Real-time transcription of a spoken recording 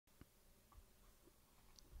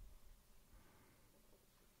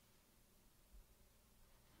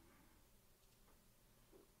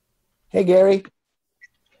Hey, Gary.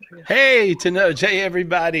 Hey, hey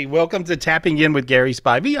everybody. Welcome to Tapping In with Gary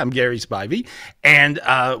Spivey. I'm Gary Spivey, and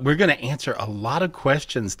we're going to answer a lot of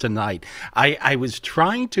questions tonight. I was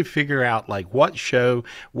trying to figure out like what show,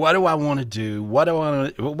 what do I want to do, what do I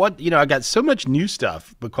want to, what, I got so much new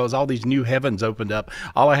stuff because all these new heavens opened up.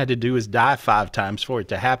 All I had to do is die 5 times for it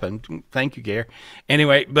to happen. Thank you, Gary.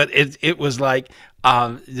 Anyway, but it was like,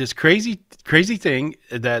 this crazy thing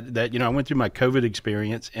that I went through my COVID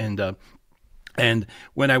experience, and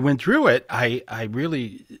when I went through it, I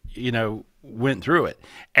really, went through it.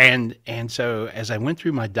 And so as I went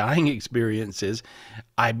through my dying experiences,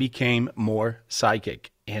 I became more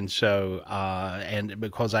psychic. And so, and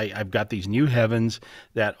because I've got these new heavens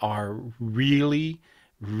that are really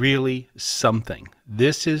something.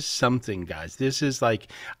 This is something, guys. This is like,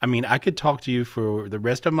 I mean, I could talk to you for the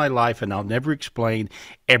rest of my life and I'll never explain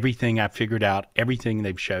everything I figured out, everything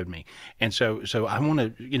they've showed me. And so I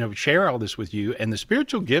want to, share all this with you. And the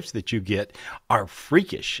spiritual gifts that you get are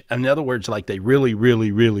freakish. In other words, like they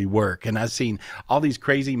really work. And I've seen all these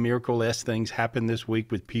crazy miracle-esque things happen this week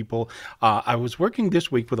with people. I was working this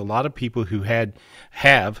week with a lot of people who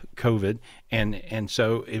have COVID, and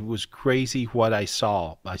so it was crazy what I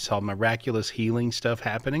saw. I saw miraculous healing stuff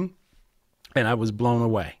happening, and I was blown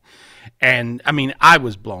away. And I mean, I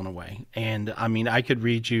was blown away. And I mean, I could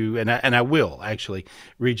read you, and I will actually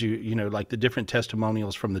read you, like the different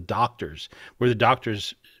testimonials from the doctors, where the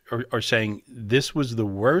doctors are saying this was the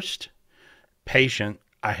worst patient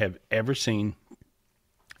I have ever seen,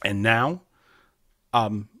 and now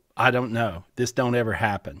I don't know. This don't ever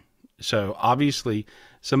happen. So obviously,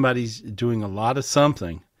 somebody's doing a lot of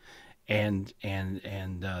something, and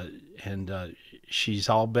she's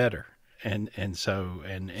all better. And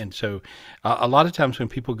so a lot of times when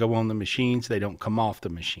people go on the machines, they don't come off the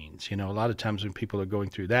machines. A lot of times when people are going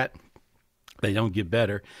through that, they don't get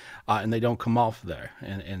better, and they don't come off there.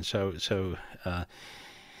 And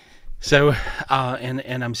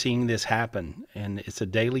I'm seeing this happen, and it's a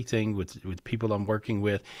daily thing with people I'm working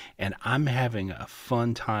with, and I'm having a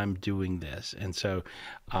fun time doing this. And so,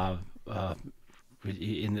 uh, uh,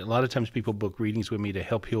 and a lot of times people book readings with me to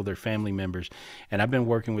help heal their family members, and I've been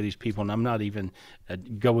working with these people, and I'm not even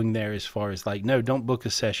going there as far as like, no, don't book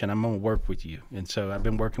a session. I'm going to work with you. And so I've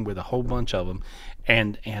been working with a whole bunch of them,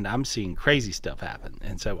 and I'm seeing crazy stuff happen.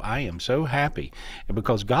 And so I am so happy, and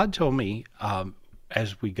because God told me.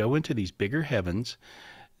 As we go into these bigger heavens,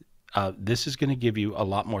 this is going to give you a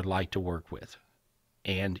lot more light to work with.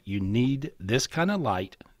 And you need this kind of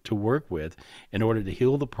light to work with in order to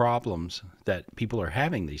heal the problems that people are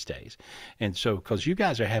having these days. And so, because you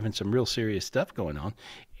guys are having some real serious stuff going on,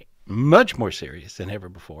 much more serious than ever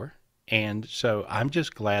before. And so I'm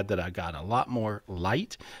just glad that I got a lot more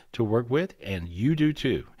light to work with, and you do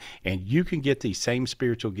too. And you can get these same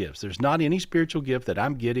spiritual gifts. There's not any spiritual gift that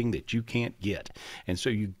I'm getting that you can't get. And so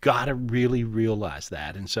you got to really realize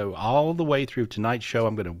that. And so all the way through tonight's show,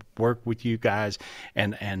 I'm going to work with you guys,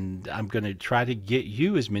 and I'm going to try to get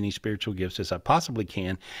you as many spiritual gifts as I possibly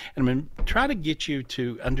can. And I'm going to try to get you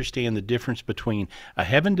to understand the difference between a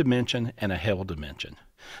heaven dimension and a hell dimension.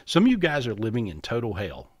 Some of you guys are living in total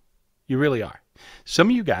hell. You really are. Some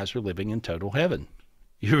of you guys are living in total heaven.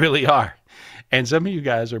 You really are. And some of you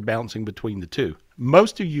guys are bouncing between the two.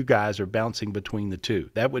 Most of you guys are bouncing between the two.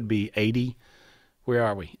 That would be 80, where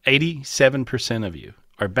are we? 87% of you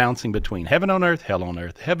are bouncing between heaven on earth, hell on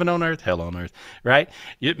earth, heaven on earth, hell on earth, right?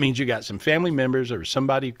 It means you got some family members or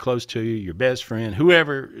somebody close to you, your best friend,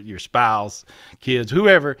 whoever, your spouse, kids,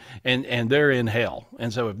 whoever, and they're in hell.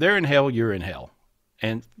 And so if they're in hell, you're in hell.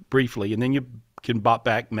 And briefly, and then you can bop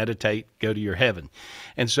back, meditate, go to your heaven.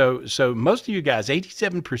 And so most of you guys,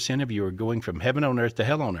 87% of you are going from heaven on earth to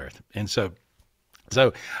hell on earth. And so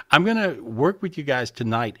I'm going to work with you guys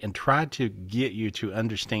tonight and try to get you to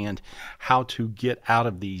understand how to get out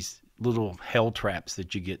of these little hell traps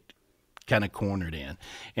that you get kind of cornered in.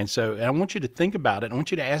 And so I want you to think about it. I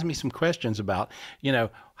want you to ask me some questions about,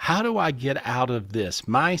 how do I get out of this?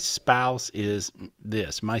 My spouse is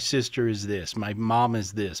this. My sister is this. My mom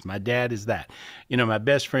is this. My dad is that. My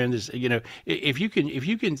best friend is, if you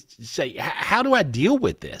can say, how do I deal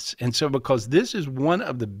with this? And so, because this is one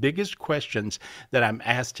of the biggest questions that I'm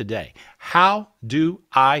asked today, how do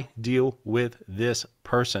I deal with this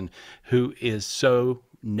person who is so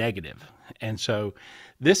negative? And so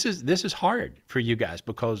this is hard for you guys,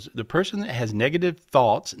 because the person that has negative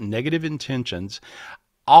thoughts, negative intentions,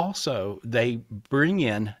 also they bring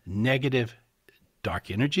in negative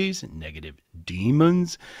dark energies and negative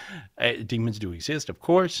demons. Demons do exist, of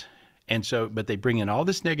course, And so, but they bring in all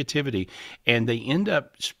this negativity and they end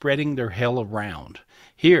up spreading their hell around.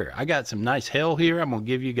 Here, I got some nice hell here. I'm going to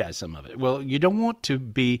give you guys some of it. Well, you don't want to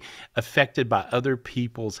be affected by other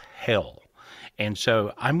people's hell. And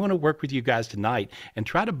so I'm going to work with you guys tonight and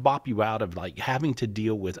try to bop you out of like having to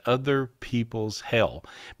deal with other people's hell.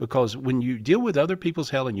 Because when you deal with other people's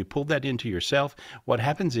hell and you pull that into yourself, what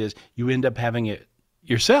happens is you end up having it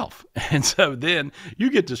yourself. And so then you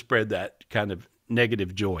get to spread that kind of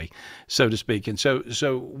negative joy, so to speak. And so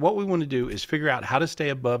what we want to do is figure out how to stay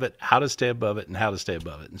above it, how to stay above it, and how to stay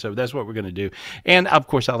above it. And so that's what we're going to do. And of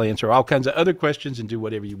course, I'll answer all kinds of other questions and do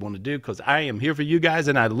whatever you want to do, because I am here for you guys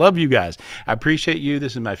and I love you guys. I appreciate you.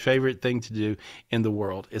 This is my favorite thing to do in the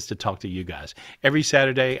world, is to talk to you guys. Every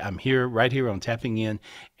Saturday, I'm here, right here on Tapping In,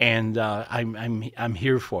 and I'm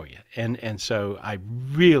here for you. And so I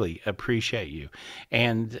really appreciate you.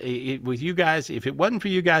 And with you guys, if it wasn't for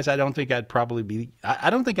you guys, I don't think I'd probably be, I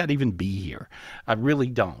don't think I'd even be here. I really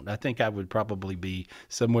don't. I think I would probably be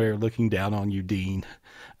somewhere looking down on you, Dean.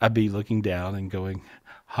 I'd be looking down and going,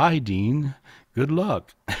 "Hi, Dean. Good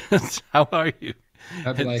luck." How are you?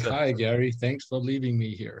 I'd be like, "Hi, Gary. Thanks for leaving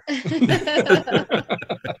me here."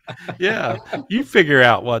 Yeah, you figure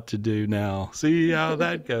out what to do now. See how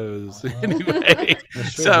that goes. Anyway,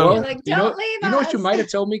 so well, like, don't leave us. You know what you might have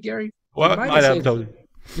told me, Gary? What might have told you?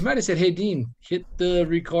 You might have said, "Hey, Dean, hit the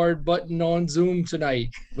record button on Zoom tonight,"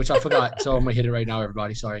 which I forgot. So I'm going to hit it right now,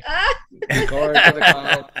 everybody. Sorry. Record to the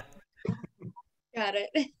cloud. Got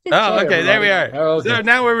it. Oh, okay. There we are. Oh, okay. So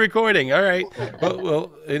now we're recording. All right.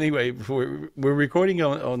 Well. Anyway, we're recording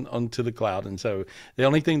on to the cloud, and so the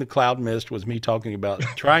only thing the cloud missed was me talking about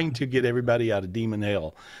trying to get everybody out of demon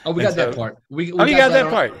hell. Oh, we got that part. You got that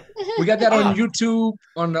part. We got that on YouTube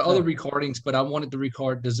on the other recordings, but I wanted to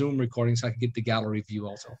record the Zoom recording so I could get the gallery view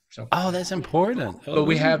also. So. Oh, that's important. But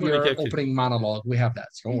we have your opening monologue. We have that.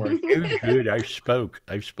 So don't worry. Good. I've spoken.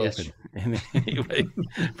 Yes. Anyway,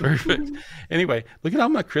 perfect. Anyway, look at all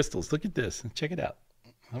my crystals. Look at this. Check it out.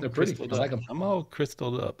 They're pretty. I like them. I'm all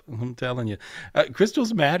crystalled up. I'm telling you,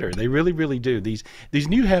 crystals matter. They really, really do. These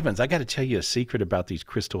new heavens. I got to tell you a secret about these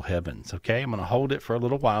crystal heavens. Okay, I'm going to hold it for a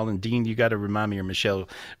little while. And Dean, you got to remind me, or Michelle,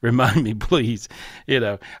 remind me, please.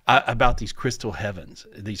 About these crystal heavens.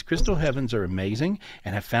 These crystal heavens are amazing,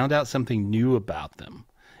 and I found out something new about them.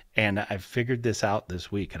 And I figured this out this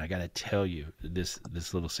week, and I got to tell you this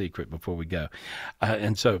little secret before we go.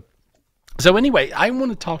 So anyway, I want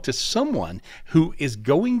to talk to someone who is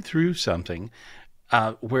going through something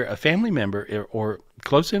where a family member or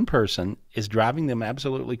close in person is driving them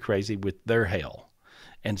absolutely crazy with their hell.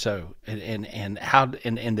 And so, and how,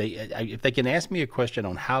 and they, if they can ask me a question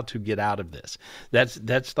on how to get out of this,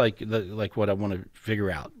 that's like what I want to figure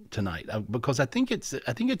out tonight, because I think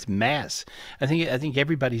it's mass. I think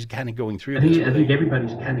everybody's kind of going through this. I think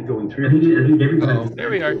everybody's kind of going through this. There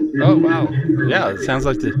we are. Oh wow. Yeah, it sounds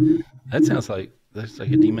like that's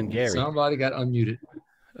like a demon Gary. Somebody got unmuted.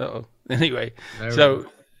 Uh-oh. Anyway,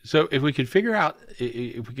 so if we could figure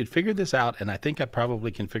this out, and I think I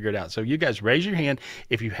probably can figure it out. So you guys raise your hand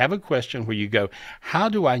if you have a question where you go, how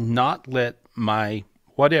do I not let my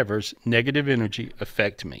whatever's negative energy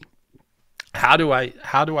affect me? How do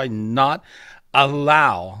I not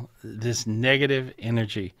allow this negative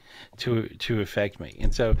energy to affect me?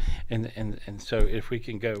 And so so if we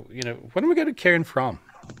can go, when do we go to Karen from?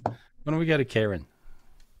 When do we go to Karen?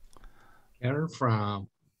 Karen from.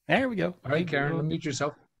 There we go. All right, Karen, unmute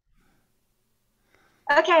yourself.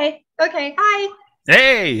 Okay. Hi.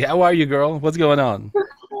 Hey, how are you, girl? What's going on?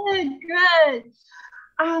 Good.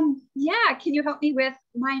 Yeah, can you help me with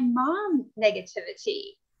my mom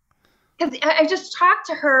negativity? Because I just talked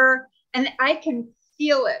to her and I can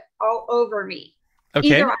feel it all over me.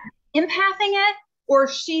 Okay. Either I'm empathing it or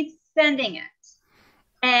she's sending it.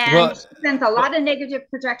 And she sends a lot of negative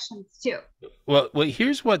projections too. Well,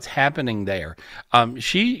 here's what's happening there.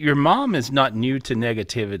 Your mom is not new to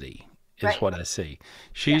negativity. Is what I see.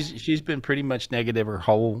 She's been pretty much negative her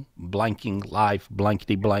whole blanking life,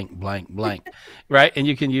 blankety blank, blank, right? And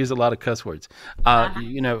you can use a lot of cuss words,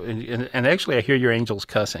 and actually I hear your angels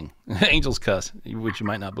cussing. Angels cuss, which you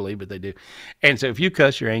might not believe, but they do. And so if you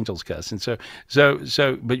cuss, your angels cuss. And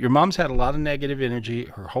but your mom's had a lot of negative energy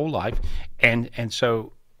her whole life, and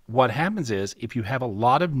so what happens is, if you have a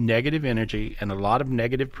lot of negative energy and a lot of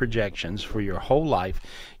negative projections for your whole life,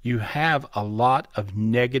 you have a lot of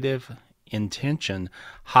negative intention,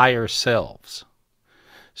 higher selves.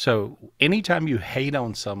 So anytime you hate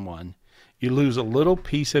on someone, you lose a little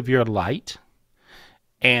piece of your light,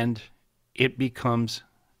 and it becomes,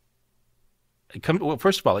 well,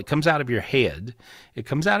 first of all, it comes out of your head. It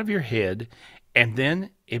comes out of your head, and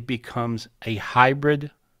then it becomes a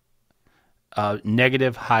hybrid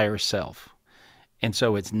negative higher self. And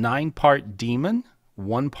so it's 9 part demon,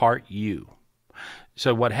 1 part you.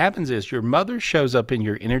 So what happens is your mother shows up in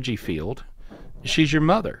your energy field. She's your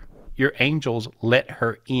mother. Your angels let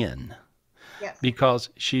her in because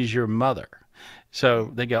she's your mother.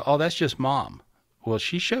 So they go, oh, that's just mom. Well,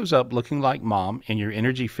 she shows up looking like mom in your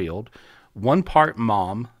energy field. 1 part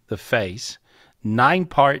mom, the face, 9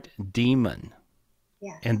 part demon.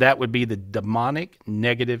 Yes. And that would be the demonic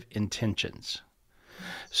negative intentions.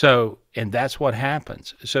 So, and that's what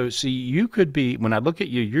happens. So, see, you could be, when I look at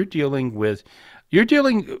you,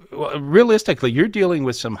 realistically, you're dealing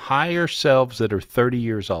with some higher selves that are 30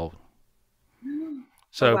 years old.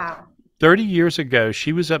 So, 30 years ago,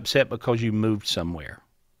 she was upset because you moved somewhere.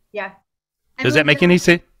 Yeah. Does that make any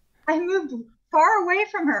sense? I moved far away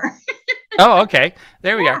from her. Oh, okay.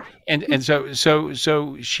 There we are. And so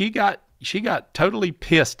she got totally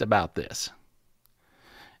pissed about this.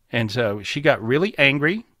 And so she got really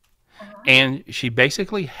angry, and she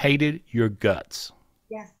basically hated your guts.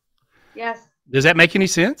 Yes. Yes. Does that make any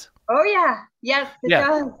sense? Oh, yeah. Yes, it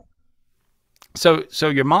does. So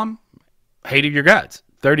your mom hated your guts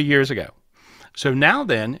 30 years ago. So now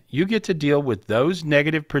then, you get to deal with those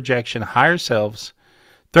negative projection higher selves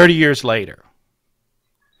 30 years later.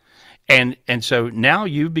 And so now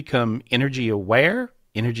you've become energy aware,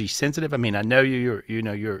 energy sensitive. I mean, I know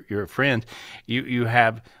you're a friend. You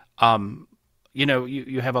have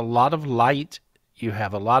you have a lot of light. You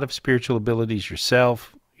have a lot of spiritual abilities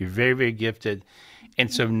yourself. You're very, very gifted.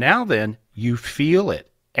 And so now then you feel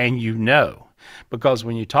it and you know, because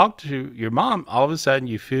when you talk to your mom, all of a sudden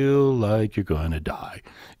you feel like you're going to die,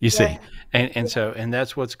 you see? And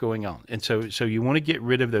that's what's going on. And so you want to get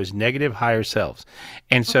rid of those negative higher selves.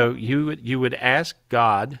 And so you would ask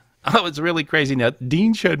God. Oh, it's really crazy. Now,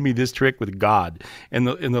 Dean showed me this trick with God in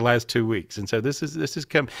the last 2 weeks. And so this is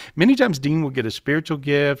come many times. Dean will get a spiritual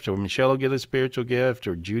gift, or Michelle will get a spiritual gift,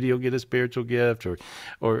 or Judy will get a spiritual gift,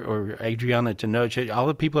 or Adriana Tenoch. All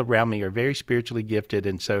the people around me are very spiritually gifted.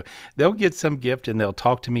 And so they'll get some gift and they'll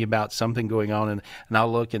talk to me about something going on, and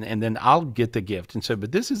I'll look and then I'll get the gift. And so,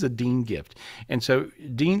 but this is a Dean gift. And so,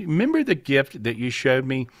 Dean, remember the gift that you showed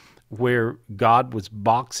me where God was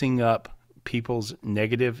boxing up people's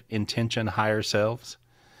negative intention higher selves?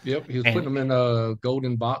 Yep, he was putting them in a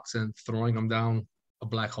golden box and throwing them down a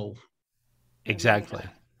black hole. Exactly.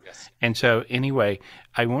 Yes. And so anyway,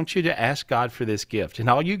 I want you to ask God for this gift, and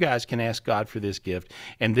all you guys can ask God for this gift.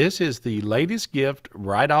 And this is the latest gift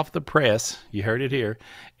right off the press. You heard it here.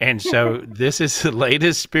 And so this is the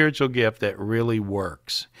latest spiritual gift that really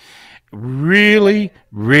works. Really,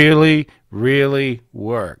 really, really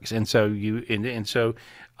works. And so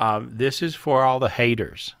this is for all the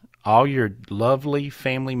haters, all your lovely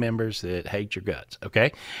family members that hate your guts,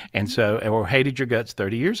 okay? And so, or hated your guts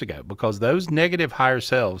 30 years ago, because those negative higher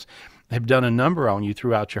selves have done a number on you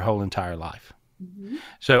throughout your whole entire life. Mm-hmm.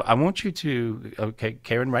 So I want you to, okay,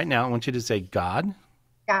 Karen, right now, I want you to say, God,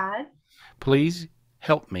 please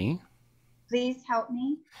help me. Please help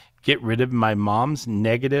me. Get rid of my mom's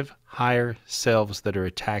negative higher selves that are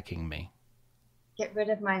attacking me. Get rid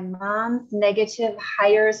of my mom's negative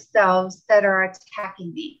higher selves that are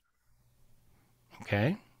attacking me.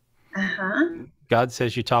 Okay. God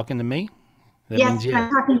says you're talking to me? That yes, means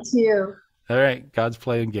I'm talking to you. All right. God's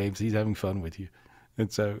playing games. He's having fun with you.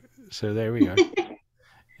 And so there we are.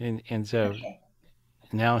 and so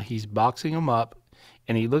now he's boxing them up,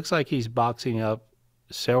 and he looks like he's boxing up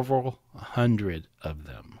several hundred of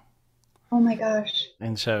them. Oh my gosh.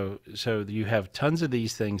 And so you have tons of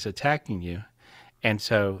these things attacking you. And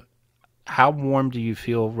so how warm do you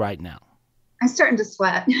feel right now? I'm starting to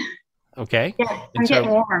sweat. Okay. Yeah, I'm getting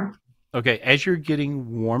warm. Okay. As you're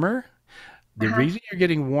getting warmer, the reason you're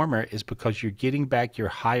getting warmer is because you're getting back your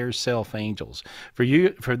higher self angels.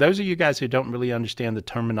 For those of you guys who don't really understand the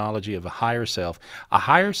terminology of a higher self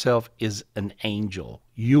is an angel,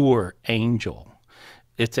 your angel.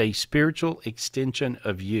 It's a spiritual extension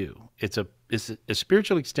of you. It's a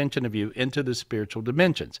spiritual extension of you into the spiritual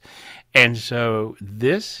dimensions. And so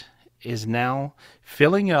this is now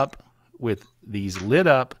filling up with these lit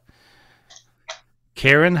up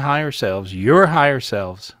Karen higher selves, your higher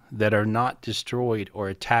selves, that are not destroyed or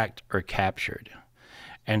attacked or captured.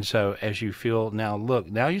 And so as you feel now,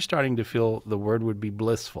 now you're starting to feel, the word would be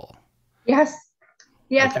blissful. Yes.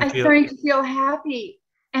 Yes, I'm starting to feel happy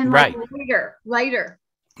and like lighter.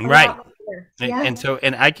 Right. Yeah.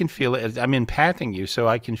 And I can feel it. I'm empathing you, so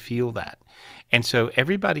I can feel that. And so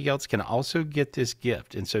everybody else can also get this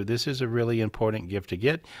gift. And so this is a really important gift to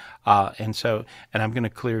get. And I'm going to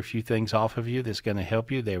clear a few things off of you that's going to help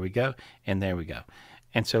you. There we go. And there we go.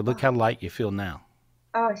 And so look how light you feel now.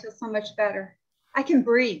 Oh, I feel so much better. I can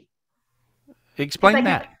breathe. Explain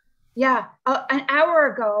that. Yeah. An hour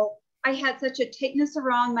ago, I had such a tightness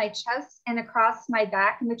around my chest and across my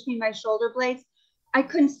back and between my shoulder blades. I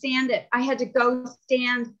couldn't stand it. I had to go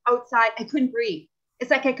stand outside. I couldn't breathe. It's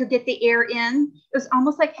like I could get the air in. It was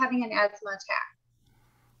almost like having an asthma attack.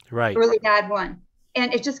 Right. A really bad one.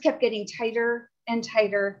 And it just kept getting tighter and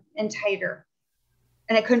tighter and tighter.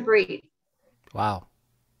 And I couldn't breathe. Wow.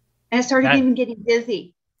 And I started even getting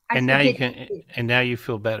dizzy. And now you can, and now you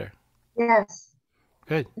feel better. Yes.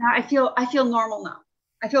 Good. Now I feel normal now.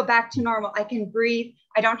 I feel back to normal. I can breathe.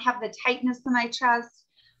 I don't have the tightness in my chest.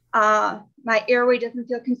 My airway doesn't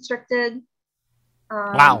feel constricted.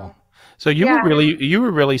 Wow. So you were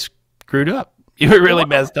really screwed up. You were really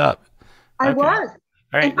messed up. I was.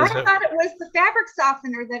 All right. And I thought it was the fabric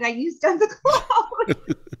softener that I used on the clothes.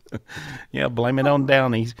 Yeah, blame it on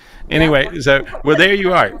Downies. Anyway, so there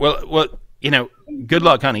you are. Well, good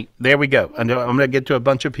luck, honey. There we go. I'm going to get to a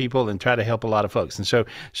bunch of people and try to help a lot of folks.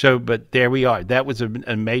 And but there we are. That was a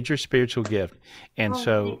major spiritual gift, and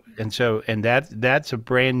that's a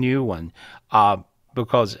brand new one.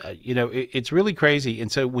 Because it's really crazy.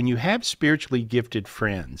 And so when you have spiritually gifted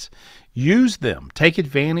friends, use them, take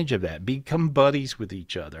advantage of that, become buddies with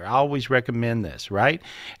each other. I always recommend this, right?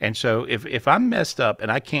 And so if I'm messed up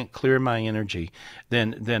and I can't clear my energy,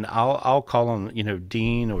 then I'll call on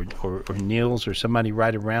Dean or Niels or somebody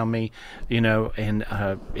right around me,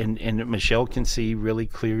 and Michelle can see really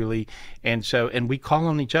clearly, and we call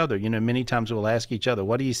on each other. Many times we'll ask each other,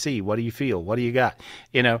 what do you see, what do you feel, what do you got,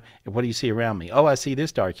 what do you see around me? Oh, I see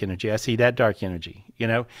this dark energy, I see that dark energy,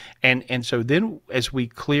 and so then as we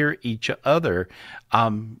clear each other,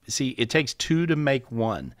 see, it takes two to make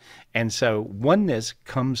one. And so oneness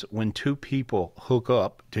comes when two people hook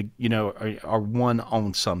up to, are one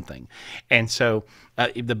on something. And so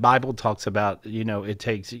the Bible talks about, it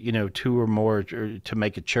takes, two or more to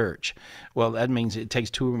make a church. Well, that means it takes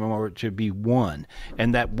two or more to be one.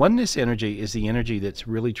 And that oneness energy is the energy that's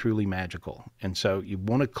really, truly magical. And so you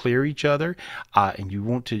want to clear each other, and you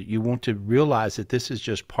want to realize that this is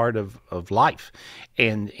just part of life.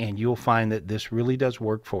 And you'll find that this really does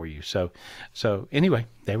work for you. So anyway,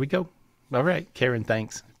 there we go. All right, Karen,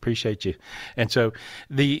 thanks. Appreciate you. And so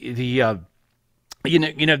that's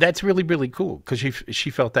really, really cool because she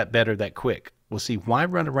felt that better that quick. Well, see, why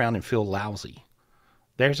run around and feel lousy?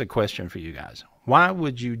 There's a question for you guys. Why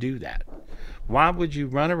would you do that? Why would you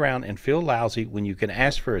run around and feel lousy when you can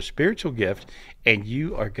ask for a spiritual gift and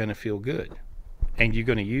you are going to feel good? And you're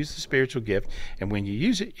going to use the spiritual gift, and when you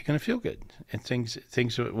use it, you're going to feel good, and things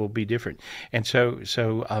will be different. And so,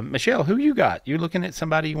 Michelle, who you got? You're looking at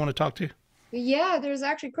somebody you want to talk to? Yeah, there's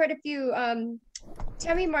actually quite a few.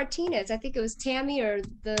 Tammy Martinez, I think it was Tammy,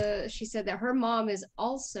 she said that her mom is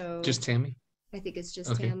also. Just Tammy? I think it's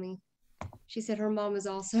just Tammy. She said her mom is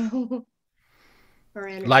also.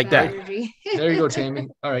 Like that. Energy. There you go, Tammy.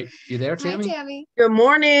 All right, you there, Tammy? Hi, Tammy. Good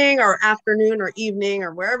morning, or afternoon, or evening,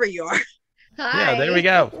 or wherever you are. Hi. Yeah, there we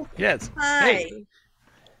go. Yes. Hi. Hey.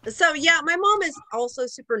 So yeah, my mom is also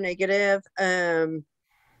super negative. And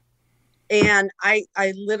I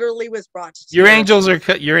literally was brought to your angels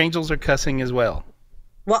are cussing as well.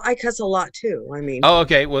 Well, I cuss a lot too. I mean. Oh,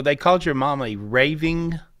 okay. Well, they called your mom a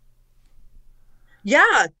raving.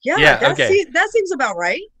 Yeah. That seems about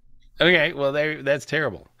right. Okay. Well, that's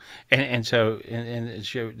terrible. And so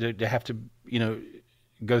to have to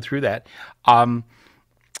go through that.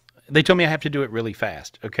 They told me I have to do it really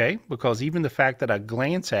fast, okay? Because even the fact that I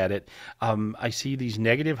glance at it, I see these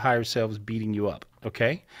negative higher selves beating you up,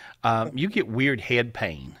 okay? You get weird head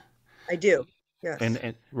pain. I do, yes.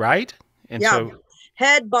 And right? And yeah, so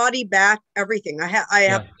head, body, back, everything. I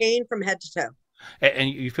have pain from head to toe. And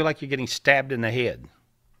you feel like you're getting stabbed in the head.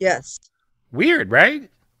 Yes. Weird, right?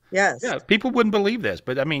 Yes. Yeah, people wouldn't believe this,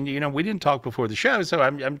 but I mean, we didn't talk before the show, so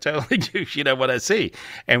I'm telling you, what I see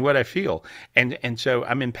and what I feel, and so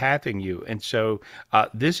I'm empathing you, and so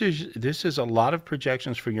this is a lot of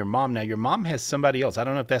projections for your mom. Now, your mom has somebody else. I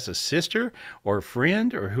don't know if that's a sister or a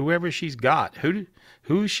friend or whoever she's got.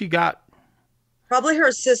 Who she got? Probably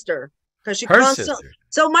her sister, because she sister.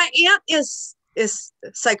 So my aunt is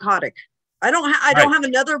psychotic. I don't have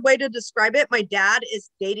another way to describe it. My dad is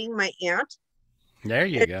dating my aunt. There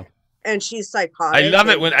you go. And she's psychotic.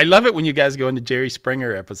 I love it when you guys go into Jerry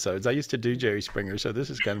Springer episodes. I used to do Jerry Springer, so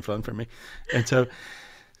this is kind of fun for me. And so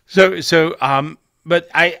but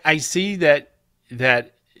I see that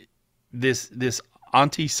this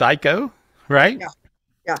auntie psycho, right?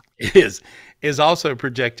 Yeah. Is also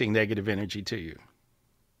projecting negative energy to you.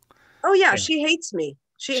 Oh yeah, she hates me.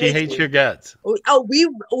 She hates your guts. Oh,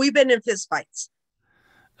 we've been in fist fights.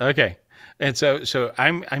 Okay. And so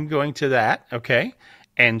I'm going to that, okay?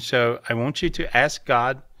 And so I want you to ask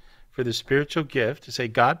God for the spiritual gift, to say,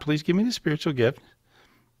 God, please give me the spiritual gift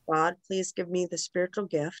God, please give me the spiritual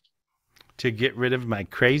gift to get rid of my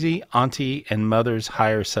crazy auntie and mother's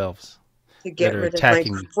higher selves to that get are rid of my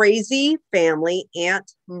attacking me, crazy family,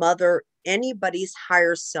 aunt, mother, anybody's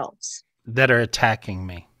higher selves that are attacking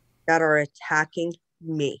me. that are attacking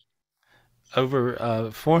me. Over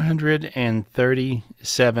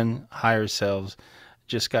 437 higher selves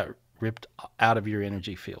just got ripped out of your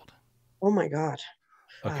energy field. Oh my God.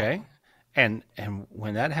 Okay. And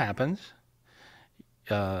when that happens,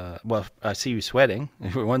 well, I see you sweating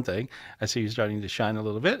for one thing. I see you starting to shine a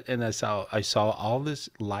little bit, and I saw all this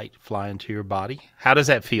light fly into your body. How does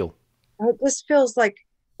that feel? This feels like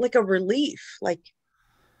a relief. Like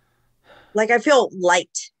I feel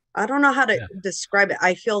light. I don't know how to describe it.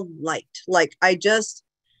 I feel light. Like I just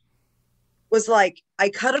was like, I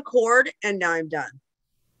cut a cord and now I'm done.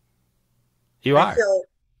 I feel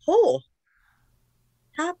whole,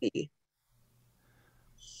 happy.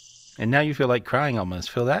 And now you feel like crying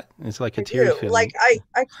almost. Feel that? It's like a teary feeling. Like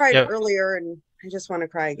I cried earlier and I just want to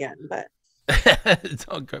cry again, but it's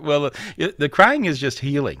all good. Well, the crying is just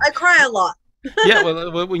healing. I cry a lot. Yeah,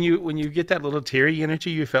 well, when you get that little teary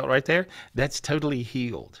energy you felt right there, that's totally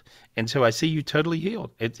healed. And so I see you totally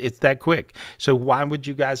healed. It's that quick. So why would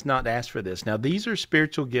you guys not ask for this? Now, these are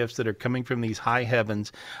spiritual gifts that are coming from these high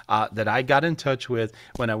heavens that I got in touch with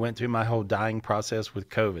when I went through my whole dying process with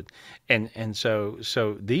COVID. And so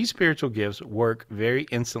these spiritual gifts work very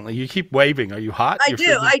instantly. You keep waving. Are you hot? I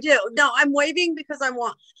do. No, I'm waving because I'm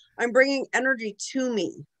bringing energy to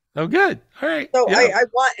me. Oh, good. All right. So yeah. I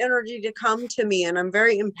want energy to come to me, and I'm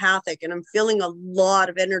very empathic, and I'm feeling a lot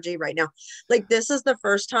of energy right now. Like this is the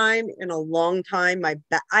first time in a long time I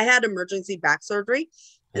had emergency back surgery,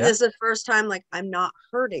 and this is the first time like I'm not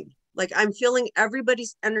hurting. Like I'm feeling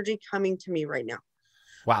everybody's energy coming to me right now.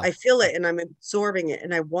 Wow. I feel it, and I'm absorbing it,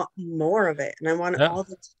 and I want more of it, and I want it all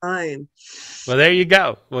the time. Well, there you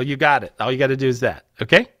go. Well, you got it. All you got to do is that.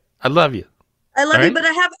 Okay. I love you. I love you, but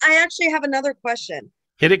I actually have another question.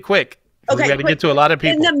 Hit it quick. Okay, we got to get to a lot of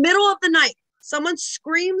people. In the middle of the night, someone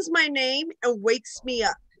screams my name and wakes me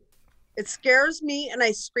up. It scares me, and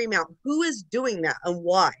I scream out. Who is doing that, and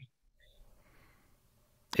why?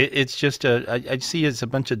 It's just I see it's a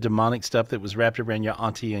bunch of demonic stuff that was wrapped around your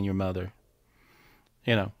auntie and your mother.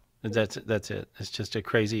 You know, that's it. It's just a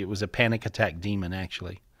crazy. It was a panic attack demon,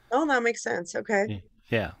 actually. Oh, that makes sense. Okay.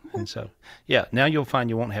 Yeah, and so now you'll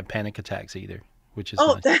find you won't have panic attacks either, which is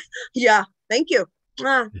nice. Yeah. Thank you.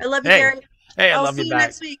 I love you, Gary. Hey, I love you. See you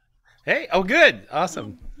next week. Hey, oh, good,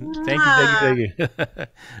 awesome. Thank you.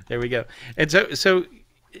 There we go. And so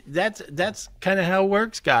that's kind of how it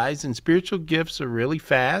works, guys. And spiritual gifts are really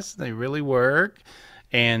fast. They really work,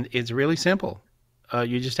 and it's really simple.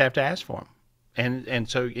 You just have to ask for them. And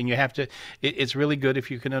you have to. It's really good if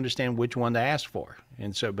you can understand which one to ask for.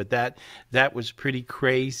 And so, but that was pretty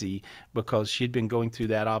crazy because she'd been going through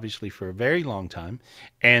that obviously for a very long time,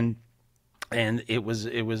 and it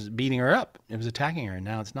was beating her up. It was attacking her, and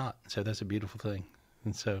now it's not. So that's a beautiful thing.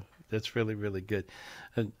 And so that's really, really good.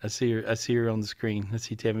 I see her on the screen. I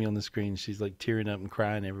see Tammy on the screen. She's like tearing up and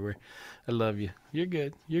crying everywhere. I love you. You're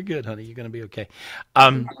good. You're good, honey. You're gonna be okay.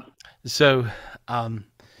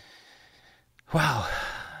 Wow.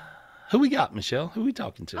 Who we got, Michelle? Who we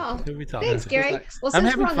talking to? Oh, who we talking thanks, to? Gary. Well, I'm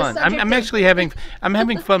having fun. I'm actually having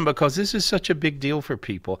fun because this is such a big deal for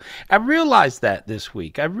people. I realized that this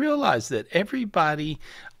week. I realized that everybody,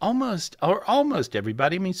 almost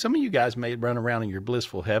everybody. I mean, some of you guys may run around in your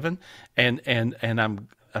blissful heaven, and I'm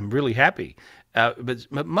really happy.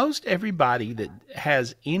 But most everybody that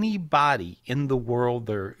has anybody in the world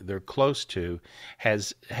they're close to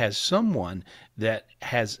has someone that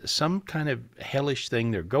has some kind of hellish thing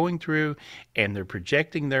they're going through, and they're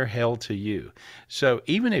projecting their hell to you. So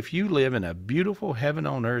even if you live in a beautiful heaven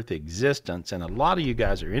on earth existence, and a lot of you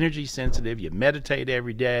guys are energy sensitive, you meditate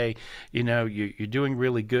every day, you know, you're doing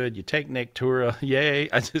really good. You take Nectura, yay!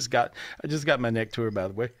 I just got my Nectura, by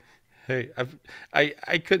the way. Hey,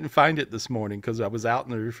 I couldn't find it this morning because I was out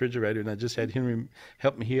in the refrigerator, and I just had Henry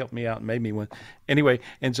help me out and made me one. Anyway,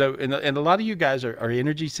 and so and a lot of you guys are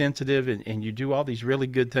energy sensitive, and you do all these really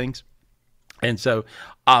good things. And so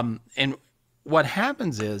and what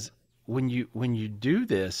happens is when you do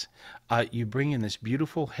this, you bring in this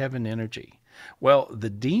beautiful heaven energy. Well, the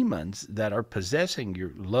demons that are possessing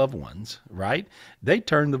your loved ones, right? They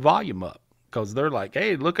turn the volume up because they're like,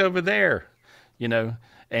 hey, look over there, you know.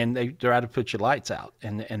 and they try to put your lights out,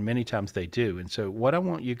 and many times they do. And so what I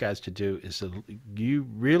want you guys to do is you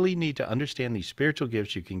really need to understand these spiritual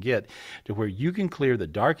gifts you can get to where you can clear the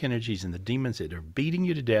dark energies and the demons that are beating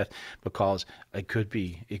you to death, because it could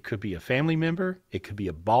be a family member, it could be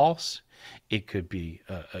a boss, it could be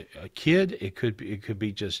a kid, it could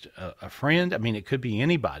be just a friend. I mean, it could be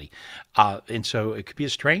anybody, and so it could be a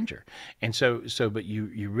stranger. And but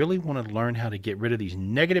you really want to learn how to get rid of these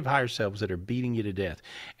negative higher selves that are beating you to death.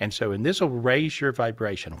 And this will raise your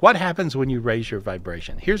vibration. What happens when you raise your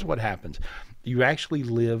vibration? Here's what happens: you actually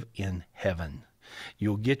live in heaven.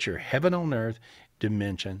 You'll get your heaven on earth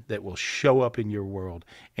dimension that will show up in your world,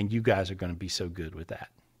 and you guys are going to be so good with that.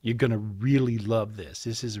 You're going to really love this.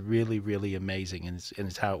 This is really, really amazing, and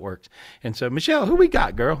it's how it works. And so, Michelle, who we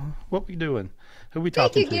got, girl? What we doing? Who we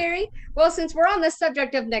talking to? Thank you, Gary. Well, since we're on the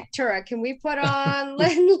subject of Nectura, can we put on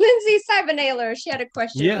Lindsay Sibonailer? She had a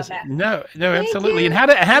question about that. No, absolutely. And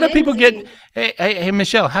how do people get? Hey,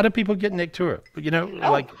 Michelle, how do people get Nectura?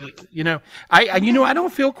 I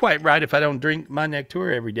don't feel quite right if I don't drink my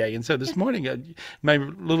Nectura every day. And so this morning, my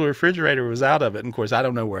little refrigerator was out of it, and of course, I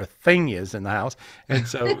don't know where a thing is in the house, and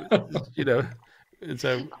so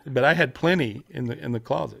but I had plenty in the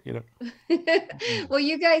closet, Well,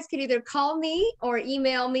 you guys can either call me or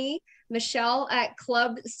email me,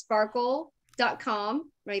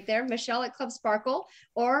 Michelle@clubsparkle.com, right there, Michelle@clubsparkle,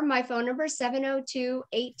 or my phone number,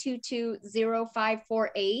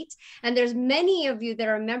 702-822-0548. And there's many of you that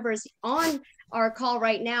are members on our call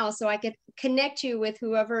right now, so I could connect you with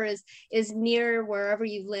whoever is near wherever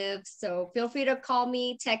you live. So feel free to call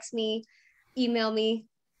me, text me, email me.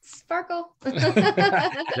 Sparkle.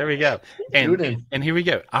 There we go. And here we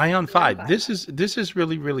go. Ion 5. This is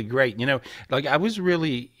really, really great. I was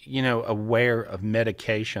really, aware of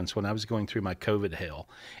medications when I was going through my COVID hell.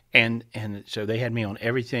 And so they had me on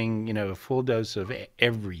everything, a full dose of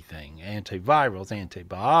everything: antivirals,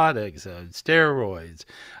 antibiotics, steroids,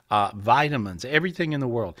 vitamins, everything in the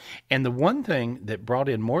world. And the one thing that brought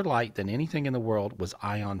in more light than anything in the world was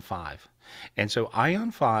Ion 5. And so Ion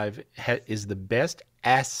 5 is the best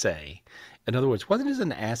assay. In other words, what is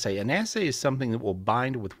an assay? An assay is something that will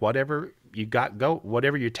bind with whatever you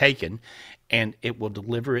whatever you're taking, and it will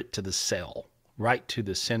deliver it to the cell, right to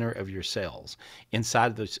the center of your cells,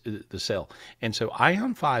 inside of the cell. And so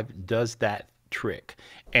Ion 5 does that trick.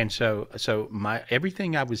 And so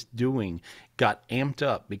everything I was doing got amped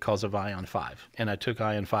up because of Ion 5, and I took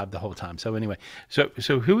Ion 5 the whole time. So anyway, so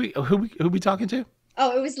who we talking to?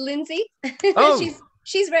 Oh, it was Lindsay. Oh.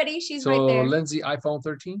 She's ready. She's right there. So Lindsay, iPhone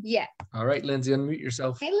 13? Yeah. All right, Lindsay, unmute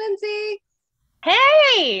yourself. Hey, Lindsay.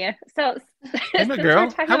 Hey. So hey, my girl. We're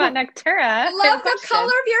talking about Nectura. I love the color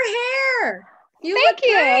of your hair. Thank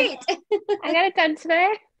you. Great. I got it done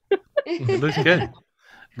today. It looks good.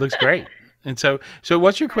 Looks great. And so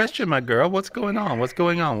what's your question, my girl? What's going on? We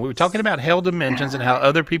were talking about hell dimensions and how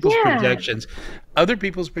other people's projections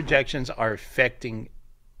are affecting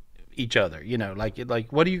each other. Like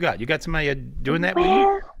what do you got? You got somebody doing that with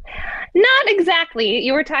you? Not exactly.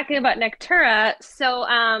 You were talking about Nectura. So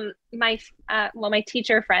my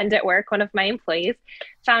teacher friend at work, one of my employees,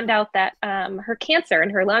 found out that her cancer in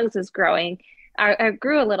her lungs is growing. I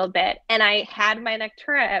grew a little bit, and I had my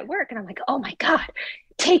Nectura at work, and I'm like, oh my God,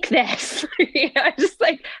 take this. Just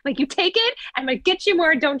like you take it, I'm gonna get you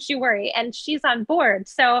more, don't you worry. And she's on board.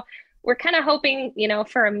 So we're kind of hoping,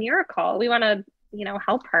 for a miracle. We want to,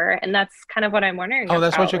 help her. And that's kind of what I'm wondering. Oh,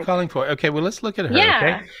 that's what you're calling for. Okay, well, let's look at her.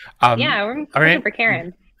 Yeah. Okay? We're looking for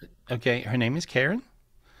Karen. Okay, her name is Karen?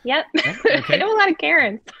 Yep. Okay. I know a lot of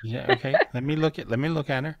Karens. Yeah, okay. Let me look at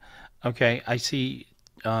her. Okay, I see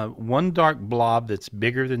one dark blob that's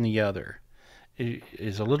bigger than the other.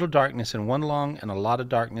 Is a little darkness in one lung and a lot of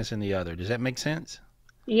darkness in the other. Does that make sense?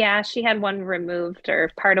 Yeah, she had one removed,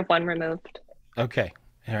 or part of one removed. Okay.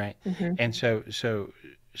 All right. Mm-hmm. And so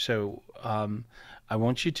I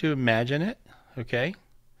want you to imagine it. Okay.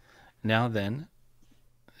 Now then,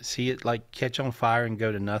 see it like catch on fire and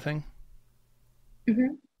go to nothing.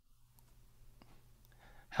 Mm-hmm.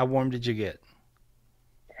 How warm did you get?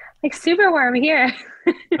 Like super warm here.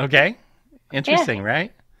 Okay. Interesting,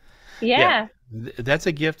 right? Yeah. That's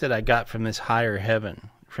a gift that I got from this higher heaven,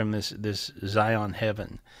 from this Zion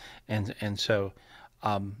heaven. And so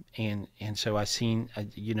I seen,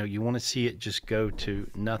 you want to see it just go to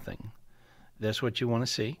nothing. That's what you want to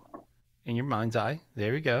see in your mind's eye.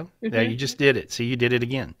 There we go. Mm-hmm. There, you just did it. See, you did it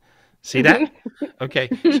again. See that? Okay.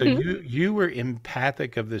 So you were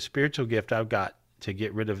empathic of the spiritual gift I've got to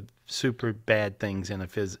get rid of super bad things in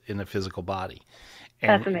a physical body.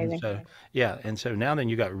 That's And amazing. so, yeah. And so now then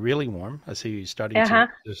you got really warm. I see you starting Uh-huh.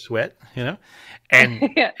 to sweat, and,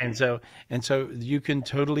 Yeah. and so you can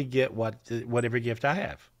totally get whatever gift I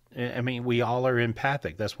have. I mean, we all are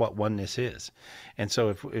empathic. That's what oneness is. And so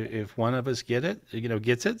if one of us gets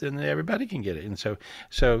it, then everybody can get it. And so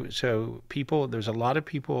people, there's a lot of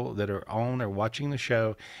people that are on or watching the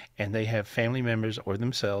show, and they have family members or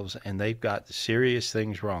themselves, and they've got serious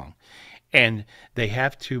things wrong. And they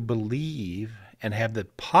have to believe and have the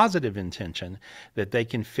positive intention that they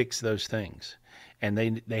can fix those things. And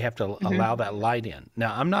they have to allow that light in.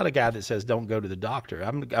 Now, I'm not a guy that says don't go to the doctor.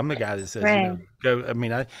 I'm the guy that says, Right. go. I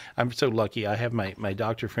mean, I'm so lucky. I have my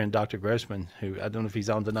doctor friend, Dr. Grossman, who I don't know if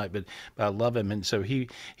he's on tonight, but I love him, and so he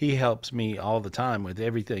helps me all the time with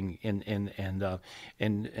everything, and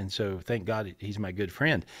so thank God he's my good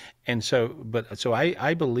friend. And so, so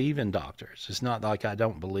I believe in doctors. It's not like I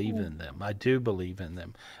don't believe in them. I do believe in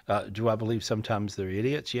them. Do I believe sometimes they're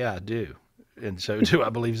idiots? Yeah, I do. And so do I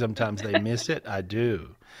believe sometimes they miss it? I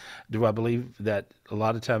do. Do I believe that a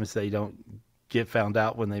lot of times they don't get found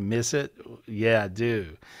out when they miss it? Yeah, I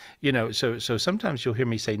do. So sometimes you'll hear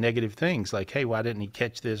me say negative things like, hey, why didn't he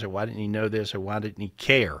catch this? Or why didn't he know this? Or why didn't he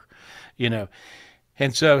care?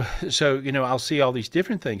 And so I'll see all these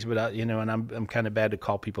different things, but and I'm kind of bad to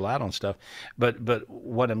call people out on stuff. But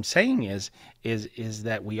what I'm saying is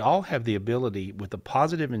that we all have the ability with a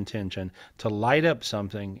positive intention to light up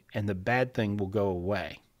something, and the bad thing will go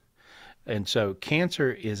away. And so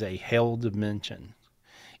cancer is a hell dimension.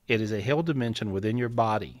 It is a hell dimension within your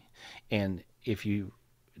body. And if you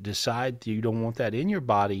decide you don't want that in your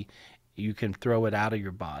body, you can throw it out of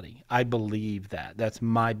your body. I believe that. That's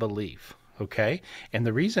my belief. Okay. And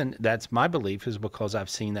the reason that's my belief is because I've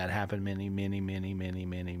seen that happen many, many, many, many,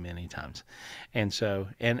 many, many times. And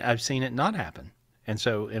I've seen it not happen.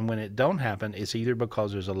 And when it don't happen, it's either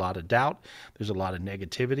because there's a lot of doubt, there's a lot of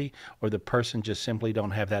negativity, or the person just simply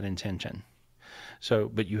don't have that intention. So,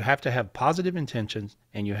 but you have to have positive intentions,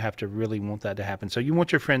 and you have to really want that to happen. So you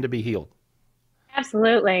want your friend to be healed.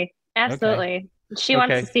 Absolutely. Absolutely. She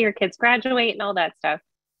wants Okay. to see her kids graduate and all that stuff.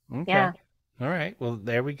 Okay. Yeah. All right. Well,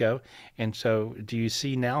 there we go. And so do you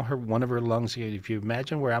see now one of her lungs? If you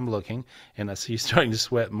imagine where I'm looking and I see you starting to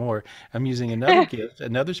sweat more, I'm using another gift,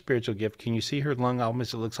 another spiritual gift. Can you see her lung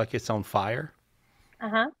almost? It looks like it's on fire.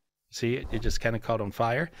 Uh-huh. See it? It just kind of caught on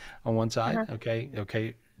fire on one side. Uh-huh.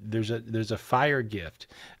 Okay. There's a fire gift.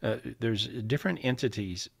 There's different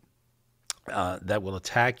entities that will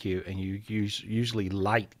attack you, and you use usually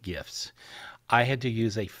light gifts. I had to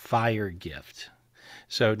use a fire gift.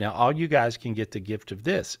 So now all you guys can get the gift of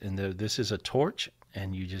this, and this is a torch,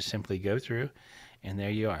 and you just simply go through, and there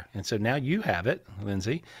you are. And so now you have it,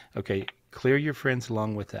 Lindsay. Okay, clear your friend's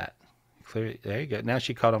lung with that. Clear. There you go. Now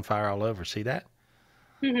she caught on fire all over. See that?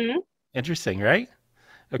 Mm-hmm. Interesting, right?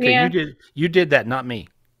 Okay, Yeah. you did that, not me.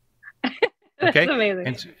 Okay, That's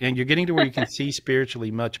amazing. And you're getting to where you can see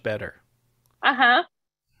spiritually much better. Uh-huh.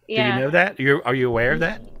 Yeah. Do you know that? Are you aware of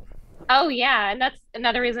that? Oh yeah, and that's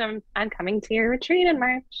another reason I'm coming to your retreat in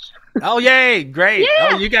March. Oh yay! Great. Yeah.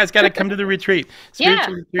 Oh, you guys got to come to the retreat. Yeah.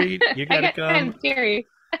 Spiritual retreat. You got to I'm come. serious.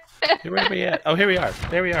 Where are we at? Oh, here we are.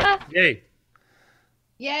 There we are. Yay!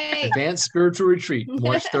 Yay. Advanced Spiritual Retreat,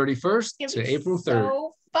 March 31st It's to gonna be April 3rd.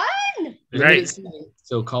 so fun. Right.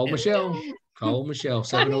 So call Michelle. Call Michelle,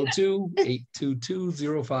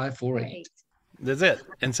 702-822-0548. That's it.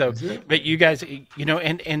 And so, That's it. but you guys,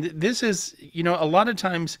 and this is, a lot of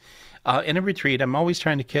times in a retreat, I'm always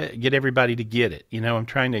trying to get everybody to get it. I'm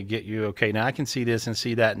trying to get you, okay, now I can see this and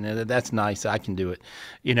see that, and that's nice. I can do it,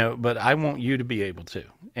 but I want you to be able to.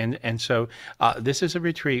 And so this is a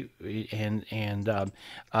retreat. And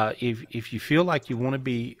if you feel like you want to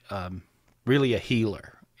be really a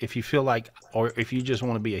healer, if you feel like, or if you just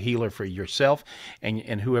want to be a healer for yourself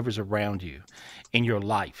and whoever's around you in your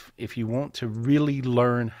life, if you want to really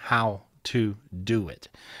learn how to do it,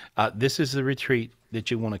 this is the retreat that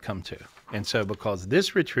you want to come to. And so, because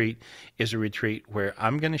this retreat is a retreat where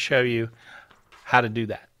I'm going to show you how to do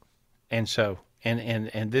that. And so,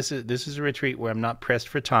 and this is a retreat where I'm not pressed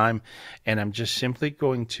for time, and I'm just simply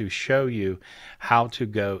going to show you how to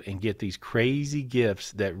go and get these crazy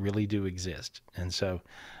gifts that really do exist. And so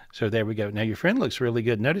there we go. Now your friend looks really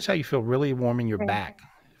good. Notice how you feel really warm in your back.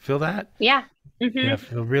 Feel that? Yeah. Mm-hmm. Yeah,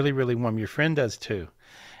 feel really, really warm. Your friend does too.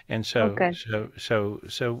 And so,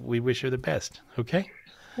 so we wish her the best. Okay.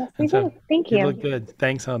 Yes, And we do. Thank you. You look good.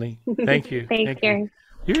 Thanks, honey. Thank you. Thank you.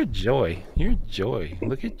 You're a joy. You're a joy.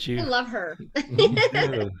 Look at you. I love her. Me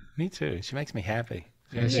too. Me too. She makes me happy.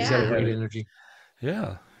 Yeah, she's Yeah. got a great energy.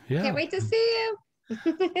 Yeah. Yeah. Can't wait to see you.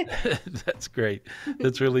 That's great.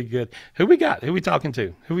 That's really good. Who we got? Who we talking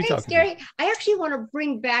to? Who we Thanks, talking Gary. I actually want to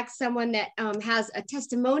bring back someone that has a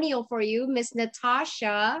testimonial for you, Miss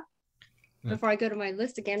Natasha. Before I go to my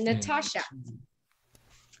list again, Natasha.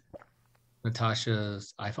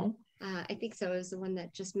 Natasha's iPhone. I think so. It was the one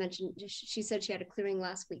that just mentioned. She said she had a clearing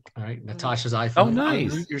last week. All right, Natasha's iPhone. Oh,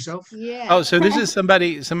 nice. Unmute yourself. Yeah. Oh, so this is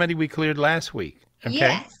somebody we cleared last week. Okay.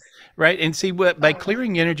 Yes. Right. And see what by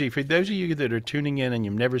clearing energy, for those of you that are tuning in and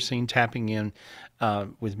you've never seen tapping in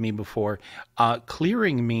with me before,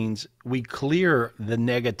 clearing means we clear the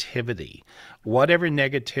negativity. Whatever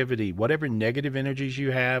negative energies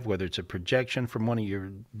you have, whether it's a projection from one of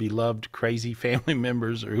your beloved crazy family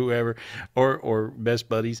members or whoever, or best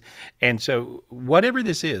buddies. And so whatever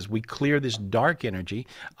this is, we clear this dark energy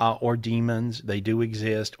or demons, they do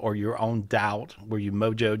exist, or your own doubt where you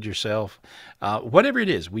mojoed yourself. Whatever it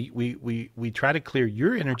is, we try to clear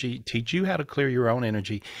your energy, teach you how to clear your own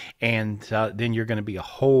energy, and then you're going to be a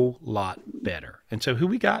whole lot better. And so who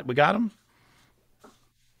we got? We got them?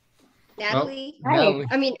 Natalie. Oh,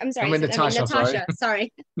 Natalie. I'm sorry. Natasha.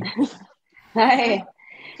 Sorry. Hi.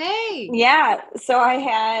 Hey. Yeah. So I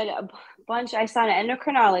had a bunch. I saw an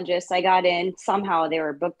endocrinologist. I got in somehow. They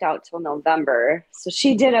were booked out till November. So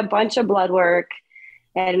she did a bunch of blood work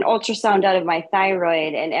and an ultrasound out of my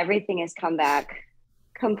thyroid, and everything has come back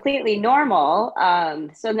completely normal.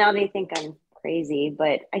 So now they think I'm crazy,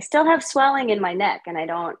 but I still have swelling in my neck, and I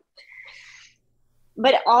don't.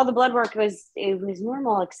 But all the blood work was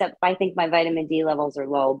normal, except I think my vitamin D levels are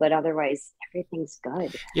low. But otherwise, everything's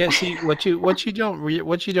good. Yeah. See, what you don't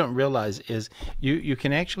realize is you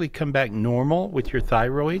can actually come back normal with your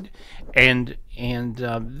thyroid, and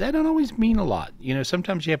that don't always mean a lot. You know,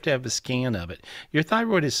 sometimes you have to have a scan of it. Your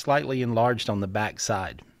thyroid is slightly enlarged on the back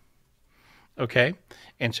side. Okay,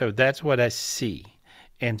 and so that's what I see.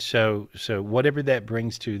 And so whatever that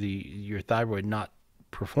brings to your thyroid not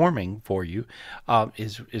performing for you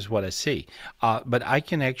is what I see. But I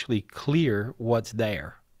can actually clear what's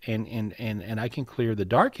there. And I can clear the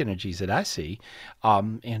dark energies that I see.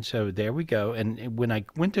 And so there we go. And when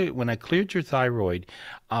I cleared your thyroid,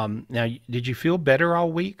 now did you feel better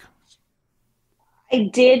all week? I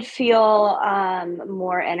did feel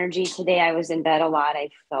more energy today. I was in bed a lot. I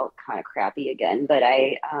felt kind of crappy again, but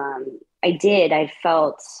I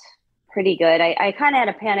felt pretty good. I kind of had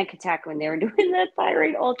a panic attack when they were doing the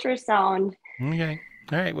thyroid ultrasound. Okay.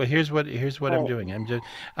 All right. Well, here's what I'm doing.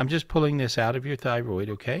 I'm just pulling this out of your thyroid.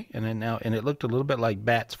 Okay. And then and it looked a little bit like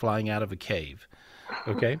bats flying out of a cave.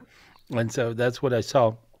 Okay. And so that's what I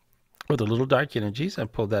saw with the little dark energies. I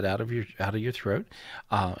pulled that out of your throat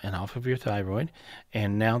and off of your thyroid.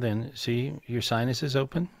 And now then, see, your sinus is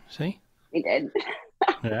open. See? We did.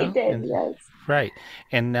 Yeah, we did, yes. Right.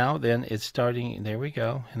 And now then it's starting, there we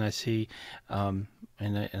go. And I see, and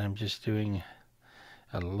I'm just doing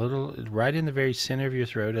a little, right in the very center of your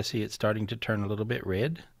throat, I see it starting to turn a little bit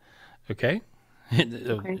red. Okay.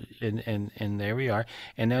 Okay. And there we are.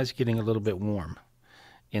 And now it's getting a little bit warm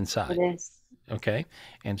inside. It is. Okay.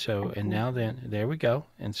 And so, Okay. and now then, there we go.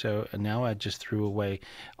 And so and now I just threw away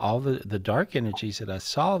all the dark energies that I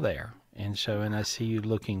saw there. And so, and I see you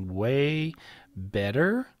looking way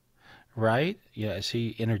better, right? Yeah, I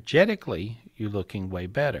see energetically you looking way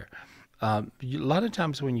better. A lot of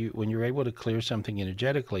times when you're able to clear something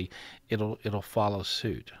energetically, it'll follow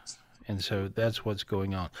suit. And so that's what's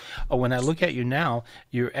going on. Oh, when I look at you now,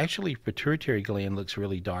 your actually pituitary gland looks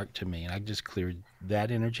really dark to me. And I just cleared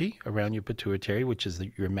that energy around your pituitary, which is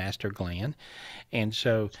your master gland. And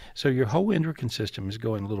so your whole endocrine system is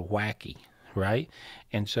going a little wacky, right?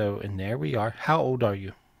 And there we are. How old are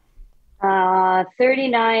you?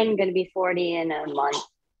 39, going to be 40 in a month.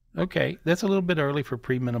 Okay. That's a little bit early for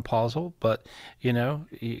premenopausal, but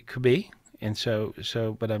it could be. And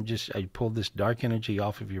but I pulled this dark energy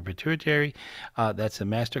off of your pituitary. That's the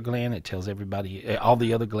master gland. It tells everybody, all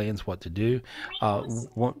the other glands, what to do.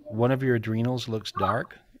 One of your adrenals looks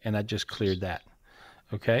dark, and I just cleared that.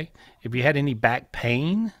 Okay. If you had any back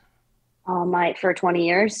pain? For 20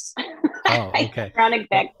 years. Oh, okay. Chronic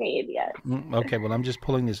back pain, yes. Okay, well, I'm just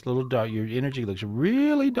pulling this little dark. Your energy looks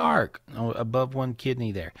really dark above one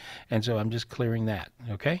kidney there. And so I'm just clearing that,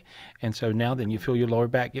 okay? And so now then you feel your lower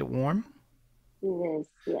back get warm? It is,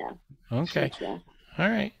 yeah. Okay. Yeah. All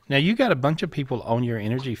right. Now you got a bunch of people on your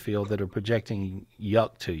energy field that are projecting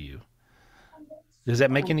yuck to you. Does that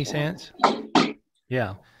make any sense?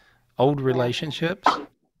 Yeah. Old relationships?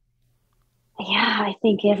 Yeah, I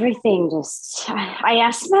think everything just, I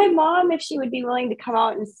asked my mom if she would be willing to come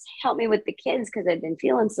out and help me with the kids because I've been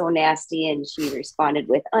feeling so nasty, and she responded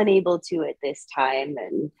with unable to at this time.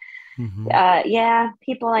 And Mm-hmm. Yeah,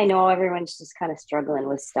 people I know, everyone's just kind of struggling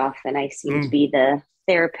with stuff, and I seem to be the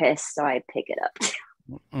therapist, so I pick it up.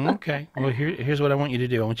 Okay. Well, here's what I want you to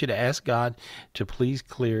do. I want you to ask God to please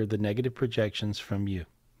clear the negative projections from you.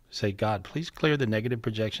 Say, God, please clear the negative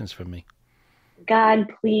projections from me. God,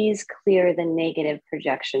 please clear the negative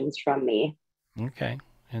projections from me. Okay.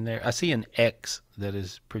 And there, I see an X that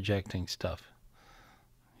is projecting stuff.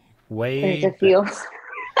 Way There's a few.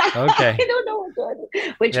 Okay. I don't know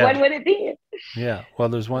which Yeah. one would it be? Yeah. Well,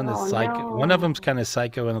 there's one that's psycho. No. One of them's kind of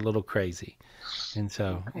psycho and a little crazy, and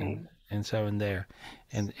so Okay. and so in there,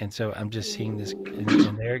 and so I'm just seeing this,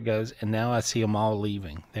 and there it goes, and now I see them all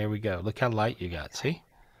leaving. There we go. Look how light you got. See,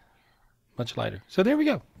 much lighter. So there we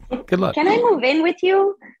go. Good luck. Can I move in with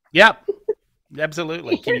you? Yep.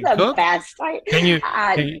 Absolutely. Can You're you the cook? best. Can you?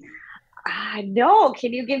 No.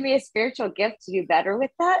 Can you give me a spiritual gift to do better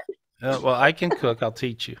with that? Well, I can cook. I'll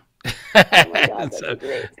teach you. Oh my God, So that'd be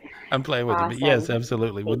great. I'm playing with it, but Awesome. yes,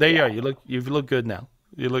 absolutely. Well, Thank there you you. are. You look good now.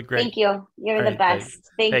 You look great. Thank you. You're All the right,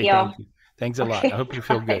 best. Thank Hey, you. thank you. Thanks a lot. I Okay. hope you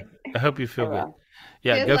feel good. Bye. I hope you feel I good. will.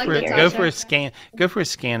 Yeah, Good luck, go Natasha. for a scan. Go for a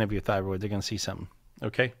scan of your thyroid. They're going to see something.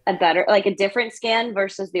 Okay. A different scan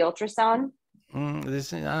versus the ultrasound.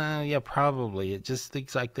 Yeah, probably. It just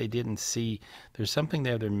looks like they didn't see. There's something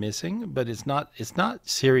there they're missing, but it's not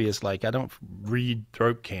serious. Like, I don't read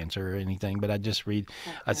throat cancer or anything, but I just read.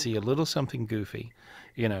 Okay. I see a little something goofy,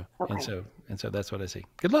 and Okay. so that's what I see.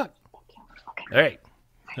 Good luck. Okay. All right.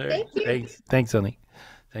 Thank you. Thanks, honey.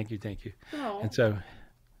 Thank you. Oh, And so,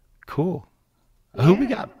 cool. Who we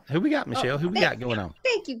got, Michelle? Who we got going on?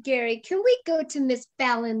 thank you, Gary. Can we go to Miss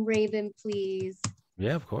Fallon Raven, please?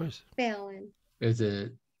 Yeah, of course. Fallon, Is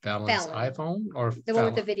it Fallon's Fallon. iPhone or the one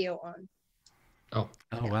with the Fallon? video on. Oh,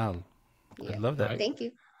 Oh, wow. I Yeah. love that. Thank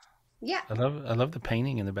you. Yeah. I love the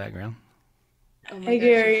painting in the background. Oh my Hey, gosh,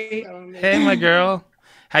 Gary. it's so amazing. Hey, my girl.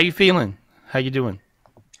 How you feeling? How you doing?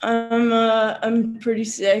 I'm pretty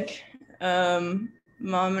sick.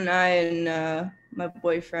 Mom and I and my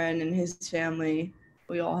boyfriend and his family,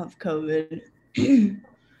 we all have COVID.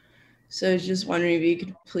 So I was just wondering if you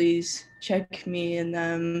could please check me and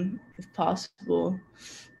them if possible.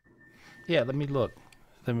 Yeah, let me look.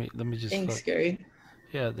 Let me just Thanks, look. Gary.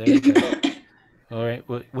 Yeah, there you go. All right.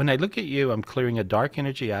 Well, when I look at you, I'm clearing a dark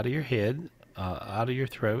energy out of your head, out of your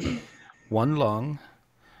throat, one lung,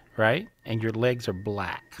 right? And your legs are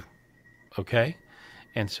black. Okay?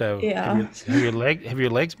 And so Yeah. have your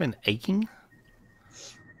legs been aching?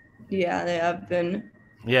 Yeah, they have been.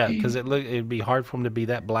 Yeah, because it'd be hard for them to be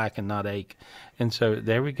that black and not ache. And so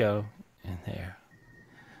there we go. And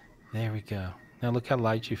there we go. Now look how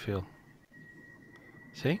light you feel.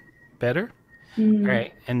 See? Better? All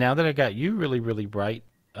right. And now that I got you really, really bright,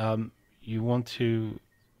 you want to,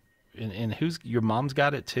 and who's, your mom's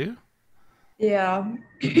got it too? Yeah.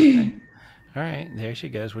 All right, there she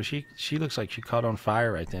goes. Well, she looks like she caught on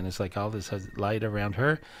fire right then. It's like all this has light around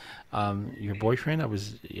her. Your boyfriend,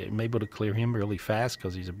 I'm able to clear him really fast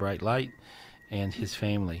because he's a bright light, and his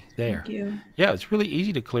family there. Thank you. Yeah, it's really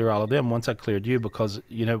easy to clear all of them once I cleared you because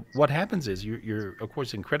what happens is you're of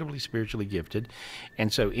course incredibly spiritually gifted,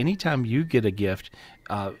 and so anytime you get a gift,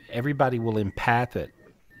 everybody will empath it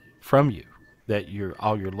from you, that you're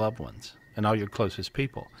all your loved ones and all your closest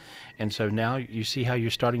people. And so now you see how you're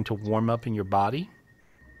starting to warm up in your body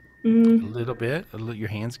a little bit. Your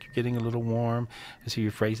hands getting a little warm. I see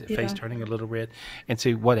your face turning a little red. And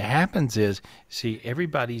see what happens is,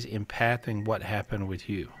 everybody's empathing what happened with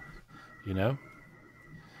you, And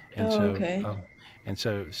okay. And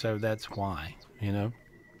so that's why,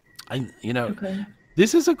 Okay.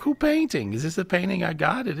 This is a cool painting. Is this the painting I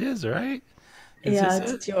got? It is, right? Yeah,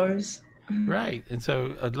 it's yours. Right. And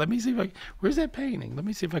so let me see if where's that painting? Let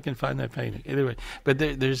me see if I can find that painting. Anyway, but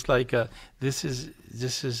there's like this is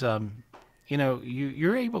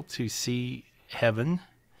you're able to see heaven,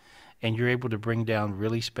 and you're able to bring down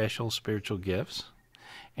really special spiritual gifts.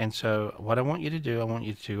 And so what I want you to do, I want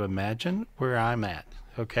you to imagine where I'm at,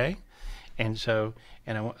 okay? And so,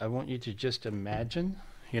 I want you to just imagine,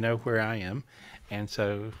 where I am. And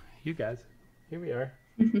so you guys, here we are.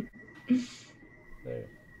 There.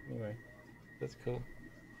 Anyway. That's cool.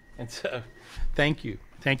 And so, thank you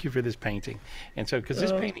for this painting. And so, because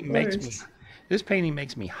this painting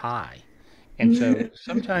makes me high, and so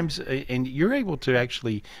sometimes, and you're able to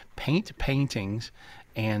actually paint paintings,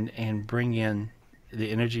 and bring in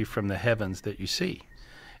the energy from the heavens that you see.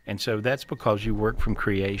 And so that's because you work from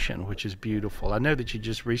creation, which is beautiful. I know that you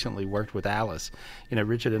just recently worked with Alice,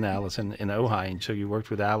 Richard and Alice in Ojai. And so you worked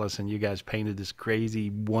with Alice, and you guys painted this crazy,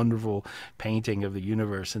 wonderful painting of the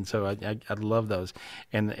universe. And so I love those.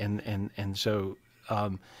 And so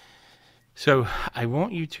So I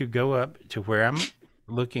want you to go up to where I'm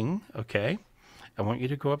looking. Okay. I want you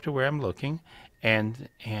to go up to where I'm looking, and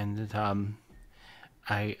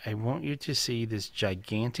I want you to see this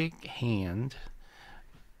gigantic hand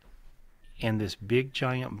and this big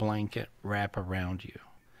giant blanket wrap around you.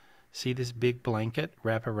 See this big blanket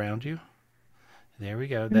wrap around you? There we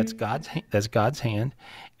go. That's God's hand,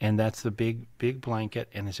 and that's the big blanket.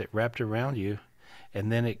 And as it wrapped around you,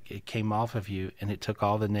 and then it came off of you, and it took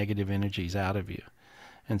all the negative energies out of you.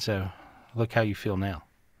 And so, look how you feel now,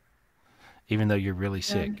 even though you're really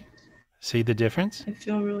sick. See the difference? I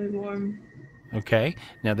feel really warm. Okay.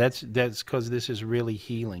 Now that's because this is really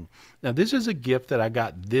healing. Now this is a gift that I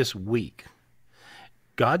got this week.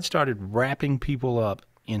 God started wrapping people up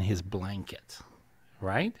in His blanket,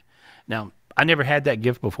 right? Now, I never had that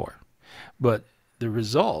gift before, but the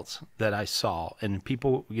results that I saw, and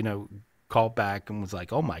people, called back and was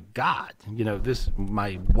like, "Oh my God,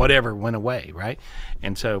 my whatever went away," right?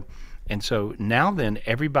 And so now then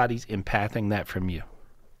everybody's empathing that from you.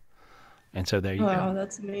 And so there you go. Wow,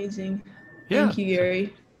 that's amazing. Yeah. Thank you,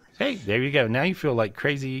 Gary. Hey, there you go. Now you feel like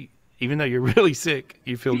crazy, even though you're really sick.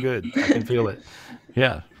 You feel good. I can feel it.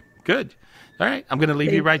 Yeah, good. All right, I'm going to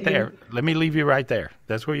leave you right there. Let me leave you right there.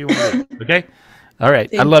 That's where you want to be. Okay? All right.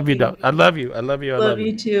 I love you, though. I love you. I love you. I love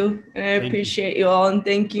you too. And I appreciate you all. And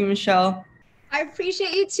thank you, Michelle. I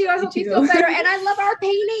appreciate you too. I hope you feel better. And I love our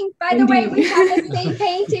painting. By the way, we have the same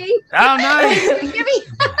painting. Oh, nice.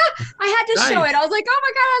 I had to show it. I was like, oh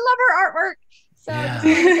my God, I love her artwork. So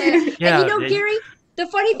yeah. And Gary, the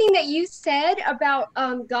funny thing that you said about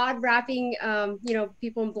God wrapping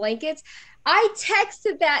people in blankets, I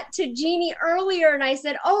texted that to Jeannie earlier and I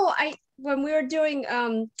said, when we were doing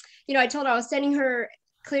I told her I was sending her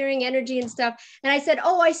clearing energy and stuff, and I said,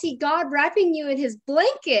 I see God wrapping you in His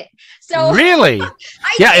blanket. So really?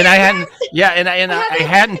 I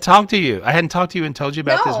hadn't talked to you. I hadn't talked to you and told you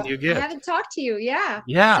about this new gift. I haven't talked to you. Yeah.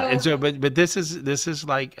 And so but this is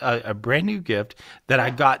like a brand new gift that I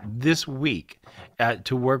got this week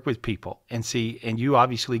to work with people and see, and you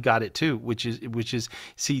obviously got it too, which is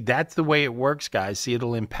see, that's the way it works, guys. See,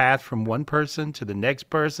 it'll empath from one person to the next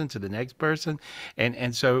person to the next person,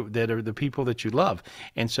 and so that are the people that you love.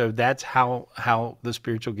 And so that's how the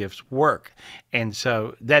spiritual gifts work. And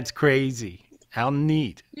so that's crazy. How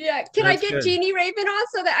neat. Yeah. Can I get Jeannie Raven on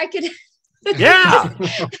so that I could Yeah.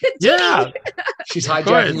 Yeah. She's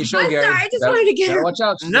hijacking your show, Gary. Sorry, I just wanted to get her. Watch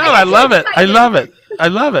out. No, I love it. I love it. I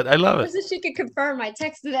love it. I love it. So she could confirm. I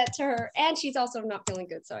texted that to her, and she's also not feeling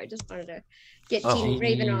good. So I just wanted to get Jeannie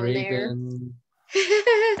Raven on there.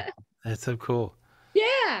 That's so cool.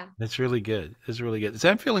 Yeah. That's really good. That's really good. So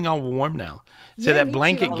I'm feeling all warm now. So that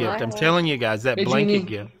blanket gift, I'm telling you guys, that blanket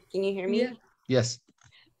gift. Can you hear me? Yeah. Yes.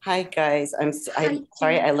 Hi, guys. I'm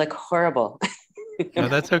sorry. I look horrible. No,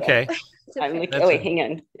 that's okay. I'm like, wait, hang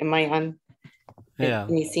on. Am I on? Yeah.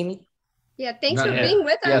 Can you see me? Yeah. Thanks for being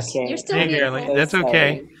with us. Okay. You're still beautiful. That's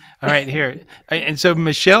okay. All right, here. And so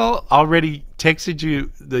Michelle already texted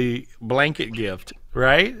you the blanket gift,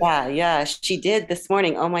 right? Yeah. She did this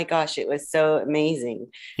morning. Oh my gosh, it was so amazing.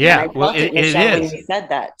 Yeah. Well, it is. When you said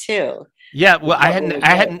that too. Yeah, well,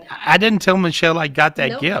 I didn't tell Michelle I got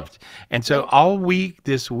that gift. And so all week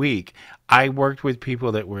this week, I worked with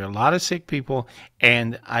people that were a lot of sick people,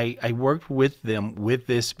 and I worked with them with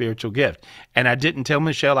this spiritual gift. And I didn't tell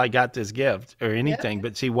Michelle I got this gift or anything.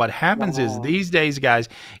 But see, what happens is these days, guys,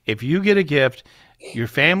 if you get a gift, your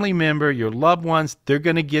family member, your loved ones, they're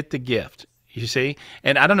going to get the gift. You see?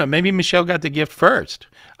 And I don't know, maybe Michelle got the gift first.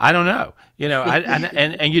 I don't know.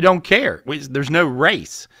 And you don't care. There's no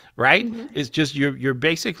race, right? Mm-hmm. It's just you're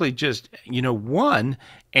basically just, one,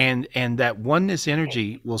 and that oneness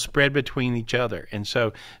energy will spread between each other. And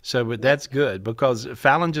so that's good, because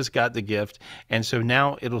Fallon just got the gift, and so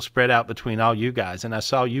now it'll spread out between all you guys. And I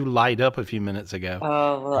saw you light up a few minutes ago.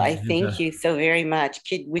 Oh, well, I thank you so very much.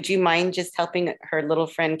 Would you mind just helping her little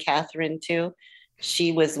friend Catherine too?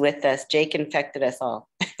 She was with us. Jake infected us all.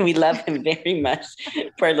 We love him very much.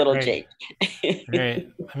 Poor little Jake. Right.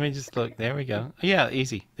 Let me just look. There we go. Yeah,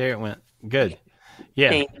 easy. There it went. Good. Yeah.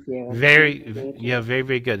 Thank you. Very,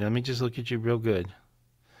 very good. Let me just look at you real good.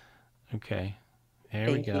 Okay.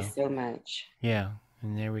 There we go. Thank you so much. Yeah.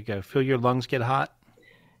 And there we go. Feel your lungs get hot?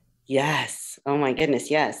 Yes. Oh my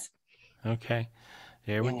goodness. Yes. Okay.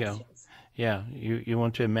 There we go. Yeah, you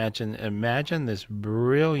want to imagine this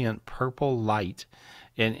brilliant purple light,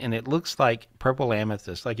 and it looks like purple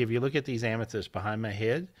amethyst. Like if you look at these amethysts behind my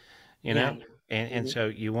head, and so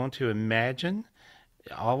you want to imagine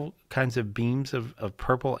all kinds of beams of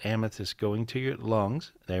purple amethyst going to your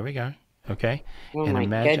lungs. There we go. Okay. Oh, and my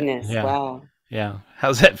goodness. Yeah, wow. Yeah.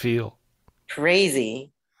 How's that feel?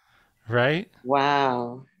 Crazy. Right?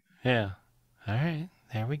 Wow. Yeah. All right.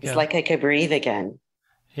 There we go. It's like I could breathe again.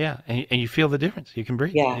 Yeah. And you feel the difference. You can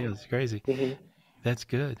breathe. Yeah. Yeah, it's crazy. Mhm. That's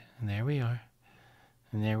good. And there we are.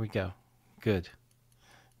 And there we go. Good.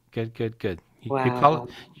 Good, good, good. Wow.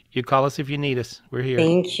 You call us if you need us. We're here.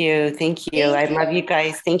 Thank you. Thank you. I love you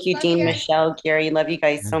guys. Thank you, Love Dean, you. Michelle, Gary. Love you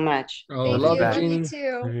guys so much. Oh, Thank love you. you, Love you Jean.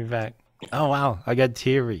 too. We'll be back. Oh wow, I got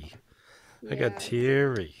teary. I got Yes.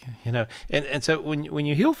 teary. You know, and so when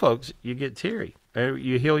you heal folks, you get teary. Or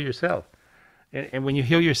you heal yourself. And when you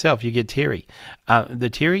heal yourself, you get teary. The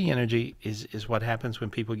teary energy is what happens when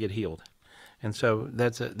people get healed. And so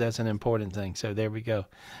that's an important thing. So there we go.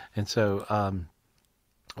 And so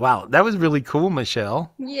wow, that was really cool,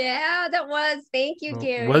 Michelle. Yeah, that was. Thank you,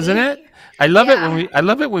 Gary. Wasn't it? I love it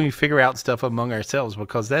Yeah. when we figure out stuff among ourselves,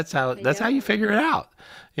 because that's how you figure it out.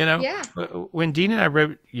 You know, Yeah. When Dean and I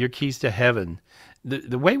wrote Your Keys to Heaven,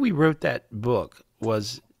 the way we wrote that book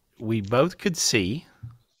was we both could see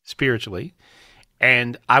spiritually,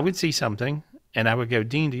 and I would see something and I would go,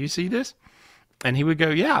 Dean, do you see this? And he would go,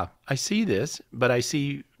 yeah, I see this, but I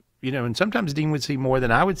see, you know, and sometimes Dean would see more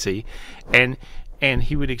than I would see. And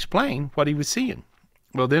he would explain what he was seeing.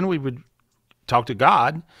 Well, then we would talk to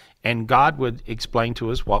God, and God would explain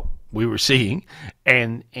to us what we were seeing,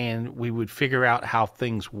 and we would figure out how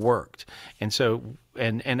things worked. And so,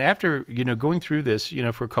 and after, you know, going through this, you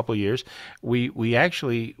know, for a couple of years, we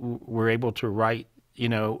actually were able to write, you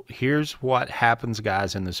know, here's what happens,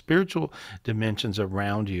 guys, in the spiritual dimensions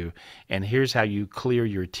around you, and here's how you clear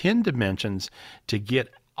your 10 dimensions to get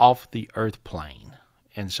off the earth plane.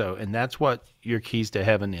 And so, and that's what Your Keys to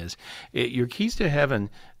Heaven is. Your Keys to Heaven,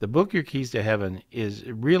 the book Your Keys to Heaven, is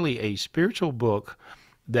really a spiritual book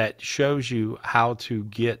that shows you how to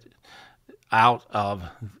get out of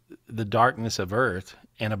the darkness of earth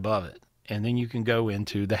and above it. And then you can go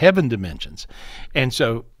into the heaven dimensions. And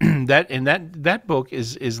so that book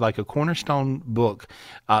is like a cornerstone book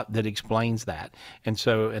that explains that. And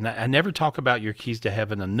so, and I never talk about Your Keys to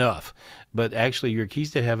Heaven enough, but actually Your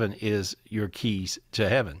Keys to Heaven is your keys to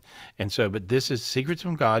heaven. And so, but this is Secrets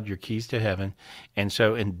from God, Your Keys to Heaven. And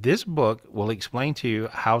so, in this book will explain to you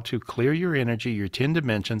how to clear your energy, your 10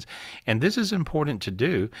 dimensions. And this is important to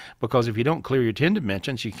do, because if you don't clear your 10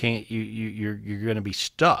 dimensions, you can't, you're going to be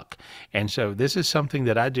stuck. And so this is something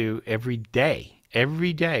that I do every day.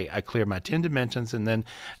 Every day I clear my 10 dimensions, and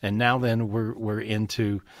now we're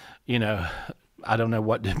into, you know, I don't know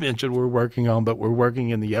what dimension we're working on, but we're working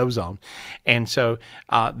in the ozone. And so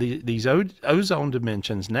these ozone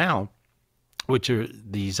dimensions now, which are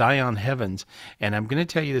the Zion heavens, and I'm going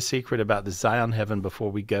to tell you the secret about the Zion heaven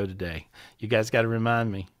before we go today. You guys got to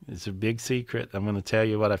remind me. It's a big secret. I'm going to tell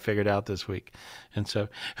you what I figured out this week. And so,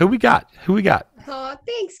 who we got? Oh,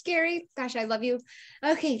 thanks, Gary. Gosh, I love you.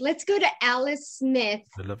 Okay, let's go to Alice Smith.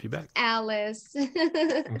 I love you back. Alice.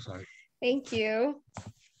 I'm sorry. Thank you.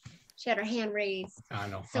 She had her hand raised. I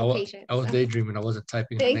know. So patient. I was daydreaming. I wasn't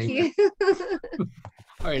typing. her Thank name. you.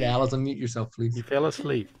 All right, Alice, unmute yourself, please. You fell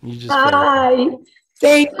asleep. You just Hi.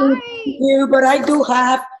 Thank Hi. you, but I do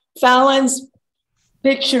have Fallon's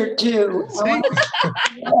picture too.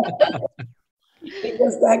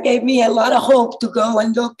 Because that gave me a lot of hope to go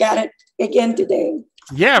and look at it again today.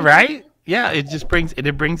 Yeah, right. Yeah, it just brings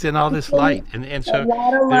in all this light, and so a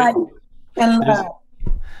lot of light and love.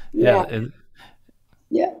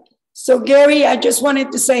 Yeah. So Gary, I just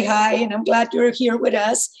wanted to say hi, and I'm glad you're here with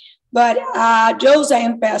us. But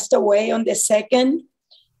Joseanne passed away on the 2nd,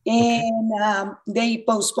 and they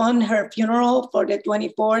postponed her funeral for the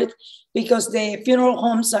 24th because the funeral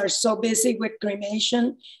homes are so busy with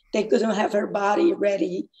cremation. They couldn't have her body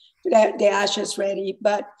ready, the ashes ready.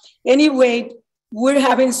 But anyway, we're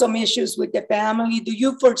having some issues with the family. Do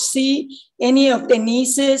you foresee any of the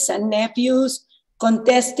nieces and nephews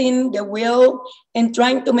contesting the will and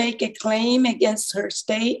trying to make a claim against her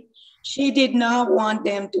estate? She did not want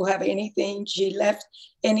them to have anything. She left,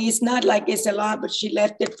 and it's not like it's a lot, but she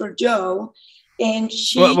left it for Joe. And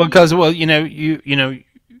she,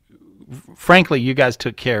 frankly, you guys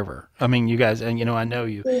took care of her. I mean, you guys, and I know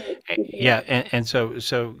you. Yeah, and so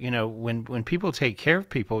when people take care of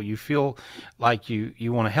people, you feel like you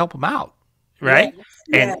want to help them out, right?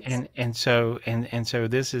 Yes. And so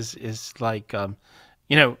this is like an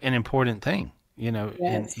important thing.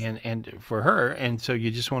 Yes. And for her, and so you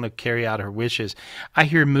just want to carry out her wishes. I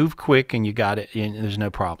hear move quick, and you got it, and there's no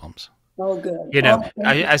problems. Oh, good.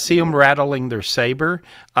 I see them rattling their saber.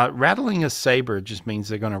 Rattling a saber just means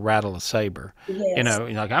they're going to rattle a saber. Yes.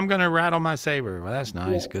 Like, I'm going to rattle my saber. Well, that's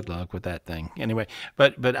nice. Yes. Good luck with that thing. Anyway,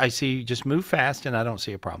 but I see just move fast, and I don't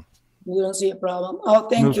see a problem. You don't see a problem. Oh,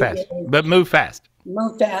 thank Move you. fast, Gary. but move fast.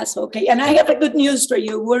 Move fast. Okay. And I have a good news for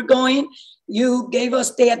you. You gave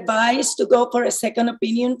us the advice to go for a second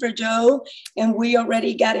opinion for Joe, and we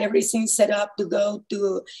already got everything set up to go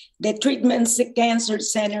to the Treatment Cancer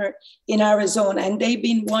Center in Arizona, and they've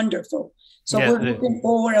been wonderful. So Yeah, we're looking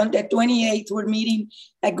forward. On the 28th, we're meeting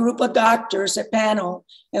a group of doctors, a panel,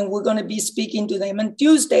 and we're going to be speaking to them. And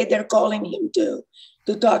Tuesday, they're calling him to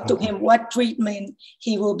talk to him what treatment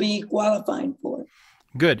he will be qualifying for.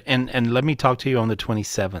 Good. And let me talk to you on the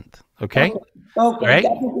 27th. Okay. Okay. Right?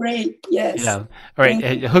 That'd be great. Yes. Yeah. All right.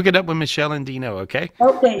 Hey, hook it up with Michelle and Dino. Okay.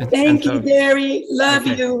 Okay. Thank you, Gary. Love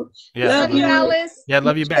you. Yeah. Love you, Alice. Yeah.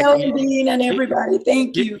 Love you back. Michelle and Dean and everybody.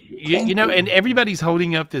 Thank you. You know, and everybody's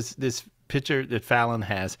holding up this picture that Fallon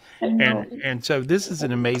has, I know. and so this is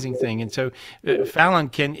an amazing thing. And so Fallon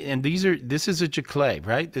this is a jaclave,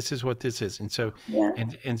 right? This is what this is. And so Yeah.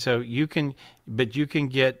 and so you can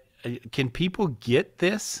get. Can people get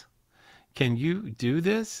this? Can you do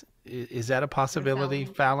this? Is that a possibility,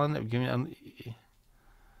 Fallon?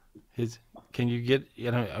 Can you get?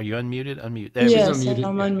 Are you unmuted? Unmute. There, Yes, unmuted.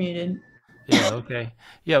 I'm unmuted. Yeah. Okay.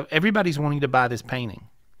 Yeah. Everybody's wanting to buy this painting.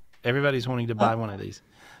 Everybody's wanting to buy one of these.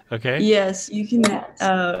 Okay. Yes, you can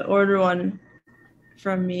order one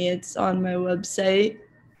from me. It's on my website.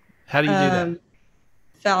 How do you do that?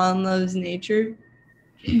 Fallon Loves Nature.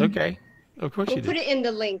 Okay. Of course We'll you do. put it in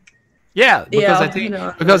the link. Yeah, because Yeah, I I'll think put it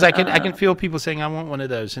on because the, I can feel people saying I want one of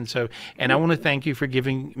those, and I want to thank you for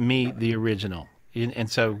giving me the original. And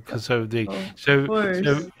so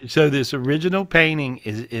this original painting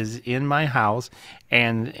is in my house,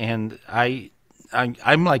 and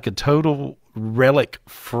I'm like a total relic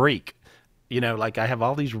freak. Like I have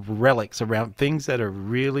all these relics around, things that are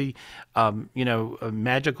really,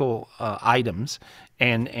 magical items,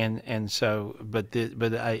 and so,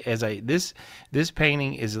 this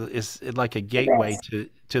painting is like a gateway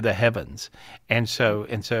to the heavens, and so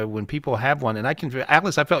when people have one, and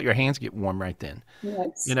Alice, I felt your hands get warm right then.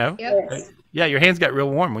 Yes. Yes. Yeah, your hands got real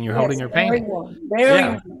warm when you're holding your painting. Very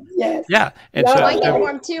warm. Yes. Yeah, and Yeah, so I get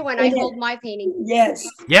warm too when I hold my painting. Yes.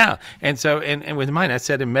 yeah, and so and with mine, I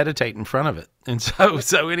sat and meditate in front of it, and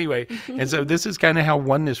so anyway, and so this is kind of how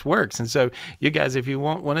oneness works. And so you guys, if you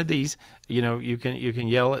want one of these, you can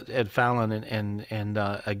yell at Fallon, and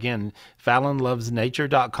again,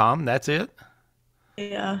 FallonLovesNature.com. That's it.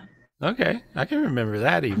 Yeah. Okay, I can remember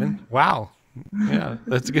that even. Wow. Yeah,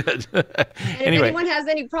 that's good. And Anyway, if anyone has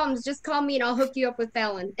any problems, just call me and I'll hook you up with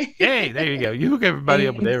Fallon. hey, there you go. You hook everybody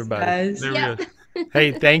up with Thanks, everybody. guys. There Yeah. we go.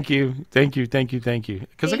 Hey, thank you. Because I Thank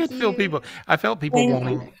could feel you. people. I felt people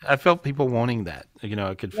wanting that.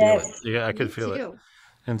 I could feel it. Yeah, I could Me feel it. too.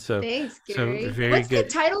 And so, Thanks, so Gary. very What's good. the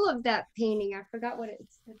title of that painting? I forgot what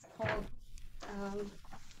it's called.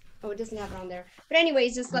 It doesn't have it on there. But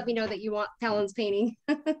anyways, just let me know that you want Fallon's painting.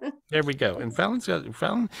 There we go. And Fallon, when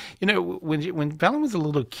Fallon was a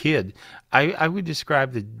little kid, I would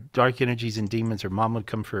describe the dark energies and demons. Her mom would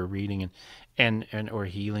come for a reading and or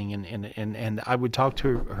healing, and I would talk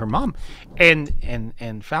to her mom,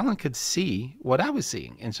 and Fallon could see what I was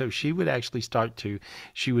seeing, and so she would actually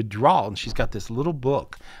she would draw, and she's got this little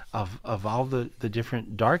book of all the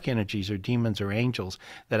different dark energies or demons or angels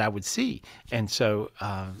that I would see, and so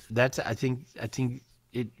that's I think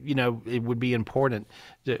it it would be important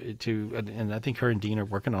to and I think her and Dean are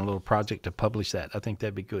working on a little project to publish that. I think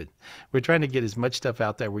that'd be good. We're trying to get as much stuff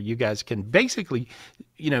out there where you guys can basically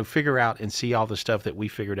figure out and see all the stuff that we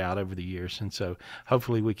figured out over the years, and so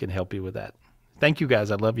hopefully we can help you with that. Thank you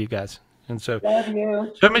guys. I love you guys. And so Love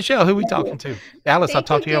you. so Michelle, who are we talking to? Alice, I'll Thank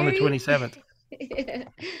talk you, to you on the Gary. 27th.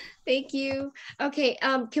 Thank you. Okay,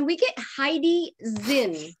 can we get Heidi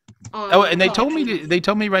Zinn on? Oh, and they call, told me please? they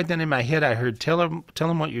told me right then in my head, I heard tell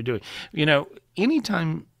them what you're doing.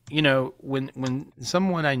 Anytime when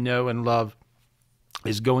someone I know and love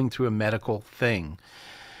is going through a medical thing,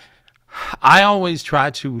 I always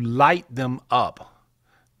try to light them up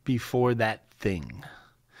before that thing,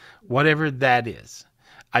 whatever that is.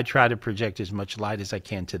 I try to project as much light as I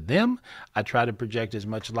can to them. I try to project as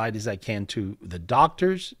much light as I can to the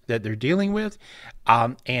doctors that they're dealing with.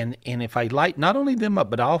 And if I light not only them up,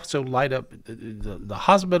 but I also light up the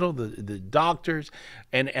hospital, the doctors,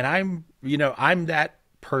 and I'm that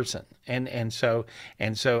person. And so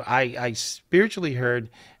I spiritually heard,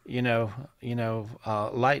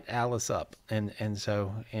 light Alice up, and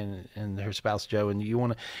her spouse Joe, and you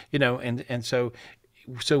want to,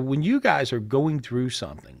 So when you guys are going through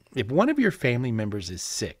something, if one of your family members is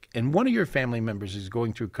sick and one of your family members is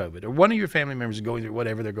going through COVID, or one of your family members is going through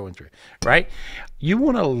whatever they're going through, right? You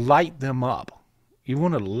want to light them up. You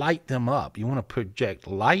want to light them up. You want to project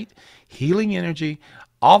light, healing energy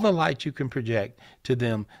all the light you can project to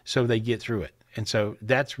them so they get through it. And so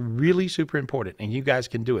that's really super important, and you guys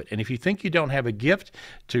can do it. And if you think you don't have a gift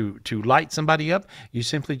to light somebody up, you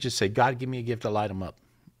simply just say, God, give me a gift to light them up.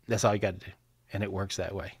 That's all you got to do. And it works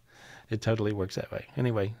that way. It totally works that way.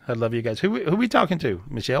 Anyway, I love you guys. Who we talking to?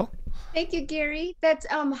 Michelle? Thank you, Gary. That's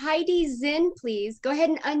Heidi Zinn, please. Go ahead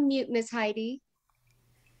and unmute Miss Heidi.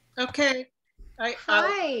 Okay. Hi.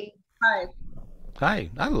 Hi. Hi.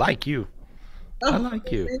 I like you. Oh, I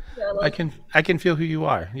like you. thank you. I can feel who you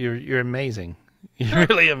are. You're amazing. You're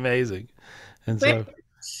really amazing. And so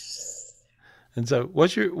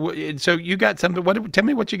so you got something. Tell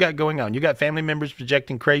me what you got going on. You got family members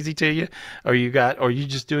projecting crazy to you, or you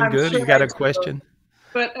just doing I'm good? sure You got I a do. question?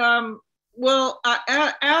 But well,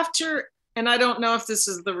 after, and I don't know if this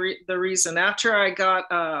is the reason. After I got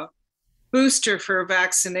a booster for a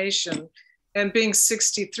vaccination, and being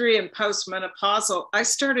 63 and postmenopausal, I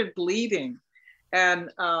started bleeding, and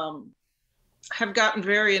have gotten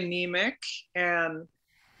very anemic, and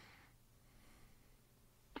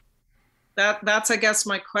that's I guess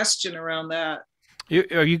my question around that.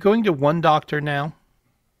 Are you going to one doctor now?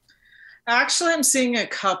 Actually, I'm seeing a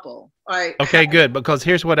couple. Okay, good, because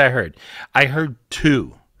here's what I heard. I heard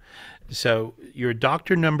 2. So your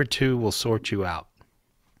doctor number 2 will sort you out.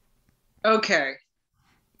 Okay.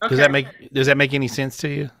 Does that make any sense to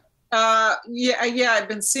you? Yeah. I've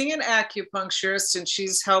been seeing an acupuncturist, and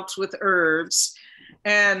she's helped with herbs.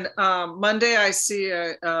 And Monday I see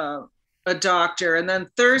a doctor, and then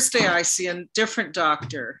Thursday I see a different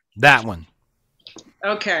doctor. That one.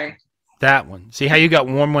 Okay. That one. See how you got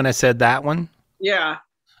warm when I said that one? Yeah.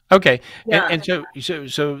 Okay. Yeah. And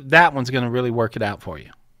so that one's going to really work it out for you.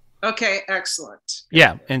 Okay. Excellent.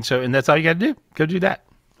 Yeah. And that's all you got to do. Go do that.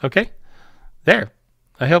 Okay. There.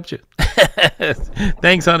 I helped you.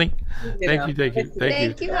 Thanks, honey. Thank you.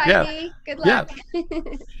 Thank you, Heidi. Yeah. Good luck.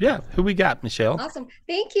 Yeah. Who we got, Michelle? Awesome.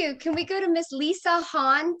 Thank you. Can we go to Miss Lisa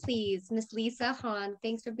Hahn, please? Miss Lisa Hahn.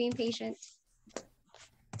 Thanks for being patient.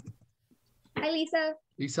 Hi, Lisa.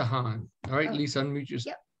 Lisa Hahn. All right, Lisa, unmute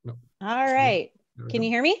yourself. Yep. No. All right. Can you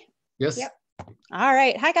hear me? Yes. Yep. All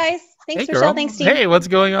right. Hi, guys. Thanks, Hey, Michelle. girl. Thanks, team. Hey, what's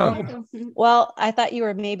going on? Well, I thought you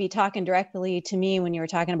were maybe talking directly to me when you were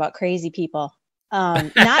talking about crazy people.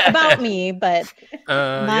 Not about me, but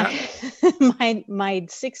my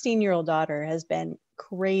 16-year-old daughter has been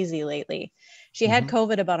crazy lately. She had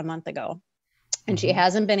COVID about a month ago, and she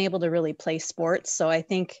hasn't been able to really play sports. So I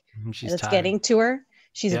think it's getting to her.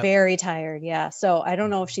 She's very tired. Yeah. So I don't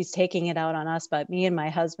know if she's taking it out on us, but me and my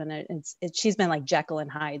husband, she's been like Jekyll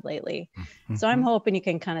and Hyde lately. So I'm hoping you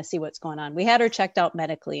can kind of see what's going on. We had her checked out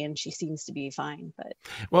medically, and she seems to be fine. But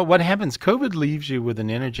well, what happens? COVID leaves you with an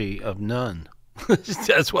energy of none.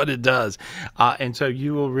 That's what it does. And so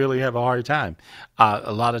you will really have a hard time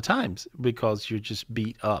a lot of times because you're just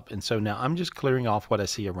beat up. And so now I'm just clearing off what I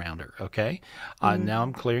see around her. Okay. Now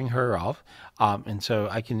I'm clearing her off. And so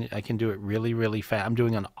I can do it really, really fast. I'm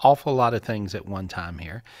doing an awful lot of things at one time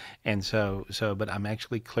here. And but I'm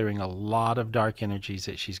actually clearing a lot of dark energies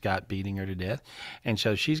that she's got beating her to death. And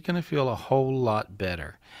so she's going to feel a whole lot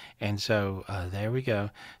better. And so there we go.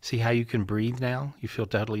 See how you can breathe now? You feel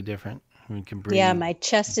totally different. You can breathe. yeah, my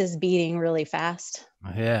chest is beating really fast.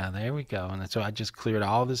 Yeah, there we go. And so I just cleared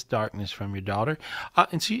all this darkness from your daughter.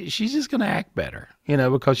 And she's just going to act better,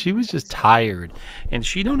 because she was just tired. And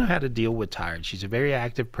she don't know how to deal with tired. She's a very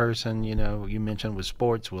active person, you mentioned with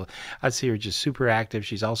sports. Well, I see her just super active.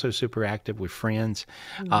 She's also super active with friends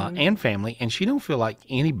and family. And she don't feel like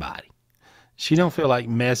anybody. She don't feel like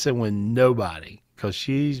messing with nobody because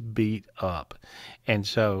she's beat up. And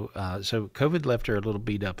so COVID left her a little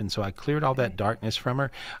beat up. And so I cleared all that darkness from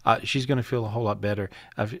her. She's going to feel a whole lot better.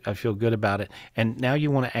 I feel good about it. And now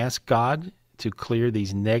you want to ask God to clear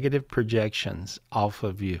these negative projections off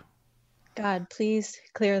of you. God, please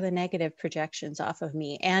clear the negative projections off of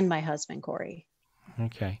me and my husband, Corey.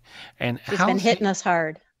 Okay. And she's been hitting us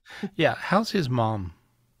hard. Yeah. How's his mom?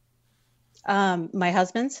 My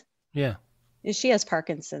husband's? Yeah. She has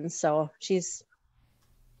Parkinson's, so she's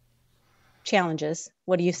challenges.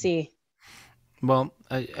 What do you see? Well,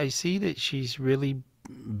 I see that she's really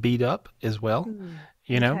beat up as well,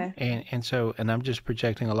 okay. and I'm just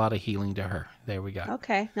projecting a lot of healing to her. There we go.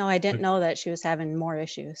 Okay. No, I didn't know that she was having more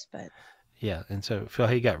issues, but yeah. And so feel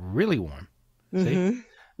how you got really warm. See?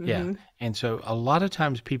 Yeah. And so a lot of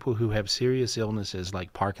times people who have serious illnesses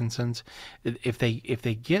like Parkinson's, if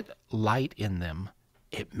they get light in them,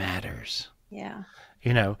 it matters. Yeah.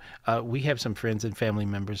 We have some friends and family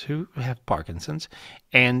members who have Parkinson's,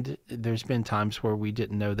 and there's been times where we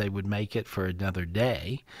didn't know they would make it for another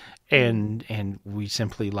day, and we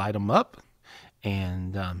simply light them up,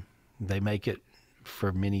 and they make it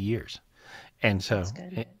for many years. And so,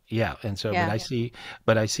 yeah. And so, Yeah.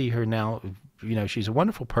 but I see her now, you know, she's a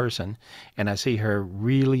wonderful person, and I see her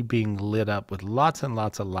really being lit up with lots and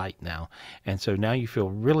lots of light now. And so now you feel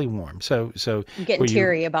really warm. So I'm getting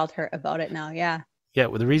teary about it now. Yeah. Yeah.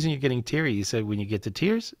 Well, the reason you're getting teary, you said when you get the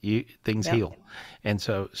tears, things heal. And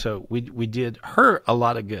so we did her a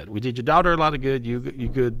lot of good. We did your daughter a lot of good. You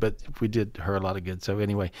good, but we did her a lot of good. So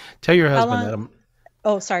anyway, tell your husband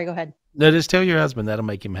Oh, sorry. Go ahead. No, just tell your husband that'll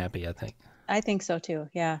make him happy, I think. I think so too.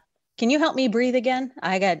 Yeah. Can you help me breathe again?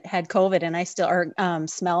 I had COVID and I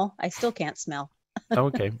smell. I still can't smell.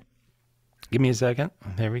 Okay. Give me a second.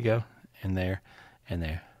 There we go. And there. And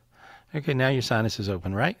there. Okay. Now your sinuses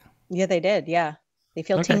open, right? Yeah, they did. Yeah. They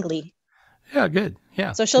feel tingly. Yeah. Good.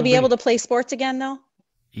 Yeah. So she'll be able to play sports again though?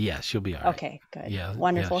 Yeah. She'll be all right. Okay. Good. Yeah.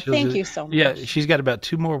 Wonderful. Yeah, Thank you so much. Yeah. She's got about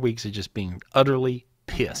 2 more weeks of just being utterly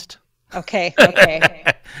pissed. Okay. Okay.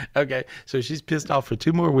 Okay. So she's pissed off for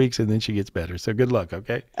 2 more weeks and then she gets better. So good luck.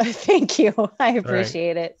 Okay. Thank you. I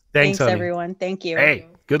appreciate it. Thanks everyone. Thank you. Hey,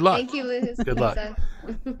 good luck. Thank you, Liz. Good luck.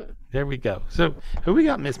 There we go. So who we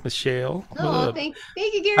got, Miss Michelle? Oh, thank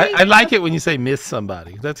you, Gary. I like it when you say miss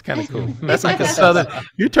somebody. That's kind of cool. That's like a Southern.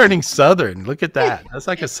 You're turning Southern. Look at that. That's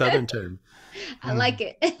like a Southern term. I like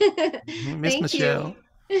it. Miss Michelle.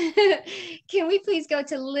 Can we please go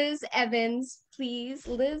to Liz Evans, please?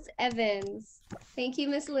 Liz Evans. Thank you,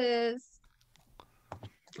 Miss Liz.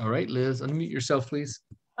 All right, Liz, unmute yourself, please.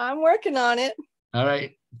 I'm working on it. All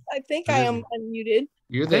right. I think I am unmuted.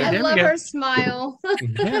 You're there. I love her smile.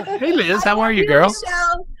 Yeah. Hey, Liz, how are you, girl?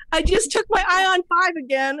 Michelle, I just took my Ion 5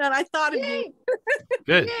 again, and I thought of you.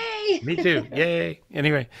 Good. Yay. Me too. Yay.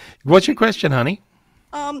 Anyway, what's your question, honey?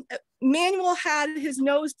 Manuel had his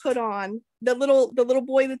nose put on. The little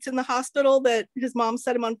boy that's in the hospital that his mom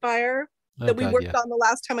set him on fire. That we worked on the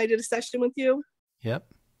last time I did a session with you. Yep.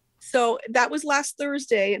 So that was last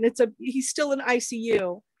Thursday, and he's still in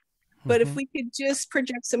ICU. But if we could just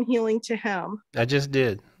project some healing to him. I just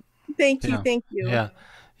did. Thank you. Thank you. Yeah.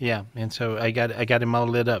 Yeah. And so I got him all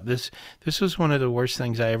lit up. This was one of the worst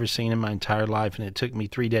things I ever seen in my entire life, and it took me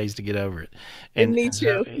 3 days to get over it. And me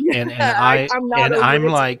too. I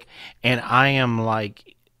am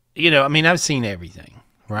like, you know, I mean, I've seen everything,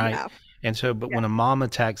 right? Yeah. And so, but when a mom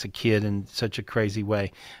attacks a kid in such a crazy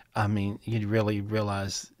way, I mean, you really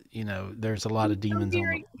realize, you know, there's a lot of demons on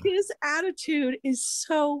them. His attitude is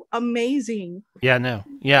so amazing. Yeah, I know.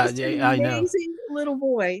 Yeah, I know. Amazing little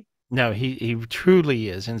boy. No, he truly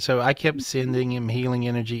is. And so I kept sending him healing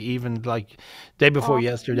energy, even like day before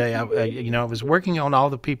yesterday. I was working on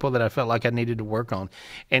all the people that I felt like I needed to work on.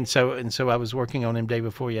 And so I was working on him day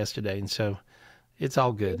before yesterday. And so it's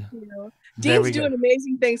all good. Dean's doing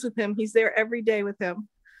amazing things with him. He's there every day with him.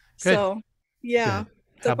 Good. So, yeah.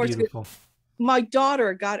 Good. How beautiful. My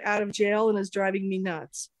daughter got out of jail and is driving me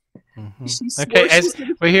nuts. Okay.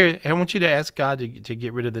 Here, I want you to ask God to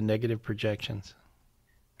get rid of the negative projections.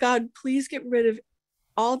 God, please get rid of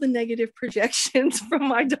all the negative projections from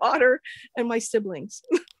my daughter and my siblings.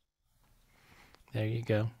 There you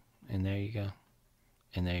go. And there you go.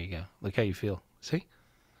 And there you go. Look how you feel. See?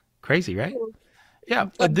 Crazy, right? Yeah,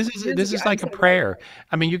 but this is like a prayer.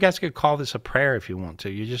 I mean, you guys could call this a prayer if you want to.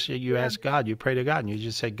 You ask God, you pray to God, and you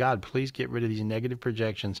just say, God, please get rid of these negative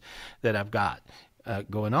projections that I've got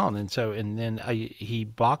going on. And then he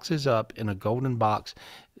boxes up in a golden box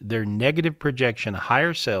their negative projection,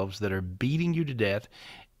 higher selves that are beating you to death,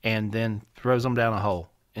 and then throws them down a hole.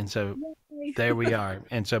 And so there we are.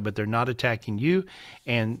 And so, but they're not attacking you,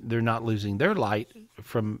 and they're not losing their light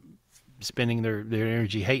from spending their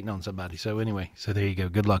energy hating on somebody. So anyway, so there you go.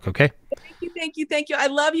 Good luck. Okay. Thank you. I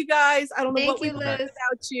love you guys. I don't know what we would do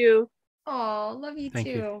without you. Oh, love you thank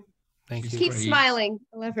too. You. Thank you. Keep smiling.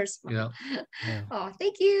 I love her smile. Yeah. Oh,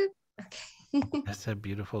 thank you. Okay. That's so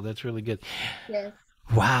beautiful. That's really good. Yes.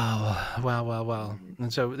 Wow.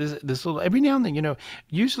 And so this little, every now and then, you know,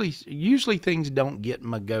 usually things don't get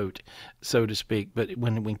my goat, so to speak, but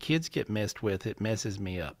when kids get messed with, it messes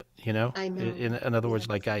me up, you know? I know. In other words,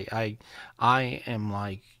 like I am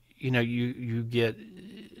like, you know, you get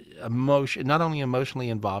not only emotionally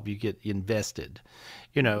involved, you get invested,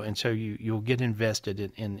 you know, and so you'll get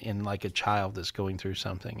invested in like a child that's going through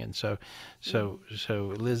something. And so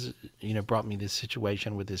Liz, you know, brought me this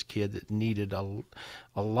situation with this kid that needed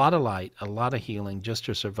a lot of light, a lot of healing just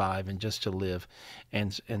to survive and just to live.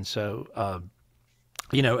 And so,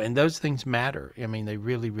 you know, and those things matter. I mean, they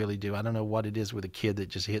really, really do. I don't know what it is with a kid that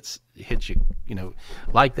just hits you, you know,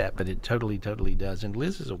 like that, but it totally does. And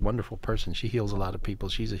Liz is a wonderful person. She heals a lot of people.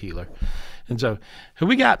 She's a healer. And so who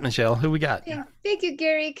we got, Michelle? Who we got? Thank you,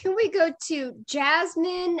 Gary. Can we go to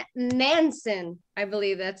Jasmine Manson? I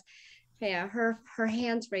believe that's Yeah, her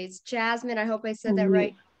hands raised. Jasmine, I hope I said that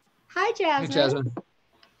right. Hi, Jasmine. Hey, Jasmine.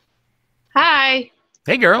 Hi.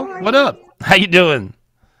 Hey, girl. What up? How you doing?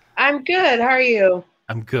 I'm good. How are you?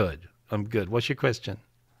 I'm good. I'm good. What's your question?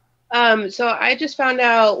 So I just found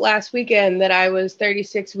out last weekend that I was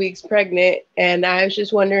 36 weeks pregnant, and I was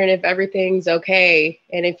just wondering if everything's okay,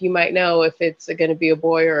 and if you might know if it's going to be a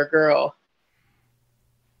boy or a girl.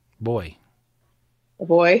 Boy. A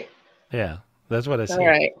boy? Yeah, that's what I see. All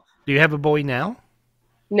right. Do you have a boy now?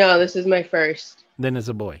 No, this is my first. Then it's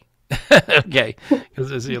a boy. Okay,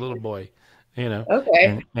 because I see a little boy, you know.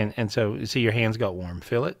 Okay. And so see your hands got warm.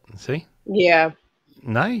 Feel it? See? Yeah.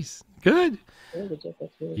 Nice. Good.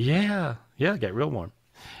 Yeah. Yeah, get real warm.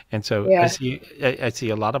 And so I see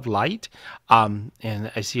a lot of light,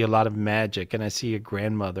 and I see a lot of magic, and I see a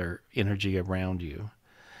grandmother energy around you.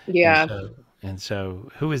 Yeah. And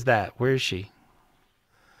so who is that? Where is she?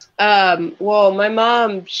 Well, my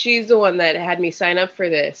mom, she's the one that had me sign up for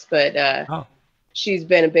this, but she's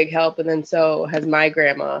been a big help, and then so has my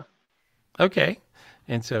grandma. Okay.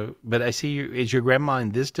 And so, but I see you, is your grandma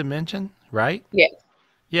in this dimension, right? Yes.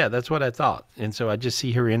 Yeah, that's what I thought. And so I just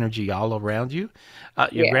see her energy all around you.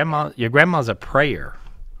 Your grandma's a prayer.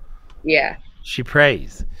 Yeah. She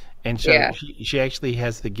prays. And so she actually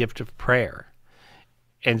has the gift of prayer.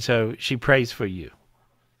 And so she prays for you.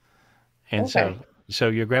 And so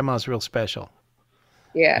your grandma's real special.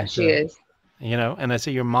 Yeah, she is. You know, and I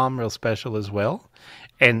see your mom real special as well.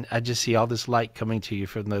 And I just see all this light coming to you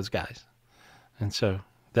from those guys. And so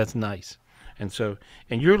that's nice. And so,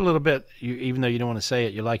 and you're a little bit, even though you don't want to say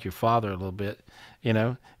it, you're like your father a little bit, you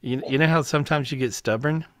know. You know how sometimes you get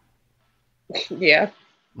stubborn? Yeah.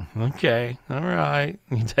 Okay. All right.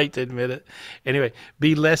 You hate to admit it. Anyway,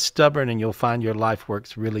 be less stubborn and you'll find your life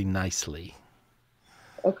works really nicely.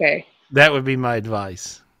 Okay. That would be my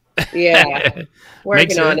advice. Yeah.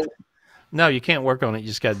 Working on it. No, you can't work on it. You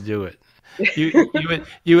just got to do it.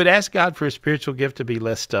 You would ask God for a spiritual gift to be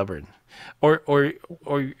less stubborn, or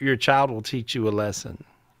your child will teach you a lesson.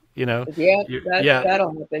 You know. Yeah,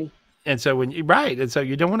 that'll happen. And so and so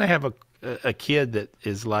you don't want to have a kid that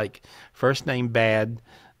is like first name bad,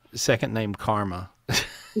 second name karma.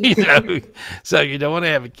 You know, so you don't want to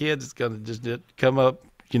have a kid that's going to just come up,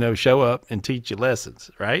 you know, show up and teach you lessons,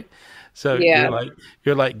 right? So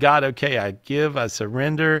you're like, God, okay, I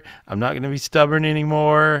surrender. I'm not going to be stubborn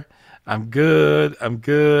anymore. I'm good.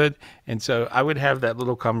 And so I would have that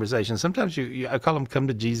little conversation. Sometimes I call them come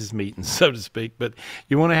to Jesus meetings, so to speak, but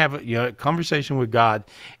you want to have a conversation with God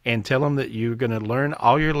and tell him that you're going to learn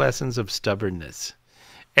all your lessons of stubbornness.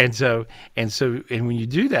 And when you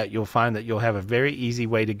do that, you'll find that you'll have a very easy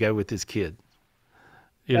way to go with this kid.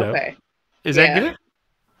 You know? Okay. Is that good?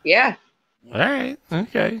 Yeah. All right.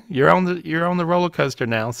 Okay. You're on the roller coaster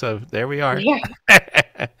now, so there we are. Yeah.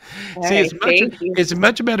 See, it's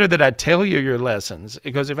much better that I tell you your lessons,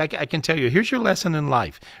 because if I can tell you, here's your lesson in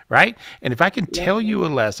life, right? And if I can tell you a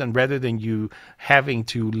lesson rather than you having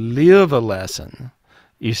to live a lesson,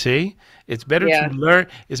 you see, it's better to learn.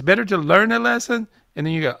 It's better to learn a lesson and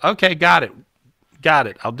then you go, okay, got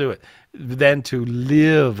it, I'll do it, than to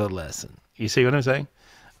live a lesson. You see what I'm saying?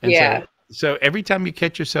 And so every time you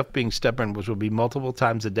catch yourself being stubborn, which will be multiple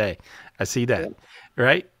times a day, I see that,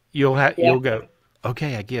 right? You'll go,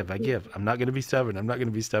 okay, I give. I'm not going to be stubborn.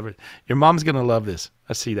 Your mom's going to love this.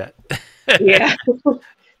 I see that. Yeah.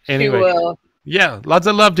 Anyway, she will. Yeah, lots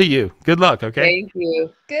of love to you. Good luck, okay? Thank you.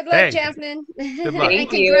 Good luck, Jasmine. Good luck. And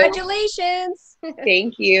congratulations.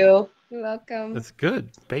 Thank you. You're welcome. That's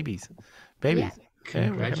good. Babies. Yeah.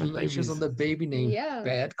 Congratulations on the baby name. Yeah.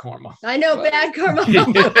 Bad Karma. I know, Bad Karma.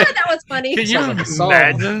 That was funny. Can you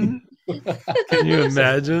imagine? Can you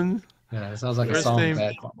imagine? Yeah, it sounds like a song,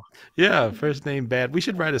 Bad Karma. Yeah, first name Bad. We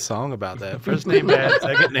should write a song about that. First name Bad,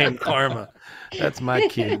 second name Karma. That's my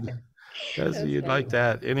kid. You'd like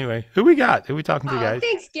that. Anyway, who we got? Who we talking to, guys?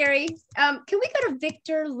 Thanks, Gary. Can we go to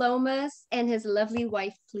Victor Lomas and his lovely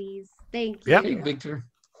wife, please? Thank you. Yep. Hey, Victor.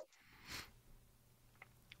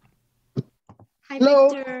 Hi, Hello.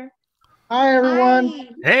 Victor. Hi, everyone.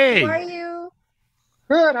 Hi. Hey. How are you?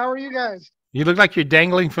 Good. How are you guys? You look like you're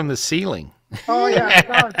dangling from the ceiling. Oh yeah.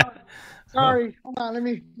 Sorry. Hold on. Let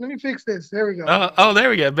me fix this. There we go. Oh, there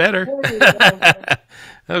we go. Better.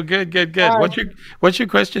 Oh, good. Right. What's your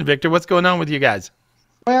question, Victor? What's going on with you guys?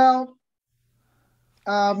 Well,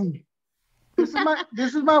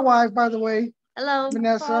 this is my wife, by the way. Hello,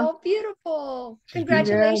 Vanessa. Oh, beautiful.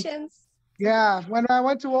 Congratulations. Yeah. When I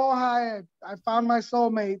went to Ojai, I found my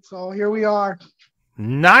soulmate. So here we are.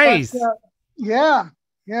 Nice. But, yeah,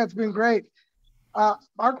 it's been great.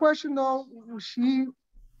 Our question though, we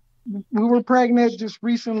were pregnant just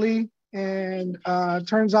recently. and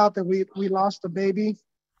turns out that we lost a baby.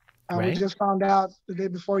 We just found out the day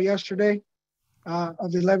before yesterday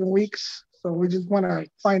of 11 weeks. So we just want to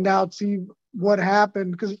find out, see what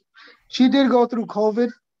happened, because she did go through COVID.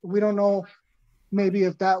 We don't know maybe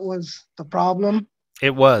if that was the problem.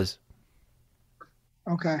 It was.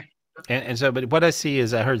 Okay. And so, but what I see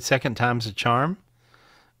is I heard second time's a charm.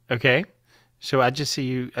 Okay. So I see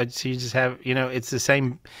you just have, it's the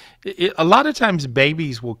same. A lot of times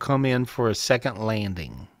babies will come in for a second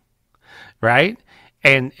landing, right?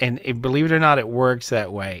 And believe it or not, it works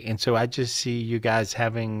that way. And so I just see you guys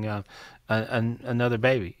having another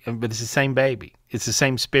baby, but it's the same baby. It's the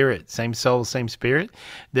same spirit, same soul, same spirit.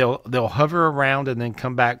 They'll hover around and then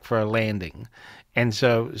come back for a landing. And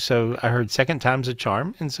so I heard second time's a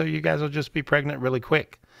charm. And so you guys will just be pregnant really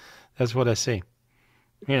quick. That's what I see.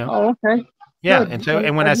 Oh, okay. Yeah. Good.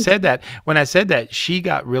 And when I said that, she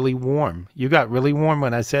got really warm. You got really warm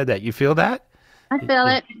when I said that. You feel that? I feel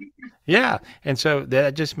it. Yeah. And so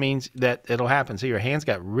that just means that it'll happen. See, your hands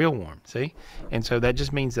got real warm. See? And so that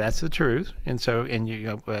just means that's the truth. And so,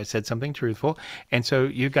 I said something truthful. And so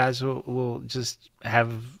you guys will just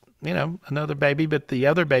have, another baby, but the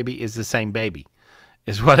other baby is the same baby,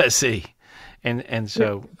 is what I see. And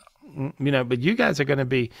so, but you guys are going to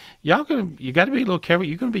be, you got to be a little careful.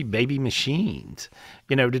 You're going to be baby machines.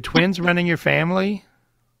 Do twins run in your family?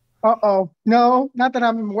 Uh-oh. No, not that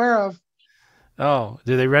I'm aware of. Oh,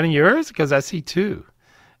 do they run in yours? Because I see two,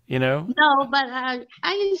 No, but I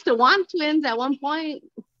used to want twins at one point.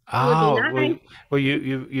 Oh, nice. Well,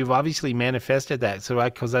 you've obviously manifested that. So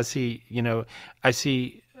because I see, I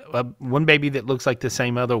see one baby that looks like the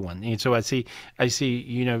same other one. And so I see,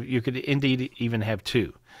 you could indeed even have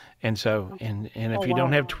two. And so, and if you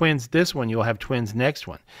don't have twins, this one, you'll have twins next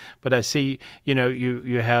one. But I see,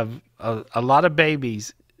 you have a lot of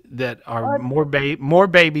babies that are more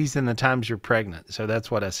babies than the times you're pregnant. So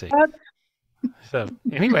that's what I see. So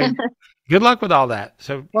anyway, good luck with all that.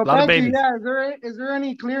 So a lot of babies. Yeah, is there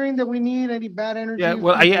any clearing that we need? Any bad energy? Yeah,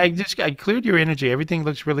 well, I cleared your energy. Everything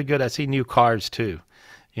looks really good. I see new cars too.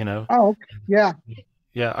 Oh, okay. Yeah.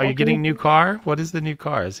 Yeah. Are you getting a new car? What is the new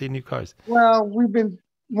car? I see new cars. Well, we've been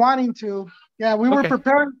wanting to. Yeah, we were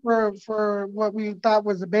preparing for what we thought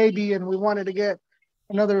was a baby, and we wanted to get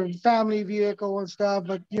another family vehicle and stuff,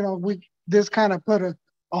 but this kind of put a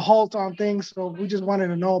halt on things, so we just wanted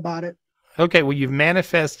to know about it. Okay, well, you've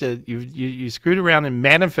manifested, you screwed around and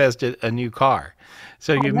manifested a new car.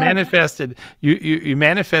 So you manifested you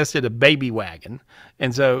manifested a baby wagon.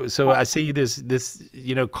 And so I see this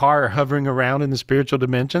car hovering around in the spiritual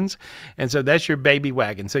dimensions. And so that's your baby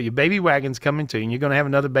wagon. So your baby wagon's coming to you, and you're going to have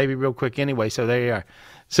another baby real quick anyway. So there you are.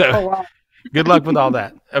 So good luck with all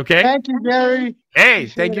that. Okay. Thank you, Gary. Hey,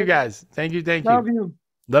 thank you guys. Thank you. Love you.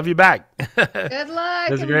 Love you back. Good luck.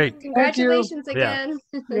 That's great. Congratulations again.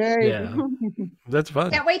 Yeah. That's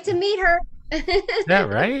fun. Can't wait to meet her. Yeah,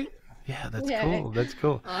 right? Yeah, that's cool. That's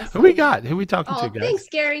cool. Awesome. Who we got? Who we talking to, guys? Thanks,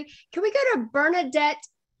 Gary. Can we go to Bernadette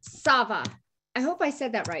Sava? I hope I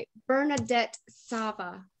said that right. Bernadette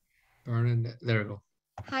Sava. Bernadette. There we go.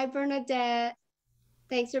 Hi, Bernadette.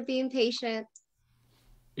 Thanks for being patient.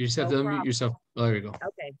 You just have to unmute yourself. Oh, there you go.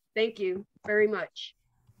 Okay. Thank you very much.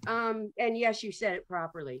 And yes, you said it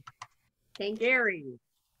properly. Thank Gary.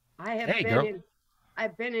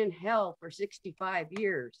 I've been in hell for 65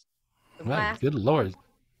 years. The last good Lord.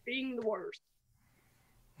 Being the worst.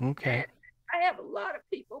 Okay. And I have a lot of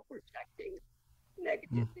people projecting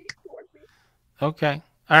negativity toward me. Okay.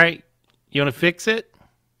 All right. You want to fix it?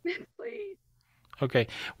 Please. Okay.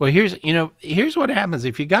 Well, here's what happens.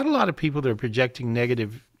 If you got a lot of people that are projecting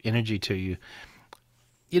negative energy to you,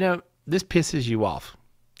 this pisses you off.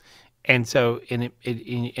 And so,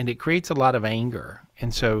 it creates a lot of anger.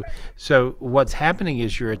 And so what's happening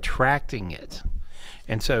is you're attracting it.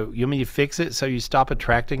 And so you want me to fix it so you stop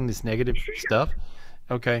attracting this negative stuff?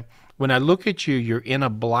 Okay. When I look at you, you're in a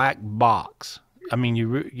black box. I mean,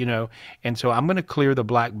 and so I'm going to clear the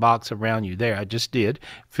black box around you. There, I just did.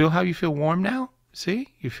 Feel how you feel warm now? See?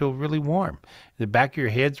 You feel really warm. The back of your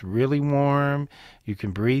head's really warm. You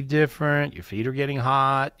can breathe different. Your feet are getting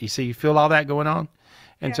hot. You see, you feel all that going on?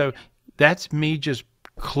 And so that's me just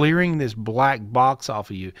clearing this black box off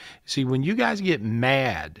of you. See, when you guys get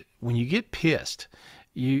mad, when you get pissed,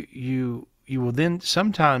 you will then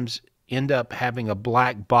sometimes end up having a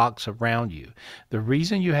black box around you. The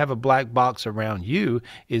reason you have a black box around you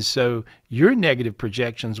is so your negative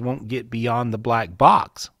projections won't get beyond the black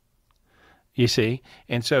box. You see?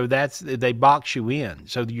 And so they box you in.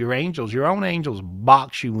 So your angels, your own angels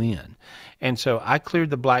box you in. And so I cleared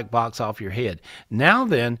the black box off your head. Now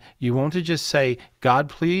then, you want to just say, God,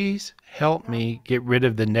 please help me get rid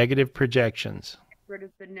of the negative projections. Get rid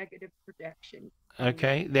of the negative projection.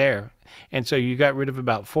 Okay, there. And so you got rid of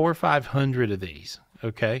about 400 or 500 of these.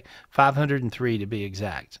 Okay, 503 to be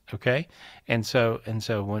exact. Okay, and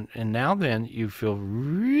now then you feel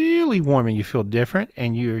really warm and you feel different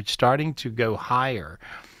and you're starting to go higher.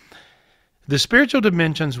 The spiritual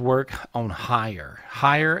dimensions work on higher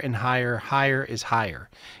and higher. Higher is higher.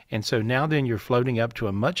 And so now then you're floating up to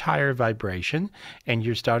a much higher vibration and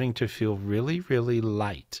you're starting to feel really, really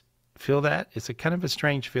light. Feel that? It's a kind of a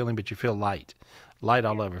strange feeling, but you feel light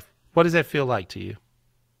all over. What does that feel like to you?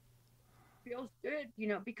 Feels good,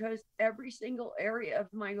 because every single area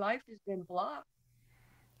of my life has been blocked.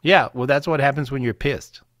 Yeah, well, that's what happens when you're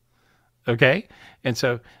pissed. Okay? And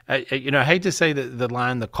so, I hate to say the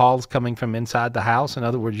line, the call's coming from inside the house. In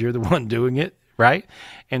other words, you're the one doing it, right?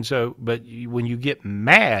 And so, but when you get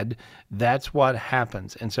mad, that's what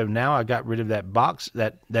happens. And so now I got rid of that box,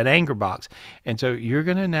 that anger box. And so you're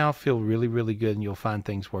going to now feel really, really good and you'll find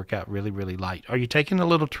things work out really, really light. Are you taking a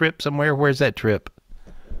little trip somewhere? Where's that trip?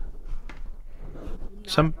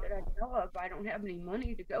 That I know of. I don't have any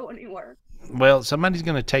money to go anywhere. Well, somebody's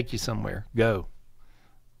going to take you somewhere. Go.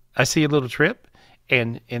 I see a little trip,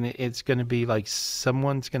 and it's going to be like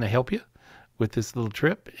someone's going to help you with this little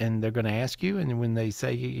trip, and they're going to ask you, and when they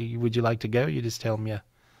say, would you like to go, you just tell them yeah.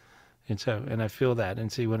 And I feel that,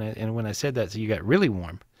 and see when I said that, so you got really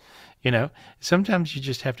warm. Sometimes you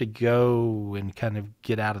just have to go and kind of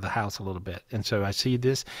get out of the house a little bit. And so I see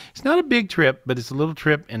this. It's not a big trip, but it's a little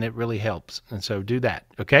trip, and it really helps. And so do that,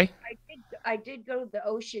 okay? I did go to the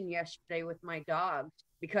ocean yesterday with my dogs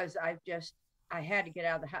because I had to get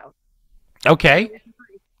out of the house. Okay.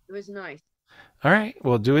 It was nice. All right.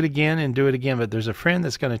 Well, do it again and do it again. But there's a friend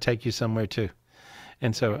that's going to take you somewhere too.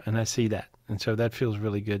 And I see that. And so that feels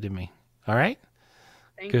really good to me. All right?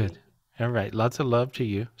 Thank Good. you. All right. Lots of love to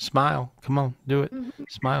you. Smile. Come on. Do it.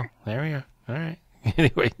 Smile. There we are. All right.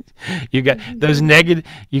 Anyway, you got those negative,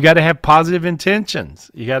 you got to have positive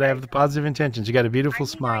intentions. You got to have the positive intentions. You got a beautiful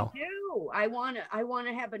smile. I do. I want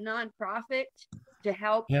to have a nonprofit to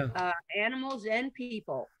help animals and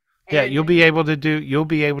people. Yeah, you'll be able to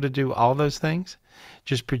do all those things.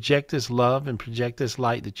 Just project this love and project this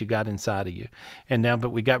light that you got inside of you.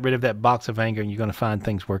 But we got rid of that box of anger, and you're going to find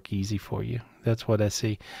things work easy for you. That's what I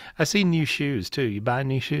see. I see new shoes too. You buy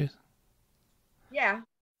new shoes? Yeah,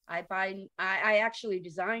 I actually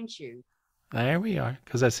design shoes. There we are.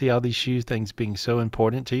 Because I see all these shoe things being so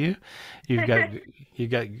important to you. You got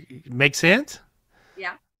make sense?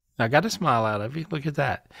 Yeah. I got a smile out of you. Look at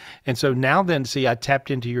that. And so now then, see, I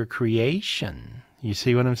tapped into your creation. You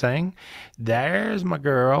see what I'm saying? There's my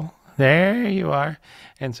girl. There you are.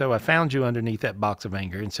 And so I found you underneath that box of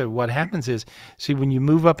anger. And so what happens is, see, when you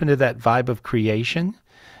move up into that vibe of creation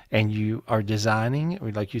and you are designing,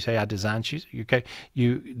 like you say, I design shoes. Okay.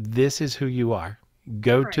 This is who you are.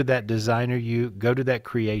 Go to that designer you, go to that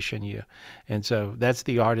creation you. And so that's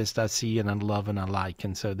the artist I see and I love and I like.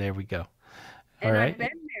 And so there we go. And I've been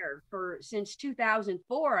there since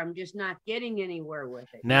 2004. I'm just not getting anywhere with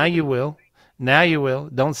it. Now you will. Now you will.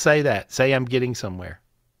 Don't say that. Say I'm getting somewhere.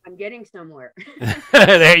 I'm getting somewhere.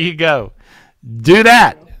 There you go. Do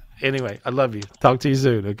that. Anyway, I love you. Talk to you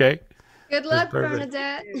soon, okay? Good luck,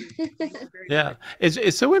 Bernadette. Yeah,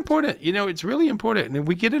 it's so important. It's really important. And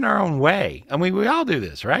we get in our own way. I mean, we all do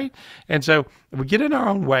this, right? And so we get in our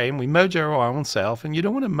own way and we mojo our own self. And you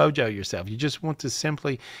don't want to mojo yourself. You just want to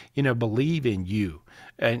simply, believe in you.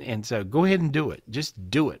 And so go ahead and do it. Just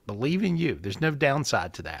do it. Believe in you. There's no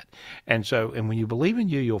downside to that. And when you believe in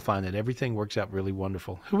you, you'll find that everything works out really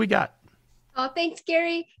wonderful. Who we got? Oh, thanks,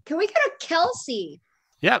 Gary. Can we go to Kelsey?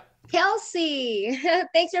 Yep. Kelsey.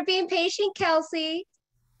 Thanks for being patient, Kelsey.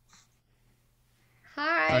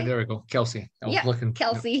 Hi. There we go. Kelsey. I was looking.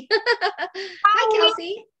 Kelsey. Hi,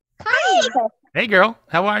 Kelsey. Hi. Hey, girl.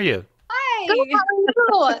 How are you? Hi. How are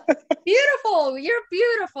you? Beautiful. You're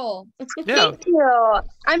beautiful. Yeah. Thank you.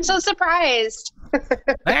 I'm so surprised.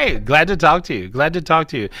 Hey, glad to talk to you. Glad to talk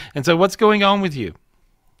to you. And so what's going on with you?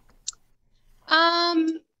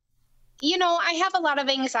 I have a lot of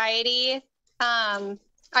anxiety.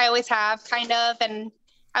 I always have, kind of, and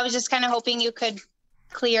I was just kind of hoping you could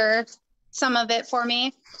clear some of it for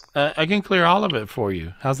me. I can clear all of it for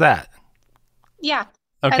you. How's that? Yeah.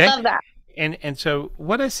 Okay. I love that. And so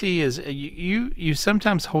what I see is you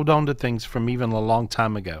sometimes hold on to things from even a long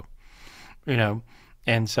time ago,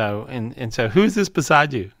 and so who's this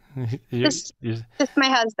beside you? Just my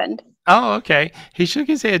husband. Oh, okay. He shook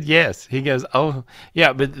his head yes. He goes, oh,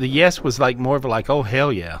 yeah, but the yes was like more of like, oh,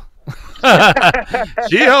 hell yeah.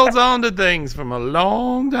 She holds on to things from a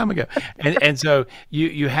long time ago. And so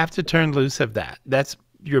you have to turn loose of that. That's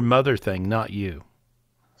your mother thing, not you.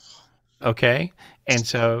 Okay? And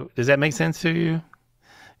so does that make sense to you?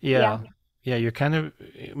 Yeah. Yeah, you're kind of,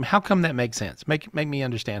 how come that makes sense? Make me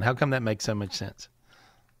understand. How come that makes so much sense?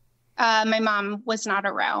 My mom was not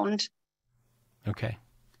around. Okay.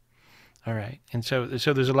 All right. And so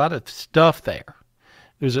there's a lot of stuff there.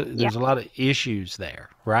 There's a lot of issues there,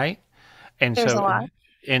 right? And there's so a lot.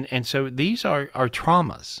 And so these are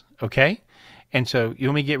traumas, okay? And so you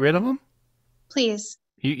want me to get rid of them? Please.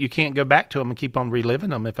 You can't go back to them and keep on reliving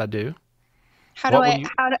them if I do. How do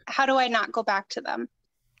I not go back to them?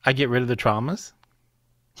 I get rid of the traumas.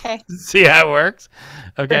 Okay. See how it works?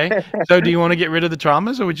 Okay. So do you want to get rid of the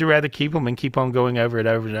traumas, or would you rather keep them and keep on going over it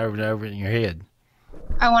over and over and over in your head?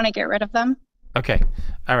 I want to get rid of them. Okay.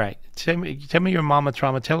 All right. Tell me your mama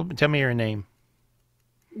trauma. Tell me your name.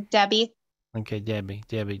 Debbie. Okay, Debbie.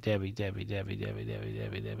 There we go.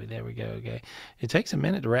 Okay. It takes a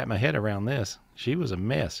minute to wrap my head around this. She was a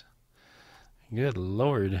mess. Good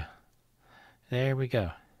Lord. There we go.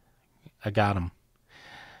 I got him.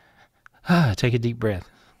 Take a deep breath.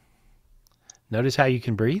 Notice how you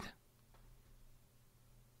can breathe?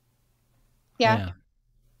 Yeah.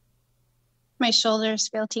 My shoulders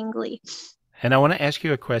feel tingly. And I want to ask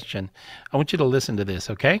you a question. I want you to listen to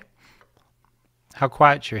this, okay? How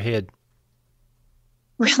quiet's your head?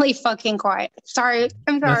 Really fucking quiet. Sorry.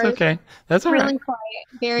 I'm sorry. That's okay. That's all really right. quiet.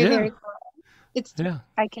 Very, very quiet.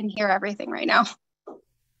 I can hear everything right now.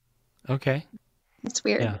 Okay. It's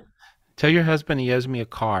weird. Yeah. Tell your husband he owes me a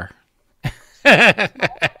car.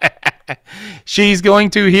 She's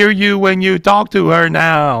going to hear you when you talk to her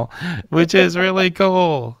now, which is really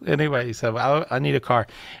cool. Anyway, so I need a car.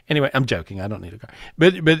 Anyway, I'm joking. I don't need a car.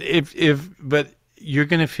 But you're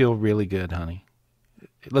going to feel really good, honey.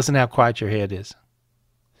 Listen how quiet your head is.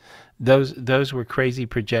 Those were crazy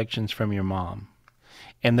projections from your mom,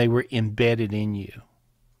 and they were embedded in you.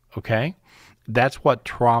 Okay? That's what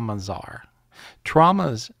traumas are.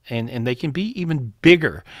 Traumas, and they can be even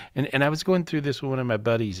bigger. And I was going through this with one of my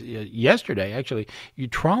buddies yesterday, actually. Your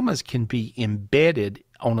traumas can be embedded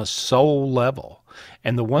on a soul level.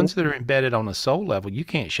 And the ones that are embedded on a soul level, you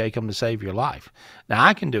can't shake them to save your life. Now,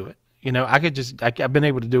 I can do it. You know, I've been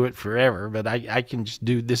able to do it forever, but I can just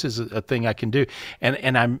do, this is a thing I can do.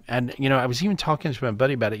 And I was even talking to my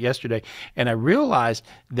buddy about it yesterday, and I realized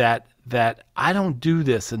that I don't do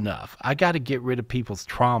this enough. I got to get rid of people's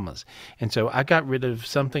traumas. And so I got rid of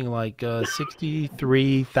something like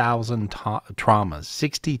 63,000 traumas,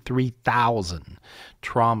 63,000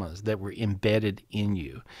 traumas that were embedded in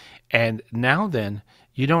you. And now then,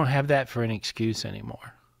 you don't have that for an excuse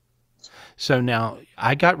anymore. So now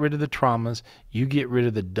I got rid of the traumas, you get rid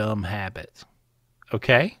of the dumb habits.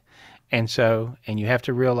 Okay? And you have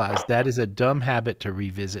to realize that is a dumb habit to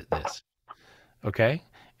revisit this. Okay?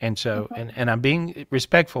 And so, and I'm being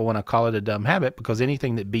respectful when I call it a dumb habit, because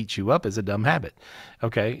anything that beats you up is a dumb habit.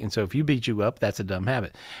 Okay? And so if you beat you up, that's a dumb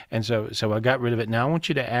habit. And so I got rid of it. Now I want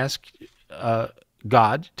you to ask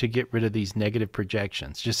God to get rid of these negative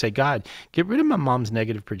projections. Just say, God, get rid of my mom's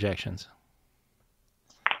negative projections.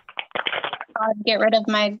 Get rid of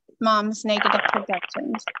my mom's negative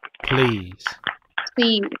projections. Please.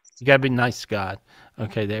 Please. You got to be nice to God.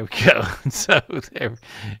 Okay, there we go. So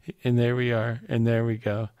there we are. And there we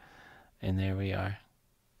go. And there we are.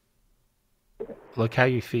 Look how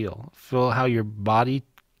you feel. Feel how your body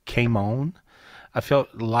came on. I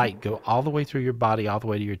felt light go all the way through your body, all the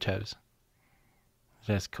way to your toes.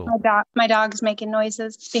 That's cool. My dog's making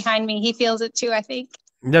noises behind me. He feels it too, I think.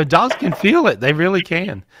 No, dogs can feel it. They really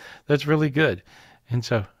can. That's really good. And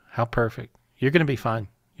so, how perfect. You're going to be fine.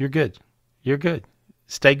 You're good. You're good.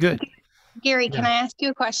 Stay good. Gary, can I ask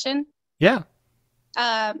you a question? Yeah.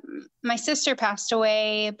 My sister passed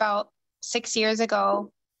away about 6 years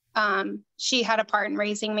ago. She had a part in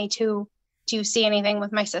raising me too. Do you see anything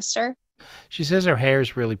with my sister? She says her hair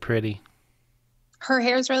is really pretty. Her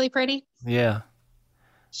hair is really pretty? Yeah.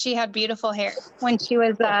 She had beautiful hair when she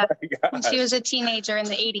was when she was a teenager in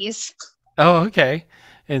the 80s. Oh, okay.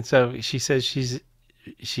 And so she says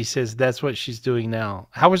that's what she's doing now.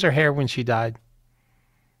 How was her hair when she died?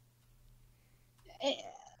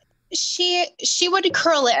 She would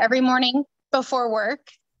curl it every morning before work.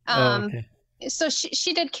 Okay. So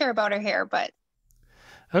she did care about her hair, but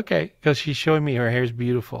okay, because she's showing me her hair's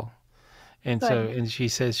beautiful, and good. and she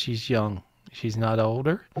says she's young. She's not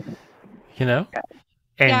older, you know.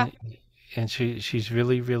 And she's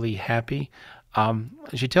really, really happy.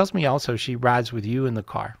 She tells me also she rides with you in the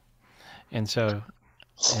car. And so,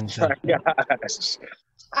 Yes.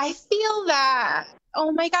 I feel that.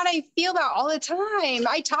 Oh my God, I feel that all the time.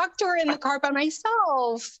 I talk to her in the car by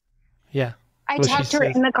myself. Yeah. I Well, talk she to her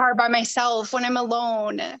says, in the car by myself when I'm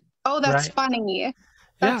alone. Oh, that's right. funny.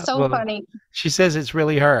 That's Yeah. so Well, funny. she says it's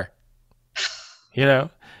really her, you know,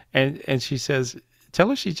 and she says, tell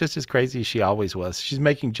her she's just as crazy as she always was. She's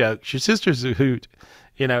making jokes. Your sister's a hoot,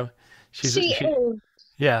 you know. She is.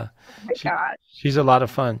 Yeah. Oh my God. She's a lot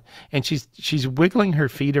of fun. And she's wiggling her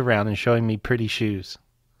feet around and showing me pretty shoes.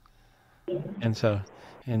 And so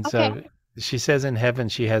Okay. she says in heaven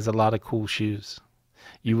she has a lot of cool shoes.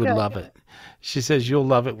 You would Good. love it. She says you'll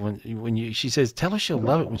love it when you. She says tell her she'll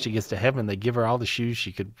love it when she gets to heaven. They give her all the shoes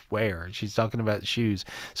she could wear. She's talking about shoes.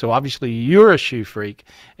 So obviously you're a shoe freak,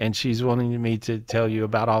 and she's wanting me to tell you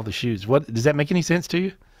about all the shoes. What does that make any sense to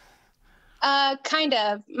you? Kind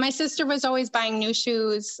of. My sister was always buying new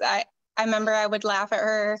shoes. I remember I would laugh at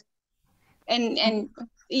her, and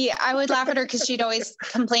yeah, I would laugh at her because she'd always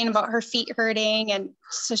complain about her feet hurting, and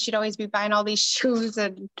so she'd always be buying all these shoes.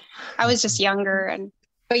 And I was just younger,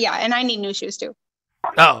 but yeah, and I need new shoes too.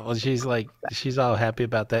 Oh, well, she's all happy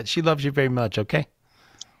about that. She loves you very much. Okay.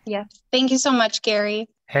 Yeah. Thank you so much, Gary.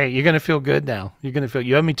 Hey, you're gonna feel good now.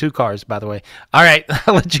 You owe me 2 cars, by the way. All right,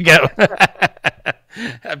 I'll let you go.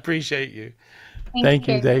 I appreciate you. Thank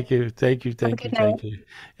you.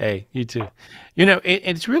 Hey, you too. You know,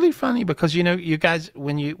 it's really funny because, you know, you guys,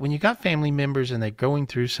 when you got family members and they're going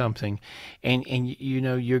through something, and you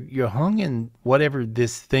know you're hung in whatever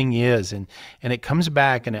this thing is, and it comes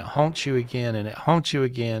back and it haunts you again, and it haunts you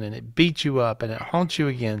again, and it beats you up, and it haunts you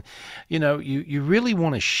again. You know, you really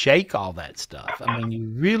want to shake all that stuff. I mean, you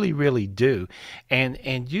really, really do,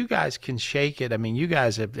 and you guys can shake it. I mean, you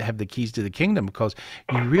guys have the keys to the kingdom because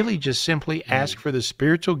you really just simply ask for the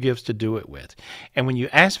spiritual gifts to do it with. And when you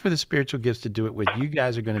ask for the spiritual gifts to do it with, you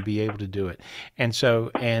guys are going to be able to do it. And so,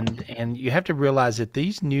 and you have to realize that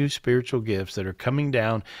these new spiritual gifts that are coming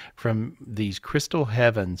down from these crystal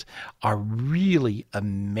heavens are really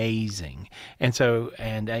amazing. And so,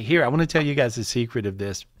 and here, I want to tell you guys the secret of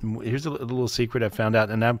this. Here's a little secret I found out.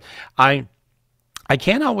 And I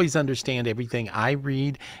can't always understand everything I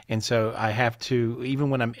read, and so I have to, even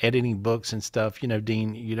when I'm editing books and stuff, you know,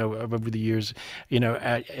 Dean, you know, over the years, you know,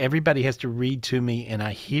 everybody has to read to me, and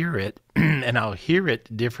I hear it, and I'll hear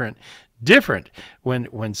it different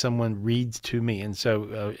when someone reads to me. And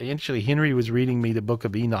so actually Henry was reading me the book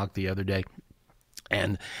of Enoch the other day,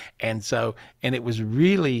 and it was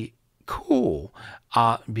really cool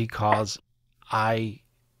because I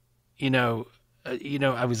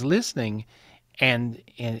I was listening. And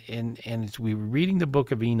as we were reading the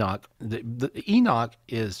book of Enoch, the Enoch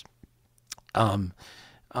is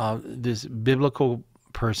this biblical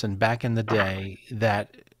person back in the day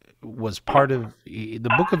that was part of the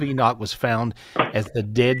book of Enoch was found as the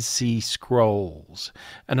Dead Sea Scrolls.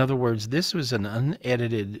 In other words, this was an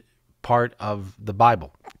unedited part of the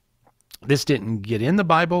Bible. This didn't get in the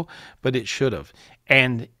Bible, but it should have.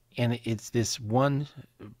 And it's this one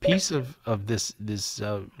piece of this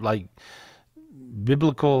like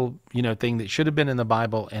biblical, you know, thing that should have been in the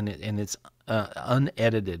Bible, and it's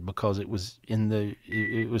unedited because it was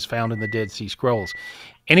found in the Dead Sea Scrolls.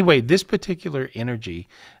 Anyway, this particular energy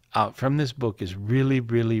from this book is really,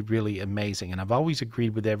 really, really amazing, and I've always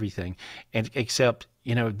agreed with everything, and except,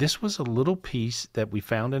 you know, this was a little piece that we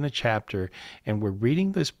found in a chapter, and we're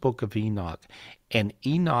reading this book of Enoch, and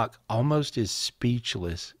Enoch almost is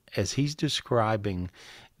speechless as he's describing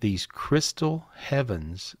these crystal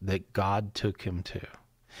heavens that God took him to.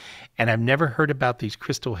 And I've never heard about these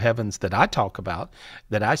crystal heavens that I talk about,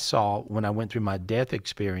 that I saw when I went through my death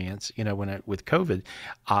experience, you know, with COVID,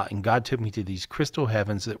 and God took me to these crystal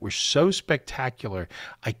heavens that were so spectacular,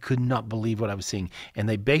 I could not believe what I was seeing. And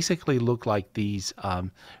they basically look like these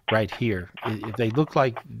right here. They look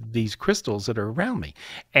like these crystals that are around me.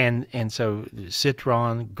 And so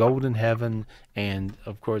citron, golden heaven, and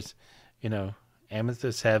of course, you know,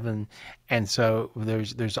 amethyst heaven. And so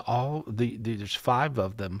there's 5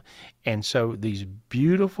 of them, and so these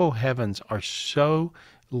beautiful heavens are so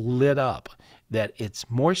lit up that it's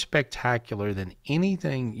more spectacular than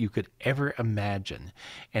anything you could ever imagine.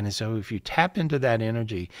 And so if you tap into that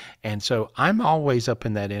energy, and so I'm always up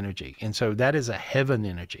in that energy, and so that is a heaven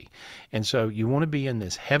energy. And so you want to be in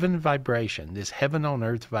this heaven vibration, this heaven on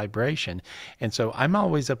earth vibration. And so I'm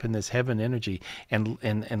always up in this heaven energy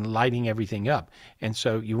and lighting everything up. And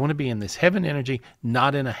so you want to be in this heaven energy,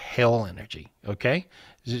 not in a hell energy. Okay?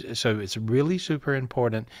 So it's really super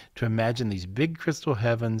important to imagine these big crystal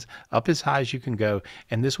heavens up as high as you can go,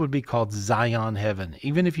 and this would be called Zion heaven.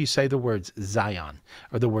 Even if you say the words Zion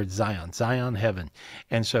or the word Zion, Zion heaven.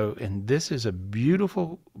 And this is a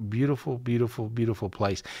beautiful, beautiful, beautiful, beautiful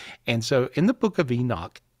place. And so in the book of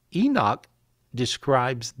Enoch, Enoch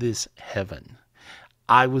describes this heaven.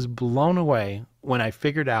 I was blown away when I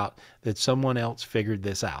figured out that someone else figured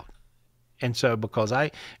this out. And so, because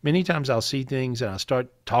many times I'll see things and I'll start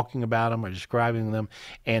talking about them or describing them,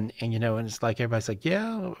 and it's like everybody's like,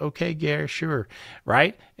 yeah, okay, Gary, sure,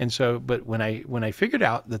 right? And so, but when I figured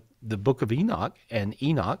out that the book of Enoch, and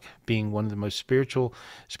Enoch being one of the most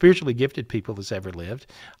spiritually gifted people that's ever lived,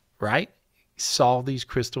 right, saw these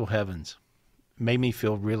crystal heavens, made me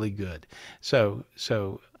feel really good. So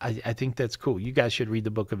I think that's cool. You guys should read the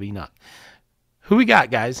book of Enoch. Who we got,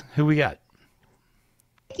 guys? Who we got?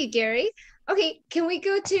 Thank you, Gary. Okay, can we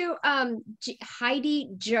go to Heidi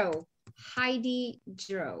Joe? Heidi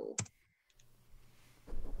Joe.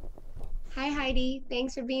 Hi, Heidi.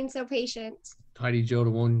 Thanks for being so patient. Heidi Joe, the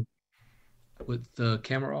one with the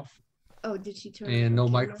camera off. Oh, did she turn and no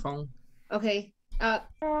camera? microphone? Okay.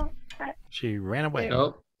 She ran away.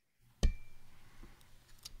 Oh.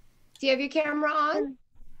 Do you have your camera on,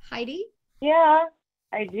 Heidi? Yeah,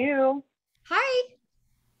 I do. Hi.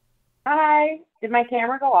 Hi. Did my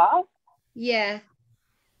camera go off? Yeah.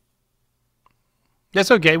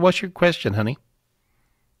 That's okay. What's your question, honey?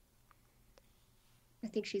 I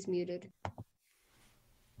think she's muted.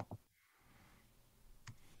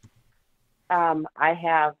 I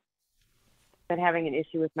have been having an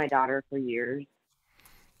issue with my daughter for years.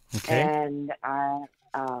 Okay. And I'm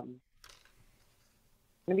going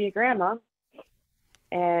to be a grandma.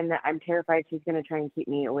 And I'm terrified she's going to try and keep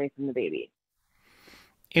me away from the baby.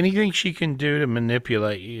 Anything she can do to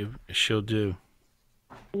manipulate you, she'll do.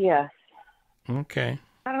 Yes. Okay.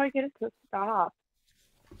 How do I get it to stop?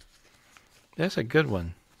 That's a good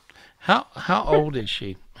one. How old is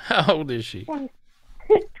she? How old is she?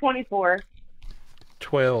 24.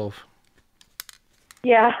 12.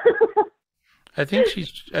 Yeah. I think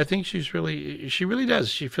she really does.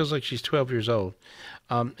 She feels like she's 12 years old.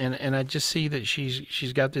 And I just see that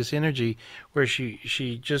she's got this energy where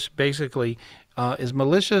she just basically is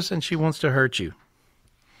malicious and she wants to hurt you.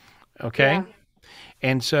 Okay? Yeah.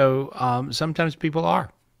 And so sometimes people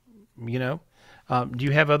are, do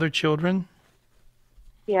you have other children?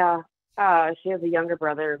 Yeah. She has a younger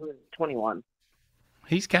brother who's 21.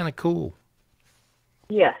 He's kind of cool.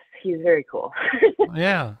 Yes, he's very cool.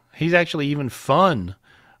 Yeah. He's actually even fun.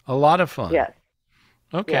 A lot of fun. Yes.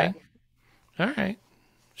 Okay. Yes. All right.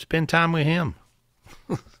 Spend time with him.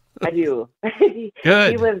 I do.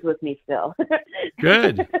 Good. He lives with me still.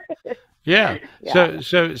 Good. Yeah.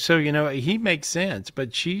 So he makes sense,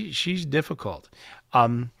 but she's difficult.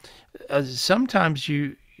 Sometimes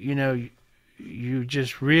you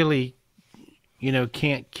just really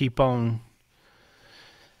can't keep on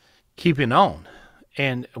keeping on.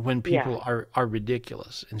 And when people are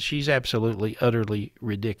ridiculous, and she's absolutely, utterly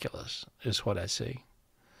ridiculous, is what I see.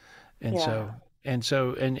 And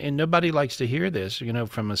so nobody likes to hear this,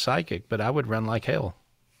 from a psychic, but I would run like hell.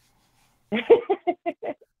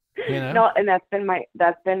 No, and that's been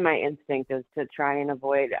my instinct, is to try and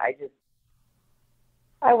avoid.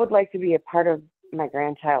 I would like to be a part of my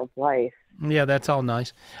grandchild's life. Yeah, that's all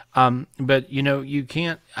nice. But you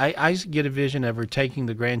can't, I get a vision of her taking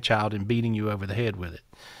the grandchild and beating you over the head with it,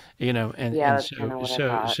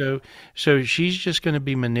 so she's just going to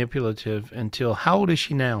be manipulative until, how old is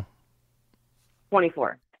she now?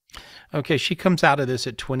 24. Okay. She comes out of this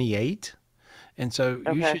at 28. And so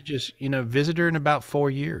you should just, visit her in about 4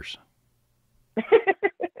 years.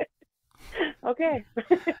 Okay.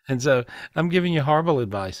 And so I'm giving you horrible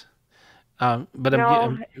advice. But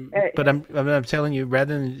I'm telling you,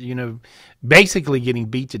 rather than, basically getting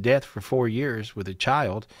beat to death for 4 years with a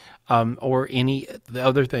child, or any the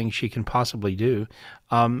other things she can possibly do,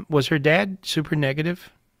 was her dad super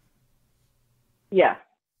negative? Yeah.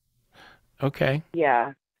 Okay.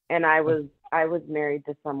 Yeah. And I was married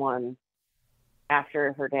to someone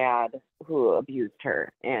after her dad who abused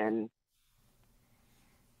her, and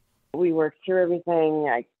we worked through everything.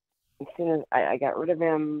 As soon as I got rid of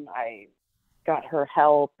him, I got her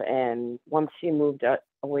help, and once she moved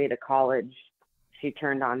away to college, she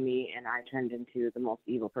turned on me, and I turned into the most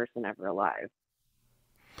evil person ever alive.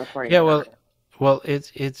 Yeah, well,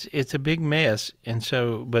 it's a big mess, and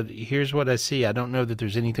so, but here's what I see. I don't know that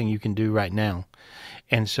there's anything you can do right now,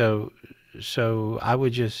 and so I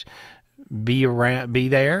would just be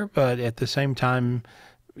there, but at the same time,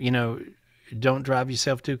 don't drive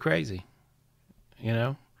yourself too crazy,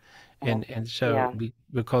 And so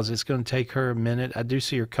because it's going to take her a minute, I do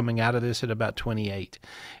see her coming out of this at about 28.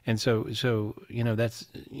 And so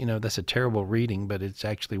that's a terrible reading, but it's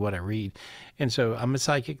actually what I read. And so I'm a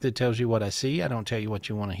psychic that tells you what I see. I don't tell you what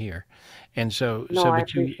you want to hear. And so I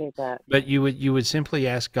appreciate that. But you would simply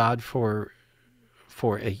ask God for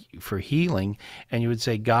healing, and you would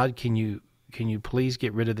say, God, can you please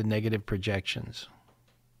get rid of the negative projections?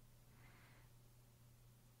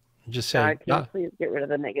 Just say, God, can you please get rid of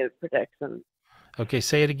the negative projections? Okay,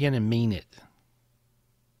 say it again and mean it.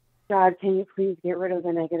 God, can you please get rid of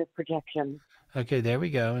the negative projections? Okay, there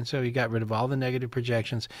we go. And so you got rid of all the negative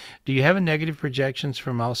projections. Do you have a negative projections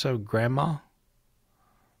from also grandma?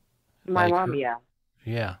 My mom, yeah.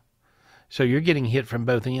 Yeah. So you're getting hit from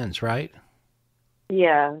both ends, right?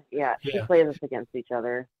 Yeah. She plays us against each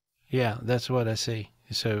other. Yeah, that's what I see.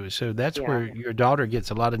 So that's where your daughter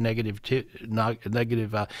gets a lot of negative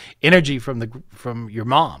energy from your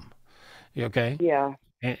mom. Okay? Yeah.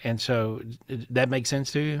 And so that makes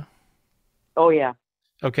sense to you? Oh yeah.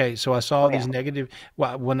 Okay, so I saw these negative.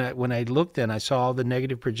 Well, when I looked, then I saw all the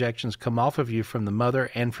negative projections come off of you from the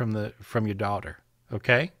mother and from your daughter.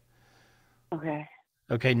 Okay. Okay.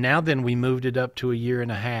 Okay. Now then, we moved it up to 1.5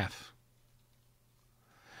 years.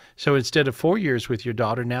 So instead of 4 years with your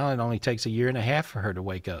daughter, now it only takes 1.5 years for her to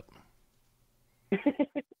wake up.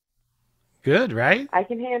 Good, right? I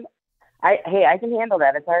can handle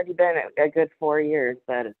that. It's already been a good 4 years,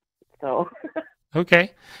 so.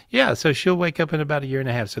 Okay. Yeah. So she'll wake up in about 1.5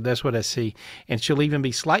 years. So that's what I see. And she'll even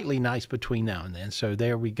be slightly nice between now and then. So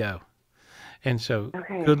there we go. And so,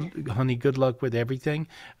 good, honey, good luck with everything.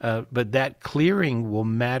 But that clearing will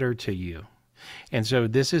matter to you. And so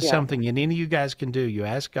this is something any of you guys can do. You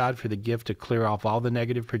ask God for the gift to clear off all the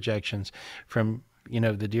negative projections from,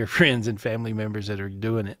 the dear friends and family members that are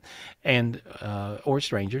doing it, and or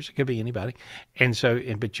strangers. It could be anybody. And so,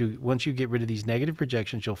 once you get rid of these negative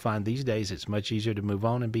projections, you'll find these days it's much easier to move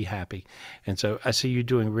on and be happy. And so I see you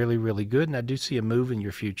doing really, really good, and I do see a move in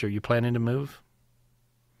your future. You planning to move?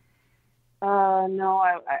 No,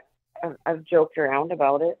 I've joked around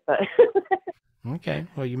about it, but. Okay.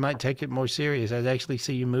 Well, you might take it more serious. I actually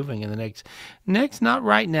see you moving in the next, not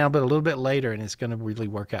right now, but a little bit later, and it's going to really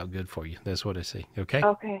work out good for you. That's what I see. Okay.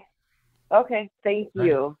 Okay. Thank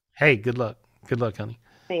you. Right. Hey, good luck. Good luck, honey.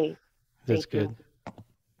 Thanks. That's good.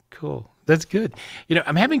 Cool. That's good.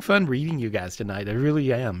 I'm having fun reading you guys tonight. I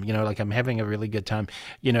really am. I'm having a really good time,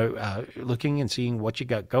 looking and seeing what you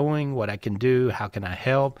got going, what I can do, how can I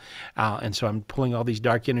help. And so I'm pulling all these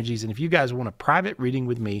dark energies. And if you guys want a private reading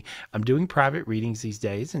with me, I'm doing private readings these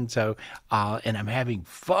days. And so, and I'm having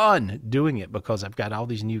fun doing it because I've got all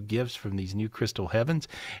these new gifts from these new crystal heavens.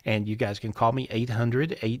 And you guys can call me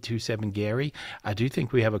 800-827-GARY. I do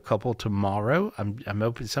think we have a couple tomorrow. I'm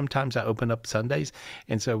open. Sometimes I open up Sundays.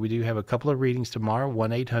 And so we do have a couple of readings tomorrow.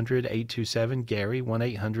 1-800-827-GARY,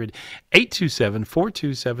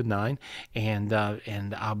 1-800-827-4279. And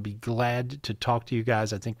I'll be glad to talk to you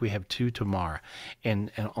guys. I think we have 2 tomorrow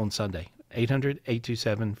and on Sunday.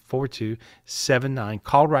 800-827-4279.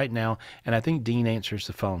 Call right now, and I think Dean answers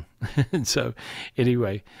the phone. And so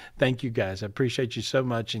anyway, thank you guys. I appreciate you so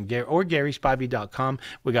much. And GarySpivey.com.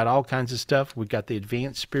 We got all kinds of stuff. We got the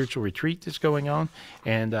Advanced Spiritual Retreat that's going on,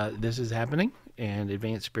 and this is happening. And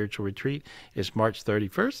Advanced Spiritual Retreat is March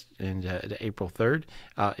 31st and April 3rd.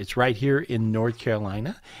 It's right here in North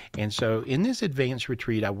Carolina. And so in this Advanced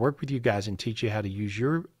Retreat, I work with you guys and teach you how to use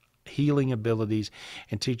your healing abilities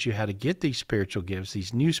and teach you how to get these spiritual gifts,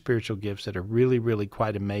 these new spiritual gifts that are really, really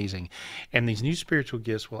quite amazing. And these new spiritual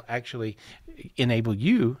gifts will actually enable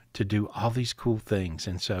you to do all these cool things.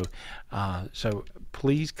 And so, so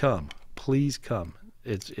please come.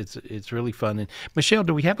 It's really fun. And Michelle,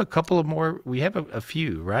 do we have a couple of more? We have a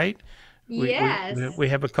few, right? Yes. We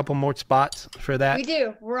have a couple more spots for that. We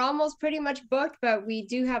do. We're almost pretty much booked, but we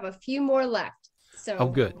do have a few more left. So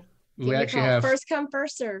good. We actually have first come,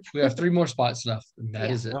 first serve. We have 3 more spots left, and that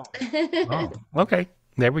is it. Oh, okay.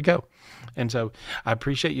 There we go. And so I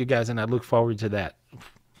appreciate you guys, and I look forward to that.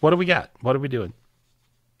 What do we got? What are we doing?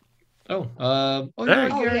 Yeah.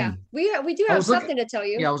 We do have something to tell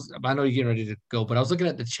you. Yeah, I know you're getting ready to go, but I was looking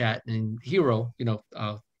at the chat, and Hero,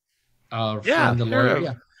 our friend, the lawyer,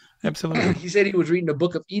 Hero. Absolutely. He said he was reading the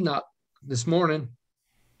book of Enoch this morning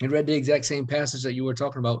and read the exact same passage that you were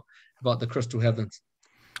talking about the crystal heavens.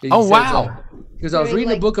 Wow. Because I was reading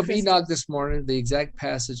the book of Enoch this morning, the exact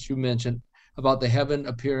passage you mentioned about the heaven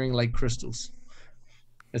appearing like crystals.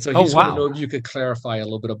 And so he just wanted to know if you could clarify a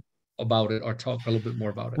little bit about it or talk a little bit more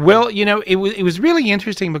about it? Well, it was really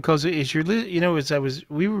interesting because as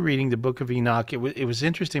we were reading the book of Enoch, it was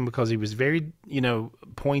interesting because he was very,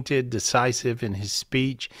 pointed, decisive in his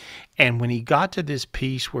speech. And when he got to this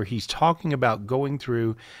piece where he's talking about going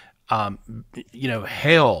through,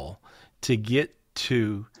 hell to get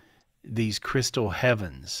to these crystal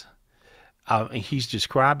heavens, he's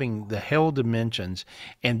describing the hell dimensions,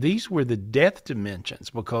 and these were the death dimensions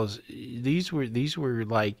because these were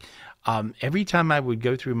like every time I would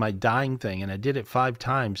go through my dying thing, and I did it 5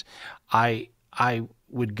 times, I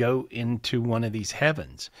would go into one of these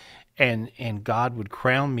heavens. And God would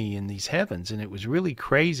crown me in these heavens, and it was really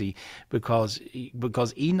crazy because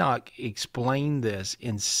Enoch explained this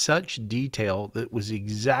in such detail that was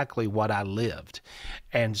exactly what I lived,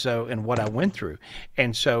 and what I went through,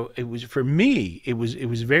 and so it was for me. It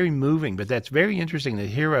was very moving. But that's very interesting that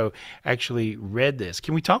Hiro actually read this.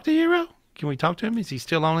 Can we talk to Hiro? Can we talk to him? Is he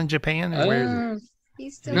still on in Japan? Or where is he?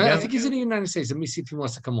 He's still. No, I think he's in the United States. Let me see if he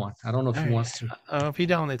wants to come on. I don't know if he wants to. If he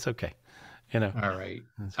don't, it's okay. All right.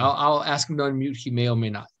 I'll ask him to unmute. He may or may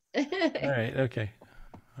not. All right. Okay.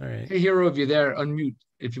 All right. Hey, Hiro, if you're there, unmute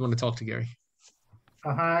if you want to talk to Gary.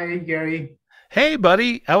 Hi, Gary. Hey,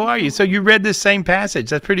 buddy. How are you? So you read this same passage.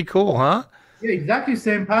 That's pretty cool, huh? Yeah, exactly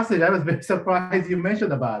same passage. I was very surprised you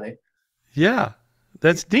mentioned about it. Yeah,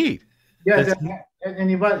 that's neat. Yeah,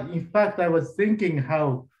 and in fact, I was thinking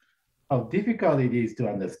how difficult it is to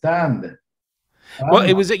understand. Well,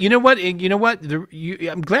 it was, I'm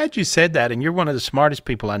glad you said that, and you're one of the smartest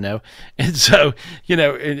people I know. And so,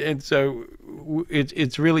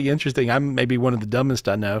 it's really interesting. I'm maybe one of the dumbest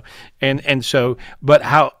I know. And so, but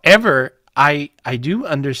however, I do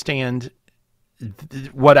understand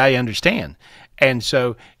what I understand. And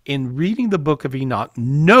so in reading the book of Enoch,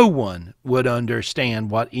 no one would understand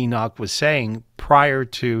what Enoch was saying prior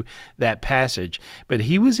to that passage, but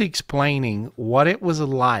he was explaining what it was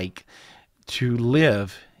like to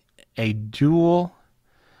live a dual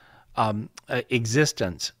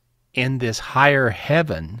existence in this higher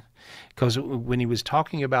heaven, because when he was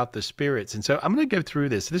talking about the spirits. And so I'm going to go through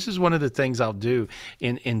this. This is one of the things I'll do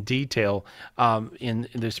in detail in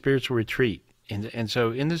the spiritual retreat. And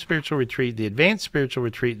so in the spiritual retreat, the advanced spiritual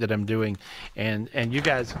retreat that I'm doing, and you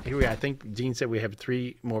guys, I think Dean said we have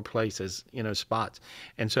 3 more places, spots.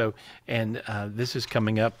 And so, this is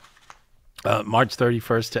coming up March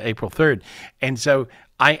 31st to April 3rd. And so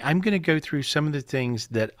I'm going to go through some of the things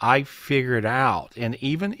that I figured out, and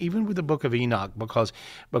even with the book of Enoch,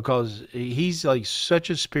 because he's like such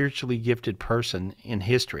a spiritually gifted person in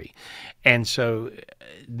history. And so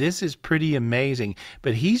this is pretty amazing.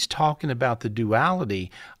 But he's talking about the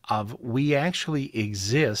duality of we actually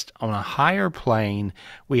exist on a higher plane.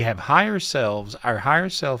 We have higher selves. Our higher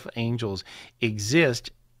self angels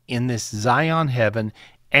exist in this Zion heaven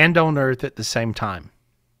and on earth at the same time.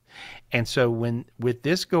 And so with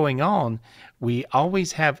this going on, we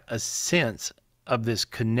always have a sense of this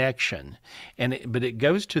connection, but it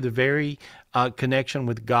goes to the very connection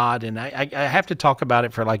with God. And I have to talk about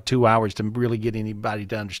it for like 2 hours to really get anybody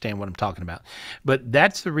to understand what I'm talking about. But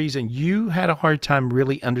that's the reason you had a hard time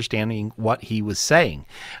really understanding what he was saying.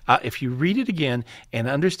 If you read it again and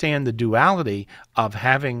understand the duality of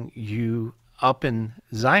having you up in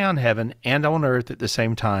Zion heaven and on earth at the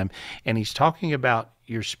same time, and he's talking about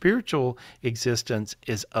your spiritual existence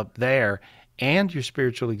is up there and your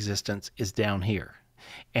spiritual existence is down here.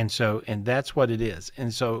 And that's what it is.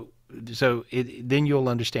 And so then you'll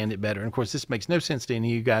understand it better. And of course, this makes no sense to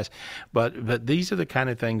any of you guys, but these are the kind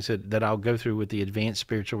of things that I'll go through with the advanced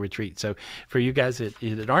spiritual retreat. So for you guys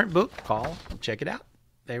that aren't booked, call, check it out.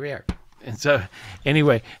 There we are. And so,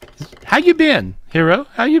 anyway, how you been, Hiro?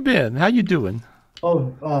 How you been? How you doing?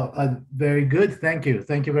 Very good. Thank you.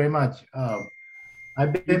 Thank you very much.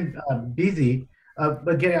 I've been busy,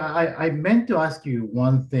 but Gary, I meant to ask you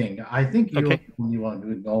one thing. I think you're the only one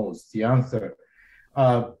who knows the answer.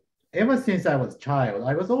 Ever since I was a child,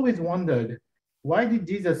 I was always wondered, why did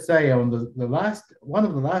Jesus say on one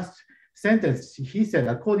of the last sentence he said,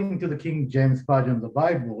 according to the King James Version of the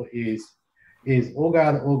Bible, is, oh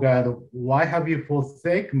God, why have you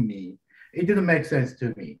forsaken me? It didn't make sense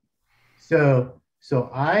to me. So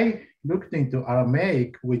I looked into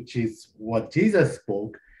Aramaic, which is what Jesus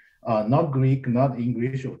spoke, not Greek, not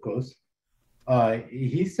English, of course.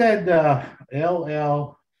 He said, El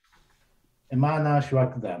Emana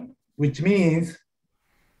Shrakdam, which means,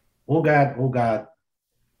 oh God,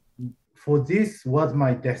 for this was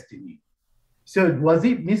my destiny. So was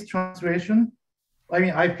it mistranslation? I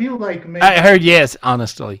mean, I feel like maybe... I heard yes,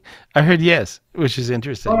 honestly. I heard yes, which is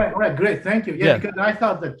interesting. All right, great. Thank you. Yeah, because I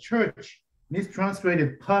thought the church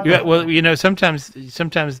mistranslated Yeah, puppet. well, you know, sometimes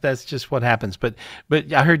that's just what happens. But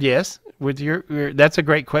I heard yes with your that's a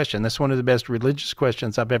great question. That's one of the best religious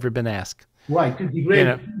questions I've ever been asked. Right, to You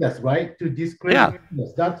degrade know, us, right? To discredit yeah,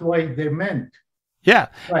 us. That's why they're meant. yeah.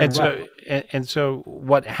 Right, And right. so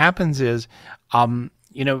what happens is,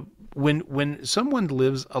 you know, when someone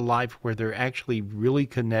lives a life where they're actually really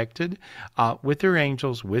connected with their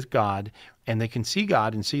angels, with God, and they can see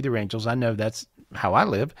God and see their angels. I know that's how I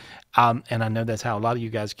live, and I know that's how a lot of you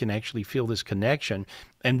guys can actually feel this connection.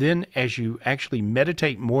 And then as you actually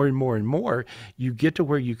meditate more and more and more, you get to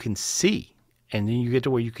where you can see. And then you get to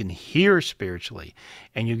where you can hear spiritually,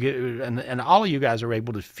 and you get, and all of you guys are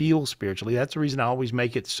able to feel spiritually. That's the reason I always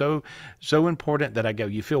make it so important that I go,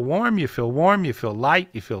 you feel warm, you feel warm, you feel light,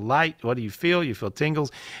 you feel light. What do you feel? You feel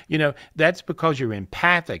tingles. You know, that's because you're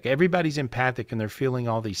empathic. Everybody's empathic and they're feeling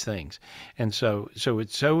all these things. And so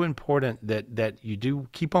it's so important that you do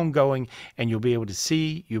keep on going, and you'll be able to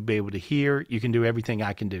see, you'll be able to hear, you can do everything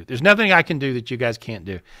I can do. There's nothing I can do that you guys can't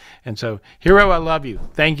do. And so, Hero, I love you.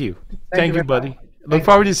 Thank you. Thank you, buddy. Look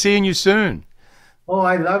forward to seeing you soon. Oh,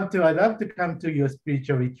 I love to come to your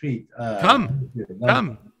spiritual retreat. Come.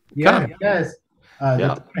 Yeah, yes.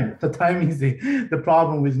 The time is the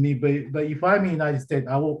problem with me, but if I'm in the United States,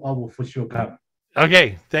 I will for sure come.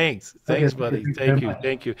 Okay, thanks, Okay, buddy. thank you.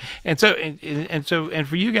 Thank you. And so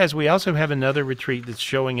for you guys, we also have another retreat that's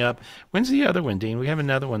showing up. When's the other one, Dean? We have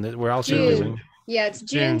another one that we're also doing. Yeah, it's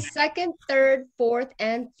June 2nd, 3rd, 4th,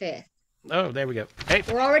 and 5th. Oh, there we go. Hey,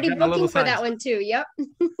 we're already booking for that one too. Yep.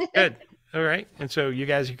 Good. All right. And so you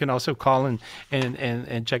guys, you can also call and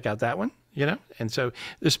check out that one, you know? And so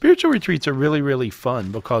the spiritual retreats are really, really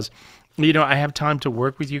fun because, you know, I have time to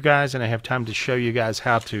work with you guys, and I have time to show you guys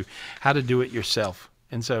how to do it yourself.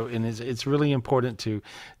 And so, it's really important to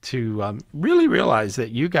really realize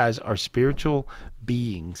that you guys are spiritual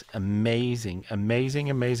beings, amazing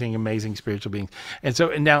spiritual beings. And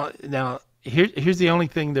so, and now here's the only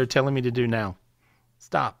thing they're telling me to do now.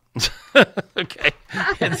 Stop. Okay.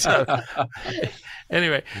 And so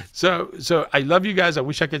anyway, so I love you guys. I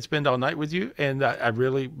wish I could spend all night with you, and I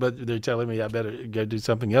really, but they're telling me I better go do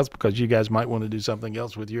something else because you guys might want to do something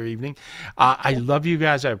else with your evening. I love you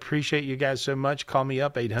guys. I appreciate you guys so much. Call me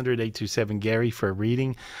up 800-827-GARY for a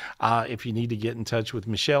reading. If you need to get in touch with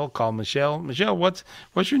Michelle, call Michelle. Michelle, what's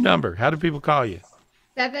your number? How do people call you?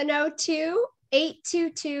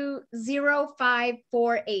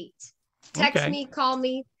 702-822-0548. Text me, call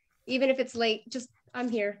me, even if it's late. Just I'm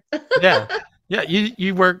here. Yeah.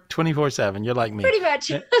 You work 24/7. You're like me. Pretty much.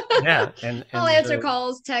 Yeah, and I'll answer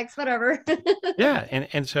calls, text, whatever. Yeah,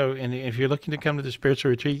 and so if you're looking to come to the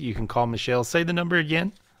spiritual retreat, you can call Michelle. Say the number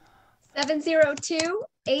again.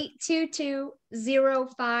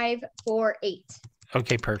 702-822-0548.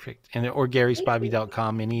 Okay, perfect. Or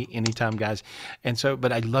GarySpivey.com anytime, guys. And so,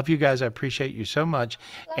 but I love you guys. I appreciate you so much.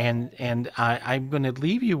 And I'm going to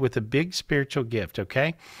leave you with a big spiritual gift.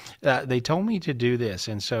 Okay. They told me to do this.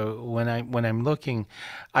 And so when I'm looking,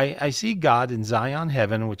 I see God in Zion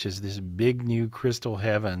heaven, which is this big new crystal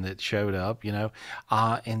heaven that showed up, you know.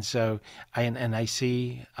 And so I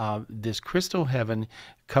see this crystal heaven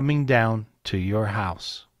coming down to your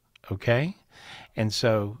house. Okay. And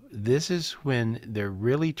so this is when they're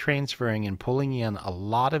really transferring and pulling in a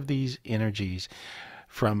lot of these energies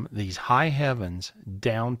from these high heavens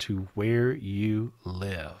down to where you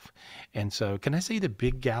live. And so can I say the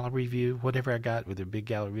big gallery view, whatever I got with the big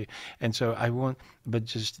gallery view? And so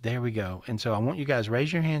just there we go. And so I want you guys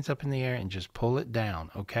raise your hands up in the air and just pull it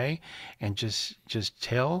down, okay? And just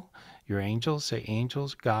tell your angels, say,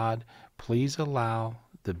 angels, God, please allow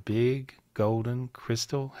the big golden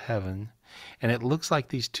crystal heaven. And it looks like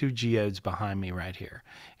these two geodes behind me right here.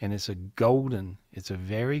 And it's a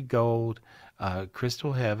very gold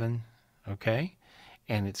crystal heaven, okay?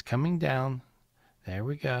 And it's coming down. There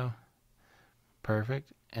we go.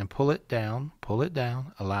 Perfect. And pull it down,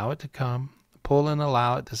 allow it to come, pull and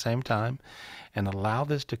allow at the same time, and allow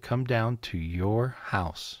this to come down to your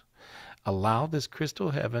house. Allow this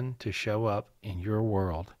crystal heaven to show up in your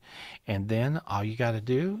world. And then all you got to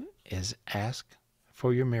do is ask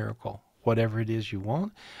for your miracle. Whatever it is you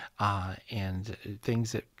want, and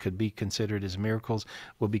things that could be considered as miracles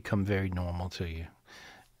will become very normal to you,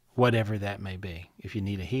 whatever that may be. If you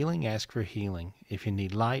need a healing, ask for healing. If you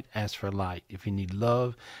need light, ask for light. If you need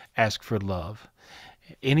love, ask for love.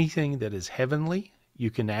 Anything that is heavenly, you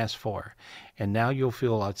can ask for. And now you'll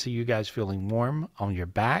feel, I see you guys feeling warm on your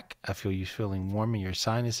back. I feel you feeling warm in your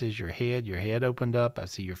sinuses, your head opened up. I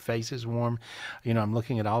see your faces warm. You know, I'm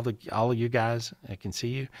looking at all of you guys. I can see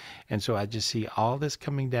you. And so I just see all this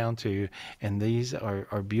coming down to you. And these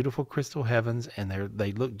are beautiful crystal heavens. And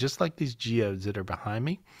they look just like these geodes that are behind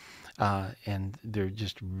me. And they're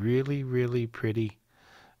just really, really pretty.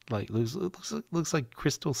 Like looks like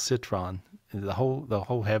crystal citron. The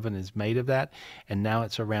whole heaven is made of that, and now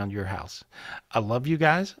it's around your house. I love you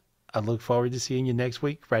guys. I look forward to seeing you next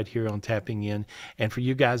week right here on Tapping In. And for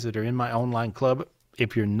you guys that are in my online club,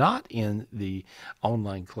 if you're not in the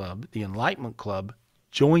online club, the Enlightenment Club,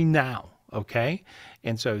 join now. Okay,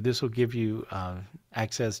 and so this will give you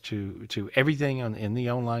access to everything in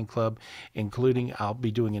the online club, including I'll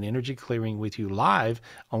be doing an energy clearing with you live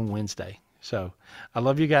on Wednesday. So I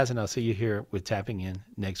love you guys, and I'll see you here with Tapping In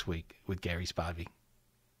next week with Gary Spivey.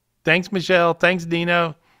 Thanks, Michelle. Thanks,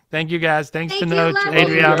 Dino. Thank you, guys. Thanks to Note,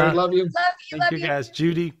 Adriana. Love you. Thank you, guys.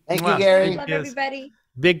 Judy. Thank you, Gary. Love everybody.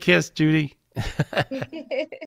 Big kiss, Judy.